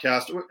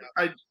podcast.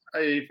 I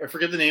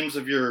forget the names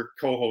of your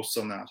co-hosts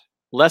on that.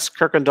 Les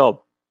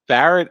Kirkendall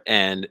Barrett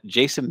and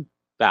Jason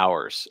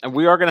Bowers, and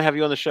we are going to have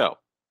you on the show.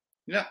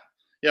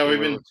 Yeah,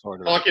 we've been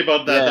talking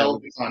about that. That'll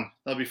be fun.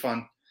 That'll be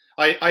fun.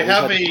 I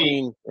have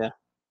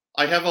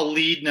a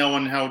lead now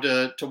on how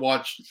to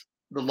watch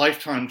the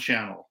Lifetime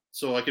channel.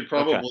 So I could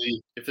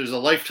probably, if there's a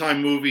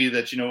Lifetime movie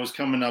that is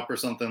coming up or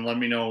something, let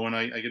me know, and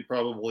I could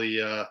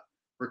probably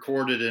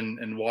record it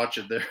and watch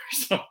it there.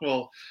 So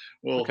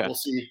we'll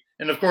see.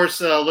 And of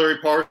course, Larry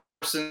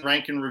Parson,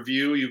 Rank and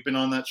Review. You've been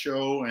on that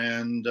show,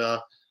 and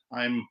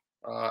I'm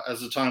as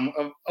the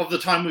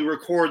time we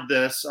record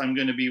this, I'm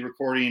going to be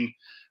recording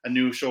a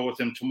new show with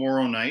him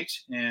tomorrow night,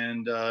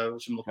 and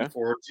which I'm looking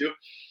forward to.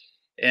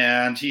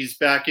 And he's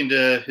back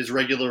into his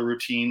regular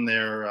routine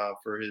there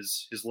for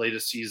his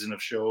latest season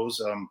of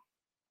shows.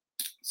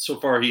 So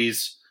far, he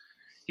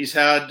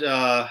had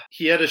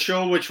a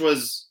show which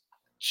was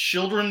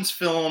children's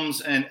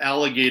films and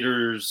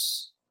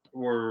alligators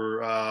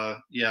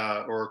or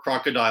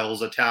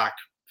crocodiles attack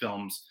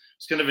films.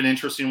 It's kind of an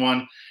interesting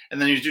one. And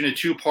then he's doing a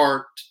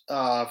 2-part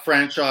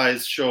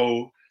franchise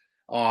show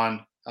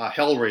on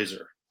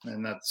Hellraiser.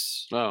 And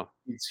that's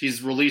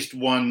he's released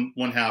one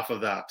half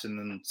of that, and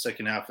then the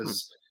second half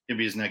is gonna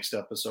be his next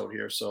episode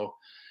here. So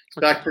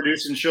he's back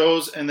producing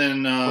shows, and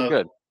then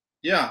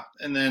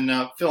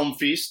Film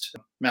Feast,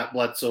 Matt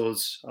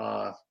Bledsoe's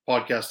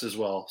podcast as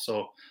well.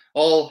 So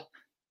all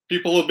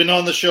people who've been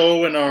on the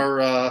show and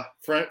are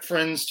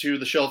friends to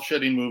the Shelf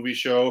Shedding Movie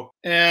Show.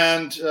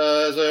 And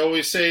as I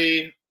always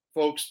say,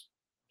 folks,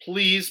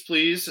 please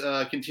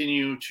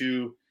continue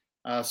to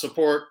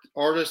support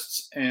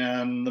artists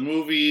and the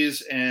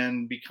movies,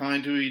 and be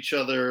kind to each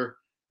other,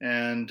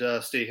 and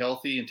stay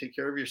healthy and take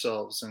care of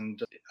yourselves.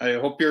 And I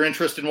hope you're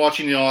interested in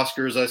watching the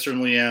Oscars. I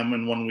certainly am,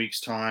 in 1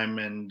 week's time.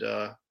 And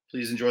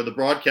please enjoy the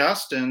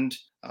broadcast. And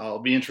I'll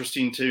be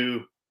interesting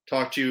to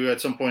talk to you at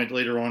some point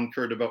later on,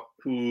 Kurt, about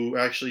who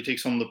actually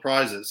takes home the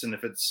prizes, and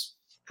if it's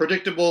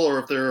predictable, or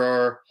if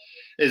there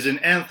is an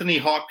Anthony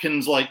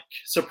Hopkins-like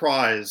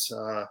surprise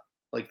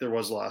like there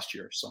was last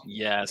year. So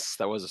yes,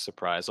 that was a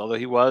surprise, although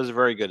he was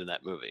very good in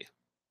that movie.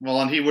 Well,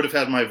 and he would have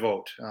had my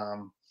vote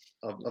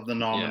of the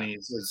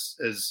nominees,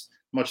 as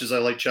much as I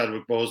like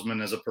Chadwick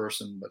Boseman as a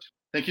person. But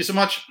thank you so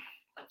much.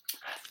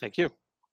 Thank you.